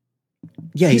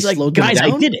 Yeah, he's like, guys,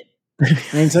 I did it.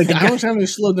 And it's like, I was having to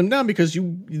slow them down because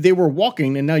they were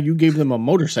walking and now you gave them a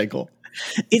motorcycle.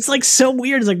 It's like so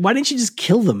weird. It's like, why didn't you just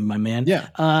kill them, my man? Yeah.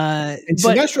 And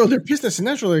Sinestro, they're pissed at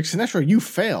Sinestro. They're like, Sinestro, you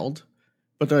failed.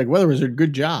 But they're like, Weather Wizard,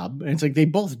 good job. And it's like, they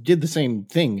both did the same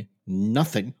thing.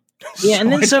 Nothing. Yeah. And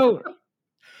then so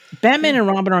Batman and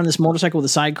Robin are on this motorcycle with a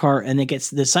sidecar and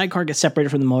the sidecar gets separated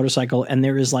from the motorcycle. And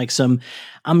there is like some,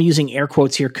 I'm using air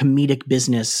quotes here, comedic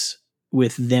business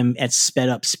with them at sped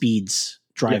up speeds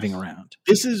driving around.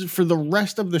 This is for the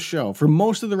rest of the show. For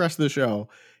most of the rest of the show,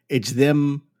 it's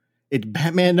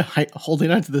Batman holding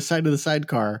onto the side of the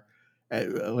sidecar,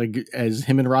 like as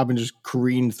him and Robin just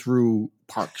careen through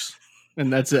parks,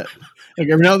 and that's it. Like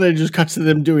every now and then, it just cuts to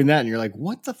them doing that, and you're like,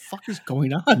 "What the fuck is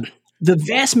going on?" The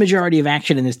vast majority of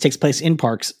action in this takes place in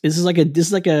parks. This is like an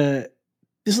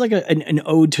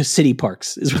ode to city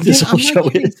parks. Is what this whole show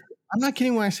is. I'm not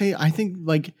kidding when I say I think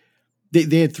like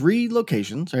they had 3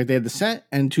 locations, right? They had the set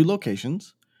and 2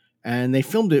 locations. And they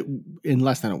filmed it in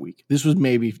less than a week. This was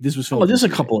filmed. Oh, this is a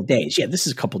couple of days. Yeah, this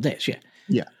is a couple of days. Yeah.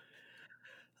 Yeah.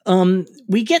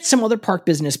 We get some other park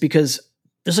business because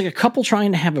there's like a couple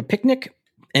trying to have a picnic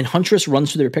and Huntress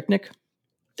runs to their picnic.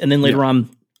 And then later on,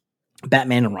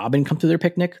 Batman and Robin come to their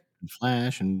picnic.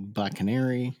 Flash and Black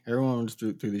Canary. Everyone runs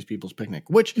through these people's picnic,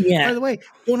 which, by the way,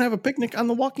 don't have a picnic on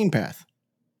the walking path.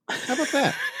 How about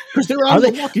that? because they're on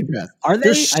the walking path. Are they?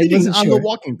 They're sitting on the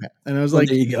walking path, and I was like,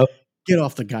 there you go. Get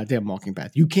off the goddamn walking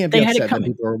path. You can't be upset that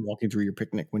people are walking through your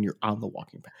picnic when you're on the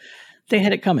walking path. They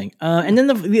had it coming. And then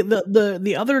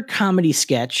the other comedy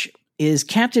sketch is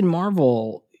Captain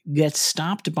Marvel gets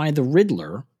stopped by the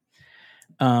Riddler,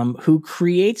 who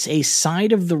creates a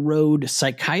side of the road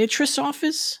psychiatrist's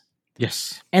office.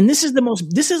 Yes. And this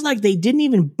is like they didn't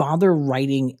even bother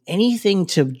writing anything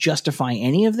to justify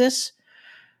any of this.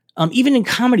 Even in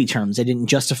comedy terms, they didn't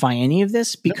justify any of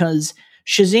this because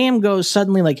Shazam goes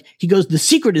suddenly the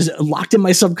secret is locked in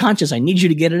my subconscious. I need you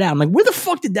to get it out. I'm like, where the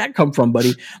fuck did that come from,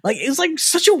 buddy? Like, it's like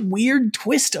such a weird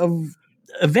twist of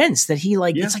events that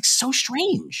it's like so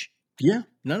strange. Yeah.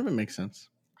 None of it makes sense.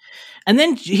 And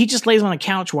then he just lays on a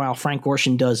couch while Frank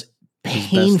Gorshin does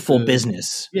painful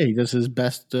business. Yeah. He does his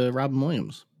best Robin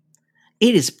Williams.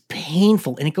 It is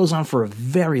painful. And it goes on for a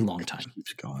very long time. It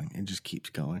keeps going. It just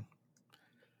keeps going.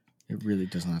 It really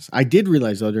does not. I did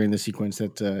realize, though, during the sequence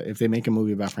that if they make a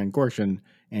movie about Frank Gorshin,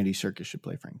 Andy Serkis should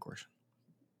play Frank Gorshin.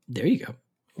 There you go.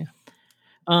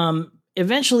 Yeah.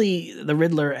 Eventually, the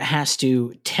Riddler has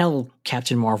to tell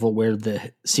Captain Marvel where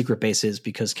the secret base is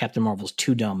because Captain Marvel's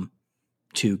too dumb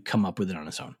to come up with it on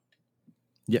his own.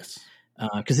 Yes.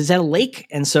 Because it's at a lake,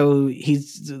 and so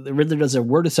the Riddler does a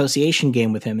word association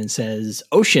game with him and says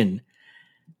ocean.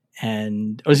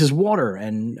 And this is water,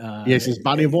 and it says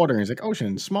body of water. And he's like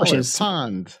ocean, smaller,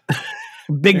 pond,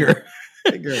 bigger.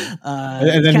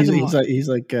 And then he's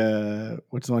like,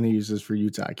 what's the one he uses for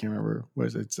Utah? I can't remember. What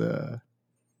is it?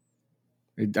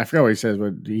 I forgot what he says.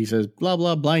 But he says blah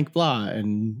blah blank blah,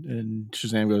 and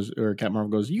Shazam goes, or Captain Marvel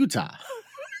goes, Utah.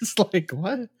 It's like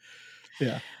what?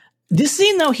 Yeah. This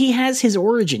scene, though, he has his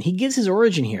origin. He gives his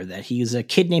origin here that he's a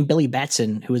kid named Billy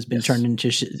Batson who has been turned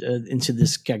into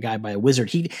this guy by a wizard.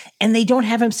 And they don't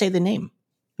have him say the name.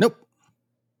 Nope.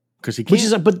 Because he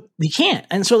can't. But he can't.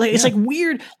 And so it's like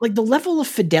weird. Like the level of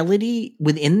fidelity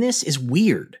within this is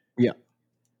weird. Yeah.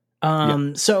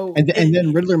 So and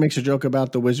then Riddler makes a joke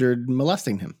about the wizard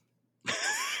molesting him.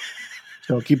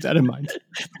 So keep that in mind.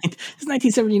 It's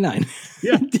 1979.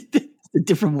 Yeah. It's a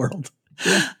different world.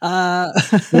 Yeah.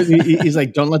 He's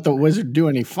like, don't let the wizard do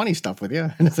any funny stuff with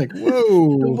you. And it's like,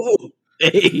 whoa.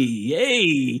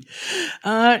 Hey.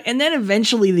 And then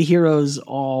eventually the heroes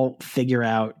all figure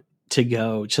out to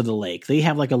go to the lake. They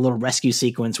have like a little rescue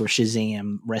sequence where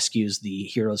Shazam rescues the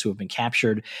heroes who have been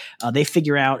captured. They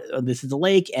figure out this is the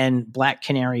lake, and Black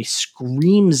Canary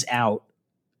screams out,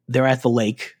 they're at the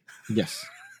lake. Yes.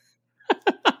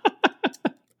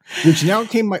 Which now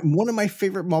came one of my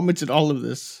favorite moments in all of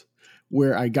this,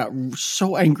 where I got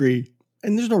so angry,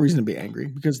 and there's no reason to be angry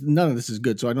because none of this is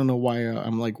good. So I don't know why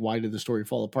I'm like, why did the story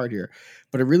fall apart here?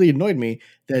 But it really annoyed me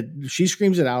that she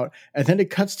screams it out, and then it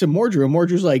cuts to Mordru, and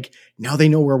Mordru's like, now they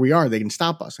know where we are. They can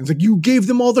stop us. And it's like, you gave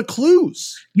them all the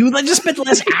clues. You just spent the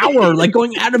last hour like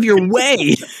going out of your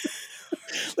way.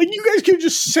 Like, you guys could have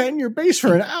just sat in your base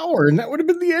for an hour, and that would have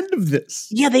been the end of this.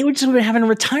 Yeah, they would just have been having a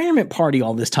retirement party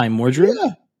all this time, Mordru.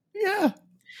 Yeah.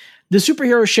 The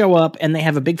superheroes show up, and they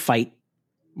have a big fight.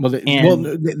 Well,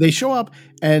 they show up,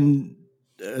 and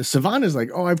Sivana's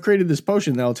like, "Oh, I've created this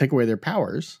potion that'll take away their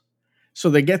powers." So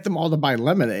they get them all to buy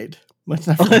lemonade.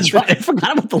 That's right. I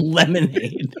forgot about the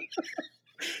lemonade.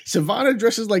 Sivana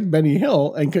dresses like Benny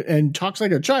Hill and talks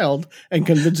like a child and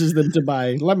convinces them to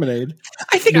buy lemonade.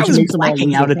 I think I was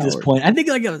blacking out at this point. I think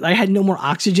I had no more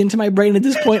oxygen to my brain at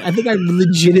this point. I think I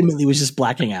legitimately was just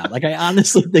blacking out. Like I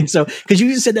honestly think so, because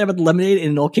you just said that about the lemonade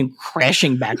and it all came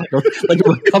crashing back like a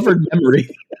recovered memory.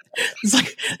 It's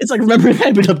like remembering I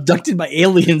had been abducted by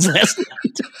aliens last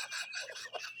night.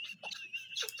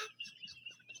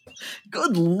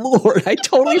 Good Lord, I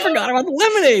totally forgot about the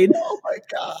lemonade. Oh my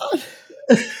God.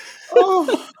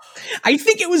 Oh, I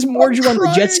think it was Mordru on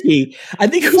the jet ski. I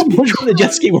think it was Mordru on the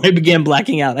jet ski when I began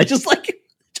blacking out. I just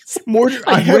Mordru.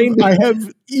 I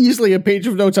have easily a page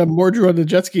of notes on Mordru on the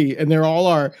jet ski, and there all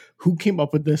are. Who came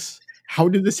up with this? How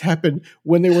did this happen?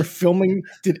 When they were filming,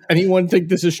 did anyone think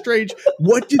this is strange?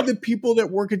 What did the people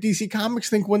that work at DC Comics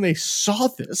think when they saw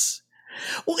this?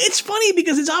 Well, it's funny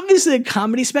because it's obviously a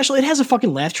comedy special. It has a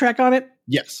fucking laugh track on it.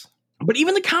 Yes. But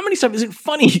even the comedy stuff isn't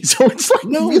funny. So it's like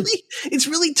it's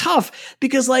really tough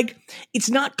because like, it's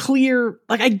not clear.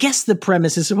 Like, I guess the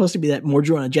premise is supposed to be that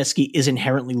Mordru on a jet ski is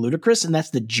inherently ludicrous and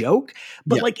that's the joke.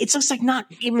 But like, it's just like not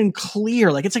even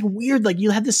clear. Like, it's like weird. Like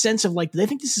you have this sense of like, do they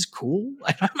think this is cool?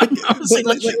 I'm honestly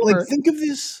not sure. Like, think of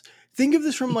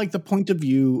this from like the point of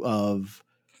view of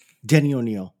Denny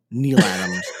O'Neil, Neil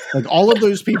Adams, like all of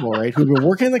those people, right? Who've been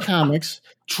working in the comics,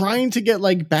 trying to get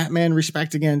like Batman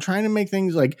respect again, trying to make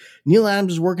things like Neil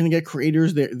Adams is working to get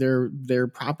creators their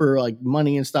proper like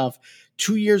money and stuff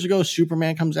 2 years ago,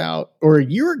 Superman comes out, or a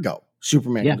year ago,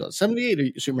 Superman Yeah. comes out.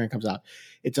 78, Superman comes out.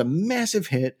 It's a massive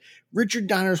hit. Richard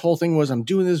Donner's whole thing was, I'm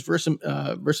doing this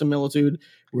verisimilitude.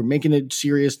 We're making it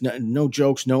serious. No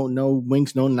jokes, no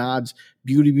winks, no nods.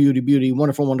 Beauty, beauty, beauty.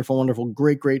 Wonderful, wonderful, wonderful.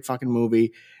 Great, great fucking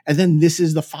movie. And then this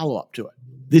is the follow-up to it.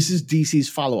 This is DC's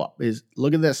follow-up. Is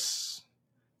look at this.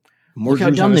 Look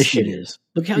how dumb this shit is.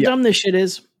 Look how dumb this shit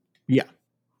is. Yeah.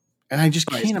 And I just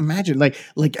can't imagine. Like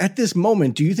at this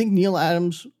moment, do you think Neil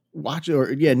Adams watches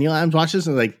this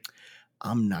and like,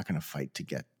 I'm not going to fight to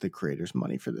get the creators'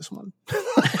 money for this one.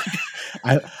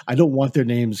 I don't want their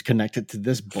names connected to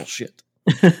this bullshit.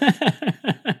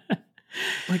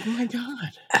 Like, my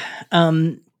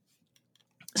God.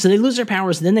 So they lose their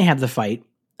powers, and then they have the fight,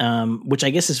 which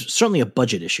I guess is certainly a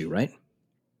budget issue, right?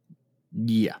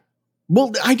 Yeah.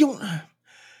 Well, I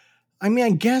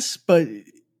guess, but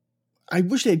I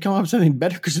wish they'd come up with something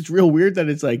better, because it's real weird that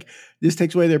it's like this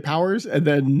takes away their powers, and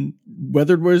then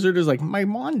Weathered Wizard is like, my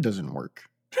wand doesn't work.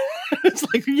 It's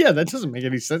like, yeah, that doesn't make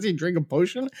any sense. He drank a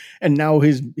potion, and now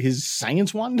his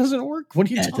science wand doesn't work. What are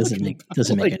you talking about? It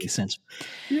doesn't make any sense.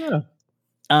 Yeah.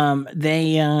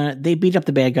 They beat up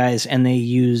the bad guys, and they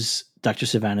use Dr.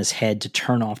 Sivana's head to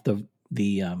turn off the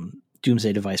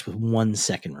Doomsday device with 1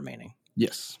 second remaining.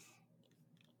 Yes.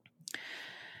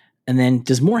 And then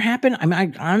does more happen? I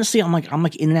mean, honestly, I'm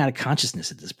like in and out of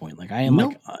consciousness at this point. Like I am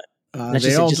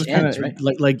they all just kind of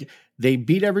right? like they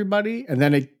beat everybody, and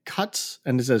then it cuts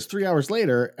and it says 3 hours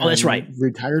later. Oh, that's right.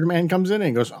 Retired man comes in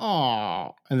and goes,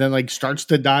 oh, and then like starts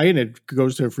to die, and it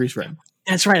goes to a freeze frame.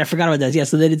 That's right. I forgot about that. Yeah.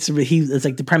 So then it's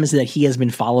like the premise that he has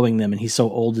been following them, and he's so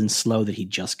old and slow that he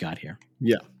just got here.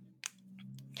 Yeah.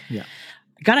 Yeah.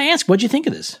 Gotta ask, what'd you think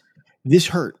of this? This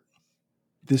hurt.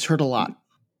 This hurt a lot.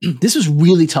 This was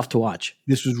really tough to watch.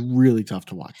 This was really tough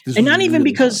to watch. And not even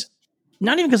because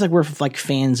like we're like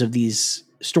fans of these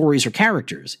stories or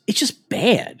characters. It's just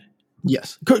bad.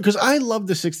 Yes. Because I love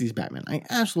the 60s Batman. I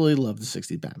absolutely love the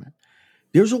 60s Batman.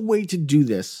 There's a way to do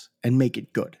this and make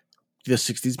it good. The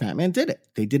 60s Batman did it.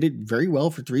 They did it very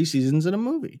well for 3 seasons in a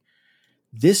movie.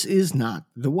 This is not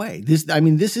the way. This to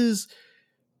me, this is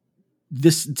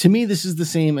the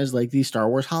same as like the Star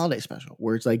Wars holiday special,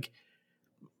 where it's like,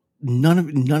 none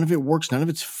of it works. None of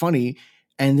it's funny.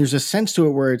 And there's a sense to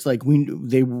it where it's like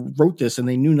they wrote this and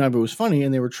they knew none of it was funny,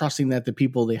 and they were trusting that the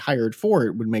people they hired for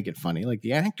it would make it funny, like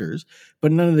the actors,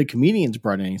 but none of the comedians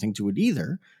brought anything to it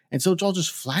either. And so it's all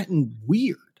just flat and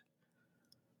weird.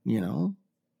 You know,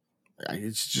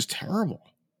 it's just terrible.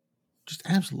 Just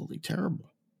absolutely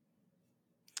terrible.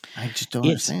 I just don't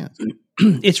understand.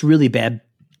 It's really bad.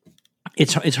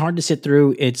 It's hard to sit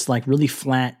through. It's like really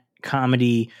flat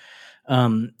comedy.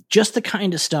 Just the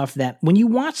kind of stuff that when you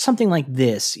watch something like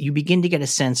this, you begin to get a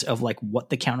sense of like what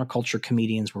the counterculture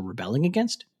comedians were rebelling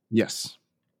against. Yes.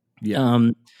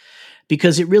 Yeah.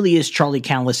 Because it really is Charlie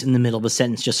Callis in the middle of a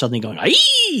sentence just suddenly going,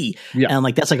 "Aye!" Yeah. And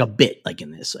like that's like a bit like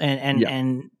in this.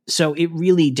 And so it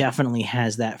really definitely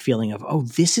has that feeling of, oh,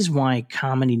 this is why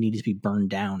comedy needed to be burned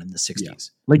down in the 60s. Yeah.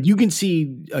 Like you can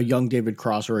see a young David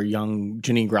Cross or a young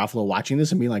Janine Garofalo watching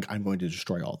this and be like, I'm going to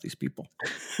destroy all these people.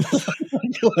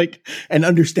 Like, and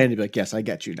understand it, like, yes, I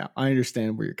get you now. I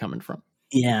understand where you're coming from.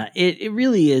 Yeah, it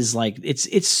really is like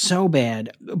it's so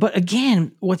bad. But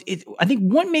again, I think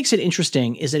what makes it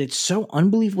interesting is that it's so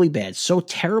unbelievably bad, so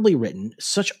terribly written,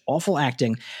 such awful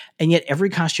acting, and yet every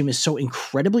costume is so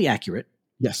incredibly accurate.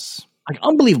 Yes, like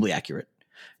unbelievably accurate.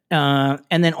 And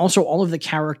then also all of the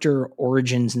character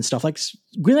origins and stuff. Like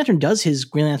Green Lantern does his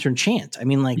Green Lantern chant. I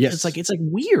mean, like it's like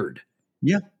weird.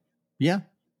 Yeah, yeah.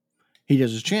 He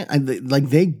does his chant. Like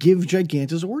they give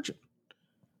Giganta's origin.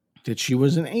 That she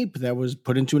was an ape that was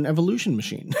put into an evolution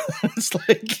machine. It's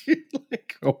like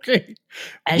okay.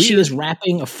 As she is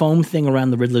wrapping a foam thing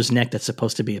around the Riddler's neck that's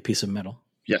supposed to be a piece of metal.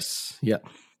 Yes. Yeah.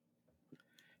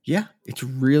 Yeah. It's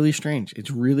really strange.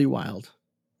 It's really wild.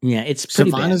 Yeah, it's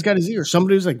pretty Savannah's bad. got his ears.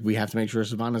 Somebody was like, we have to make sure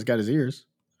Savannah's got his ears.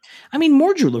 I mean,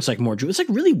 Mordru looks like Mordru. It's like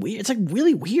really weird. It's like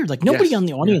really weird. Like nobody on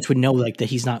the audience would know like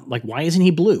that he's not like, why isn't he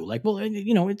blue? Like, well,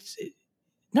 you know,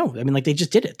 no, I mean, like they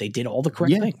just did it. They did all the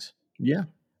correct things. Yeah.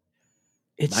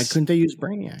 Why couldn't they use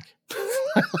Brainiac?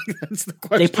 That's the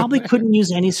question. They probably couldn't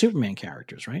use any Superman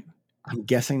characters, right? I'm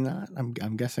guessing not.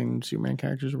 I'm guessing Superman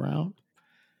characters were out.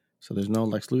 So there's no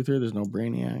Lex Luthor. There's no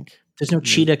Brainiac. There's no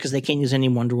Cheetah because they can't use any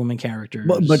Wonder Woman characters.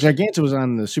 But Giganta was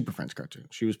on the Super Friends cartoon.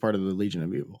 She was part of the Legion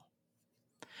of Evil.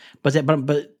 But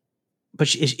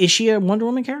is she a Wonder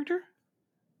Woman character?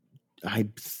 I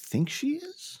think she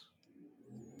is.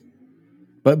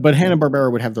 But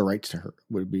Hanna-Barbera would have the rights to her.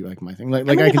 Would be like my thing. Like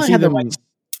I can see them.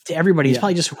 To everybody, it's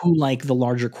probably just who like the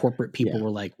larger corporate people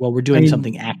were like, well, we're doing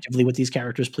something actively with these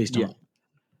characters. Please don't.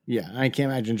 Yeah, I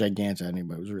can't imagine Giganta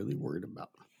anybody was really worried about.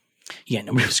 Yeah,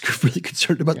 nobody was really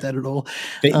concerned about that at all.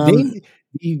 The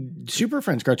Super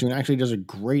Friends cartoon actually does a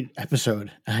great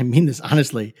episode. I mean this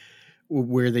honestly,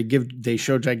 where they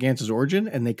show Giganta's origin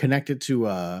and they connect it to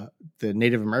the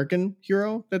Native American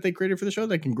hero that they created for the show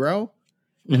that can grow,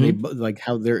 and they like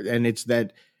how it's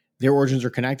that their origins are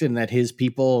connected, and that his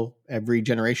people every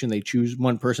generation they choose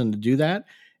one person to do that.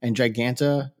 And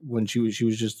Giganta, when she was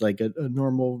just like a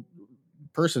normal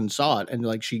person, saw it and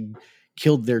like she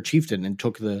killed their chieftain and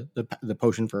took the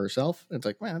potion for herself. It's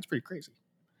like, man, that's pretty crazy.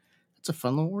 It's a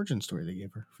fun little origin story they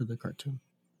gave her for the cartoon.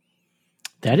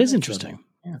 That is interesting.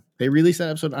 Yeah, they released that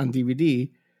episode on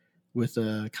DVD with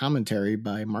a commentary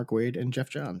by Mark Waid and Jeff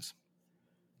Johns,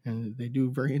 and they do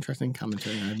very interesting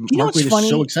commentary. Mark Waid is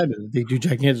so excited that they do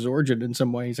Giganta's origin in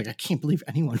some way. He's like, I can't believe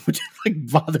anyone would like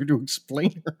bother to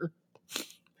explain her.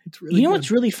 It's really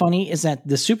what's really funny is that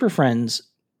the Super Friends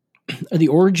are the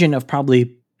origin of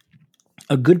probably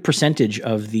a good percentage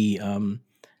of the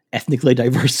ethnically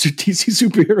diverse DC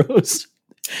superheroes,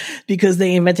 because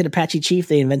they invented Apache Chief,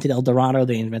 they invented El Dorado,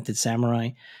 they invented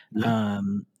Samurai. Yeah.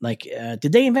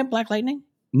 Did they invent Black Lightning?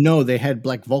 No, they had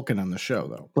Black Vulcan on the show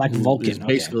though. Black Vulcan is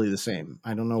basically the same.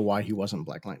 I don't know why he wasn't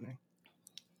Black Lightning.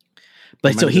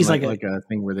 But so he's like a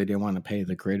thing where they didn't want to pay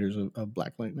the creators of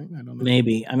Black Lightning. I don't know.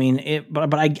 Maybe. I mean,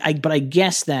 but I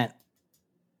guess that.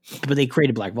 But they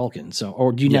created Black Vulcan, so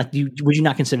or do you not? Would you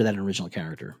not consider that an original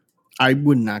character? I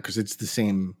would not, because it's the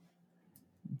same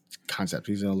concept.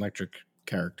 He's an electric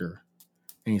character,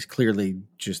 and he's clearly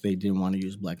just they didn't want to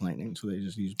use Black Lightning, so they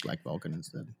just used Black Vulcan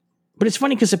instead. But it's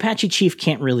funny because Apache Chief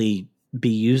can't really be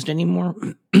used anymore.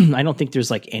 I don't think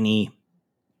there's like any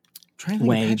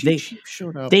way they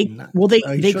showed up. They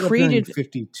created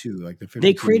 52, like the 52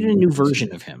 they created a new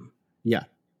version of him. Yeah,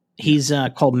 he's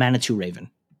called Manitou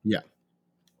Raven. Yeah.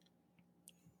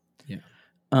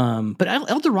 But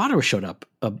El Dorado showed up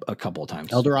a couple of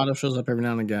times. El Dorado shows up every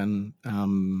now and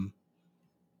again.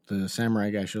 The Samurai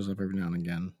guy shows up every now and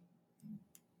again.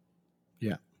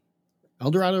 Yeah.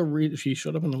 El Dorado, she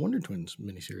showed up in the Wonder Twins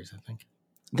miniseries, I think.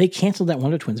 They canceled that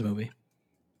Wonder Twins movie.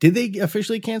 Did they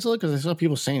officially cancel it? Because I saw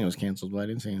people saying it was canceled, but I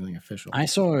didn't see anything official. I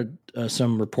saw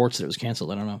some reports that it was canceled.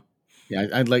 I don't know.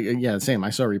 Yeah, same.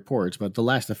 I saw reports, but the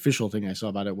last official thing I saw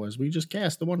about it was we just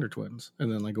cast the Wonder Twins. And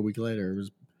then like a week later, it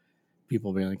was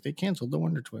people being like, they canceled the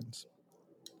Wonder Twins.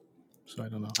 So I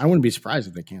don't know. I wouldn't be surprised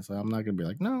if they canceled it. I'm not going to be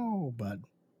like, no, but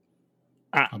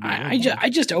I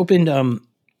just opened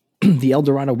the El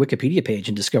Dorado Wikipedia page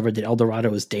and discovered that El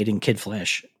Dorado is dating Kid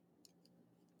Flash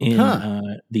in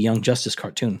the Young Justice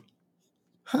cartoon.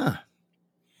 Huh.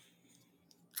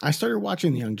 I started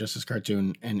watching the Young Justice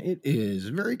cartoon, and it is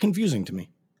very confusing to me.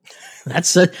 That's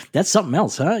something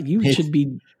else, huh? You should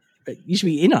be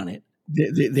in on it.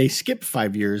 They skip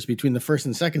 5 years between the first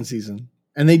and second season,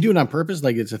 and they do it on purpose.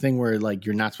 Like it's a thing where like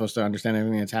you're not supposed to understand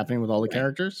everything that's happening with all the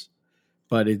characters,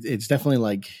 but it's definitely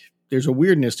like there's a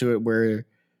weirdness to it where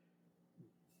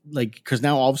like, because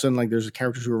now all of a sudden like there's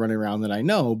characters who are running around that I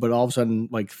know, but all of a sudden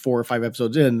like 4 or 5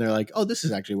 episodes in, they're like, oh, this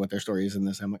is actually what their story is in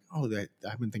this. I'm like, oh,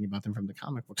 I've been thinking about them from the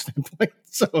comic book standpoint,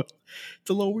 so it's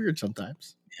a little weird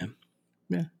sometimes.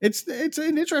 Yeah, it's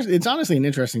honestly an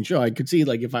interesting show. I could see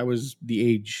like if I was the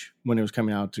age when it was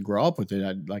coming out to grow up with it,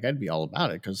 I'd be all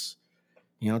about it, because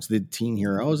it's the teen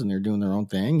heroes and they're doing their own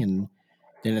thing, and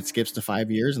then it skips to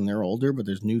 5 years and they're older, but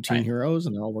there's new teen heroes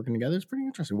and they're all working together. It's pretty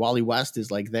interesting. Wally West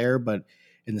is like there, but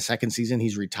in the second season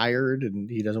he's retired and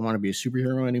he doesn't want to be a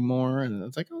superhero anymore, and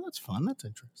it's like, oh, that's fun, that's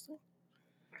interesting.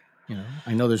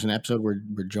 I know there's an episode where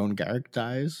Joan Garrick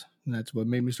dies, and that's what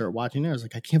made me start watching it. I was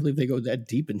like, I can't believe they go that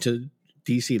deep into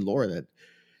DC lore that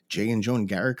Jay and Joan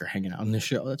Garrick are hanging out in this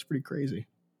show. That's pretty crazy.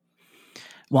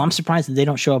 Well, I'm surprised that they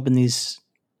don't show up in these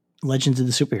Legends of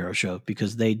the Superhero show,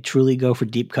 because they truly go for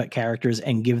deep cut characters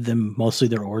and give them mostly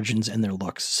their origins and their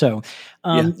looks. So,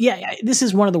 this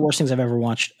is one of the worst things I've ever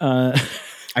watched.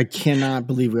 I cannot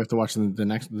believe we have to watch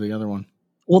the other one.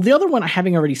 Well, the other one,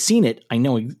 having already seen it, I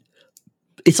know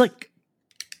it's like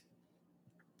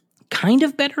kind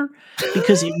of better,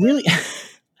 because it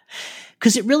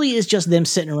really is just them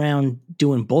sitting around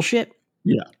doing bullshit.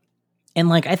 Yeah. And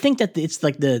like, I think that it's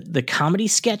like the comedy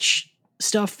sketch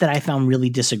stuff that I found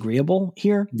really disagreeable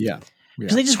here. Yeah.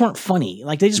 Because they just weren't funny.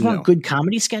 Like they just weren't good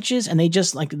comedy sketches, and they're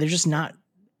just not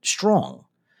strong.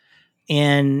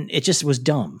 And it just was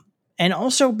dumb. And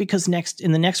also because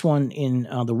in the next one in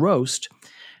the roast,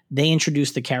 they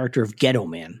introduced the character of Ghetto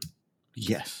Man.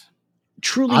 Yes.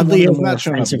 Truly one of the more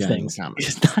offensive things.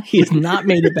 He has not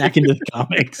made it back into the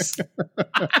comics.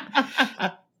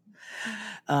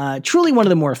 Truly one of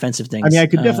the more offensive things. I mean, I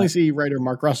could definitely see writer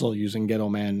Mark Russell using Ghetto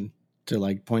Man to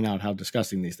like point out how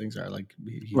disgusting these things are. Like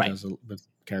he Right. does with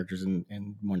characters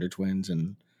in Wonder Twins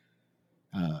and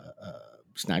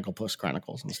Snagglepuss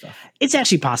Chronicles and stuff. It's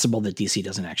actually possible that DC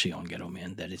doesn't actually own Ghetto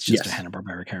Man, that it's just Yes. a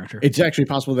Hanna-Barbera character. It's actually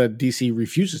possible that DC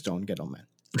refuses to own Ghetto Man.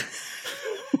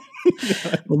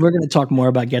 Well, we're going to talk more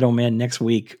about Ghetto Man next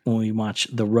week when we watch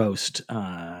The Roast,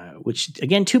 which,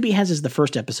 again, Tubi has as the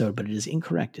first episode, but it is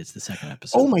incorrect. It's the second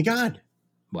episode. Oh my God.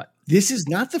 What? This is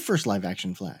not the first live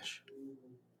action Flash.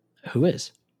 Who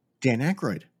is? Dan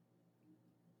Aykroyd.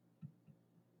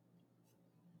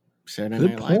 Saturday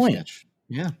Good Night Live point. sketch.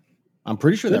 Yeah. I'm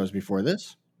pretty sure that was before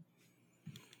this.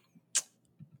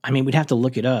 I mean, we'd have to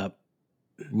look it up.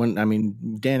 Dan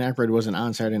Aykroyd wasn't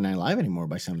on Saturday Night Live anymore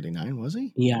by 79, was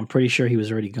he? Yeah, I'm pretty sure he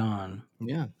was already gone.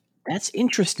 Yeah. That's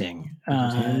interesting.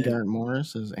 Garrett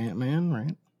Morris as Ant-Man,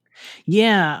 right?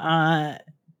 Yeah.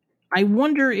 I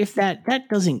wonder if that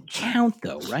doesn't count,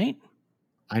 though, right?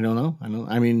 I don't know.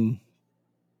 I mean,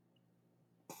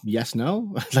 yes,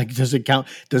 no. Like, does it count?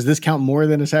 Does this count more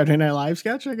than a Saturday Night Live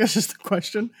sketch? I guess is the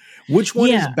question. Which one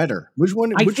is better? Which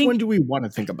one do we want to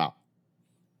think about?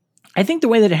 I think the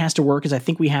way that it has to work is I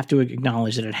think we have to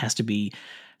acknowledge that it has to be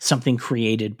something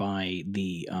created by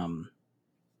the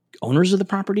owners of the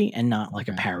property and not like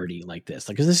a parody like this.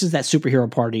 Like, 'cause this is that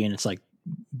superhero party and it's like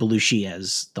Belushi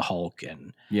as the Hulk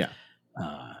and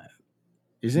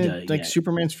Isn't it like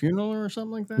Superman's funeral or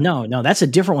something like that? No, that's a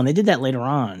different one. They did that later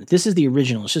on. This is the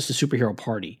original. It's just a superhero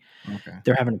party. Okay.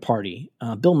 They're having a party.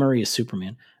 Bill Murray is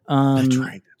Superman. That's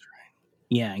right.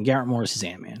 Yeah, and Garrett Morris is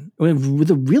Ant-Man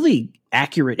with a really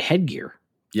accurate headgear.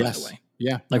 Yes. By the way.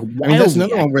 Yeah. Like, that's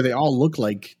another one where they all look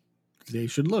like they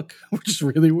should look, which is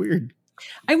really weird.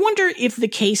 I wonder if the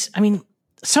case. I mean,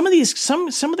 some of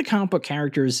the comic book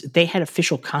characters, they had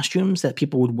official costumes that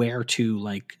people would wear to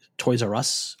like Toys R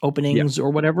Us openings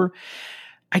or whatever.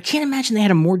 I can't imagine they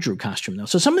had a Mordru costume though.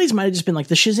 So some of these might have just been like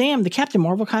the Shazam, the Captain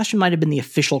Marvel costume might have been the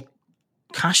official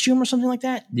costume or something like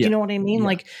that. Yeah. Do you know what I mean? Yeah.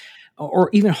 Like.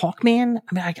 Or even Hawkman.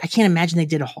 I mean, I can't imagine they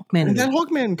did a Hawkman. And that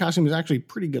Hawkman costume is actually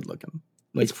pretty good looking.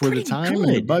 Like it's for the time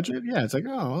and the budget. Yeah, it's like,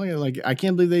 oh, like I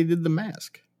can't believe they did the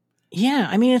mask. Yeah,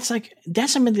 I mean, it's like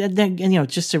that's something that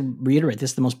just to reiterate,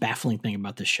 this is the most baffling thing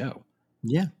about this show.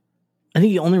 Yeah, I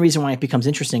think the only reason why it becomes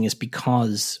interesting is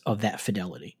because of that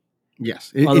fidelity.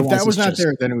 Yes, if that was not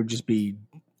there, then it would just be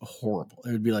horrible.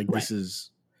 It would be like this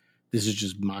is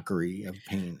just mockery of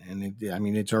pain,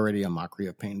 and it's already a mockery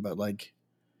of pain, but like.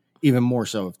 Even more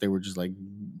so if they were just like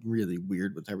really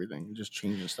weird with everything, just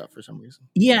changing stuff for some reason.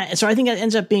 Yeah. So I think that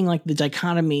ends up being like the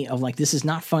dichotomy of like, this is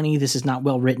not funny. This is not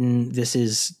well written. This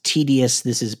is tedious.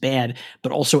 This is bad.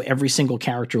 But also every single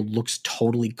character looks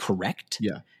totally correct.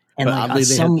 Yeah. And but like oddly,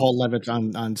 they had Paul Levitt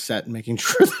on set making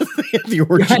sure that they had the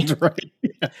origins right.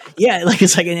 Yeah, like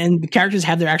it's like, and the characters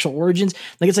have their actual origins.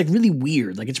 Like it's like really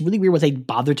weird. Like it's really weird what they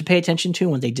bothered to pay attention to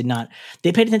when they did not.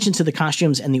 They paid attention to the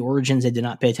costumes and the origins. They did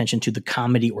not pay attention to the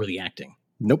comedy or the acting.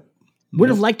 Nope. Would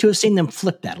have liked to have seen them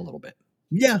flip that a little bit.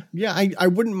 Yeah. I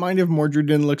wouldn't mind if Mordru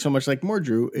didn't look so much like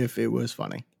Mordru if it was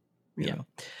funny. You know?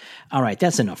 All right,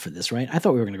 that's enough for this, right? I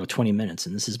thought we were going to go 20 minutes,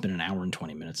 and this has been an hour and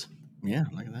 20 minutes. Yeah,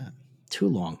 look at that. Too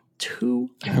long.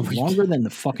 Longer than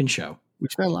the fucking show. We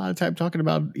spent a lot of time talking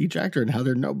about each actor and how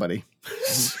they're nobody.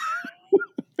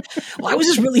 Well, I was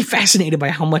just really fascinated by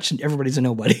how much everybody's a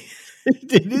nobody.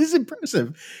 It is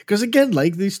impressive. Because again,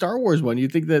 like the Star Wars one, you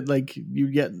think that like you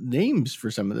get names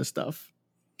for some of this stuff.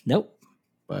 Nope.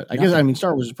 But I guess,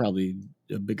 Star Wars is probably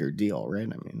a bigger deal, right?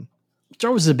 I mean,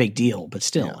 Star Wars is a big deal, but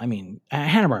still, I mean,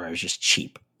 Hanna-Barbera was just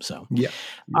cheap. So, yeah.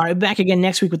 All right, back again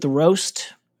next week with The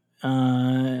Roast.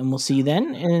 And we'll see you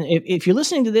then. And if you're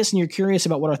listening to this and you're curious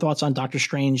about what our thoughts on Doctor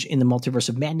Strange in the Multiverse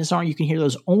of Madness are, you can hear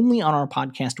those only on our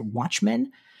podcast,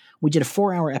 Watchmen. We did a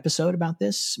 4-hour episode about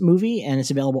this movie, and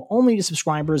it's available only to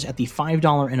subscribers at the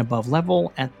 $5 and above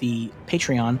level at the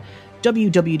Patreon,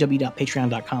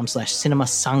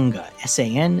 www.patreon.com/cinemasangha,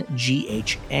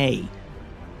 SANGHA.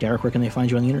 Derek, where can they find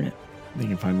you on the internet? They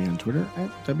can find me on Twitter at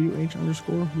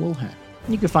WH_Woolhat.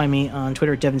 You can find me on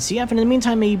Twitter at DevinCF. And in the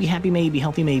meantime, may you be happy, may you be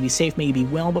healthy, may you be safe, may you be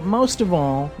well, but most of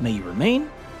all, may you remain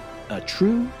a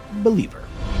true believer.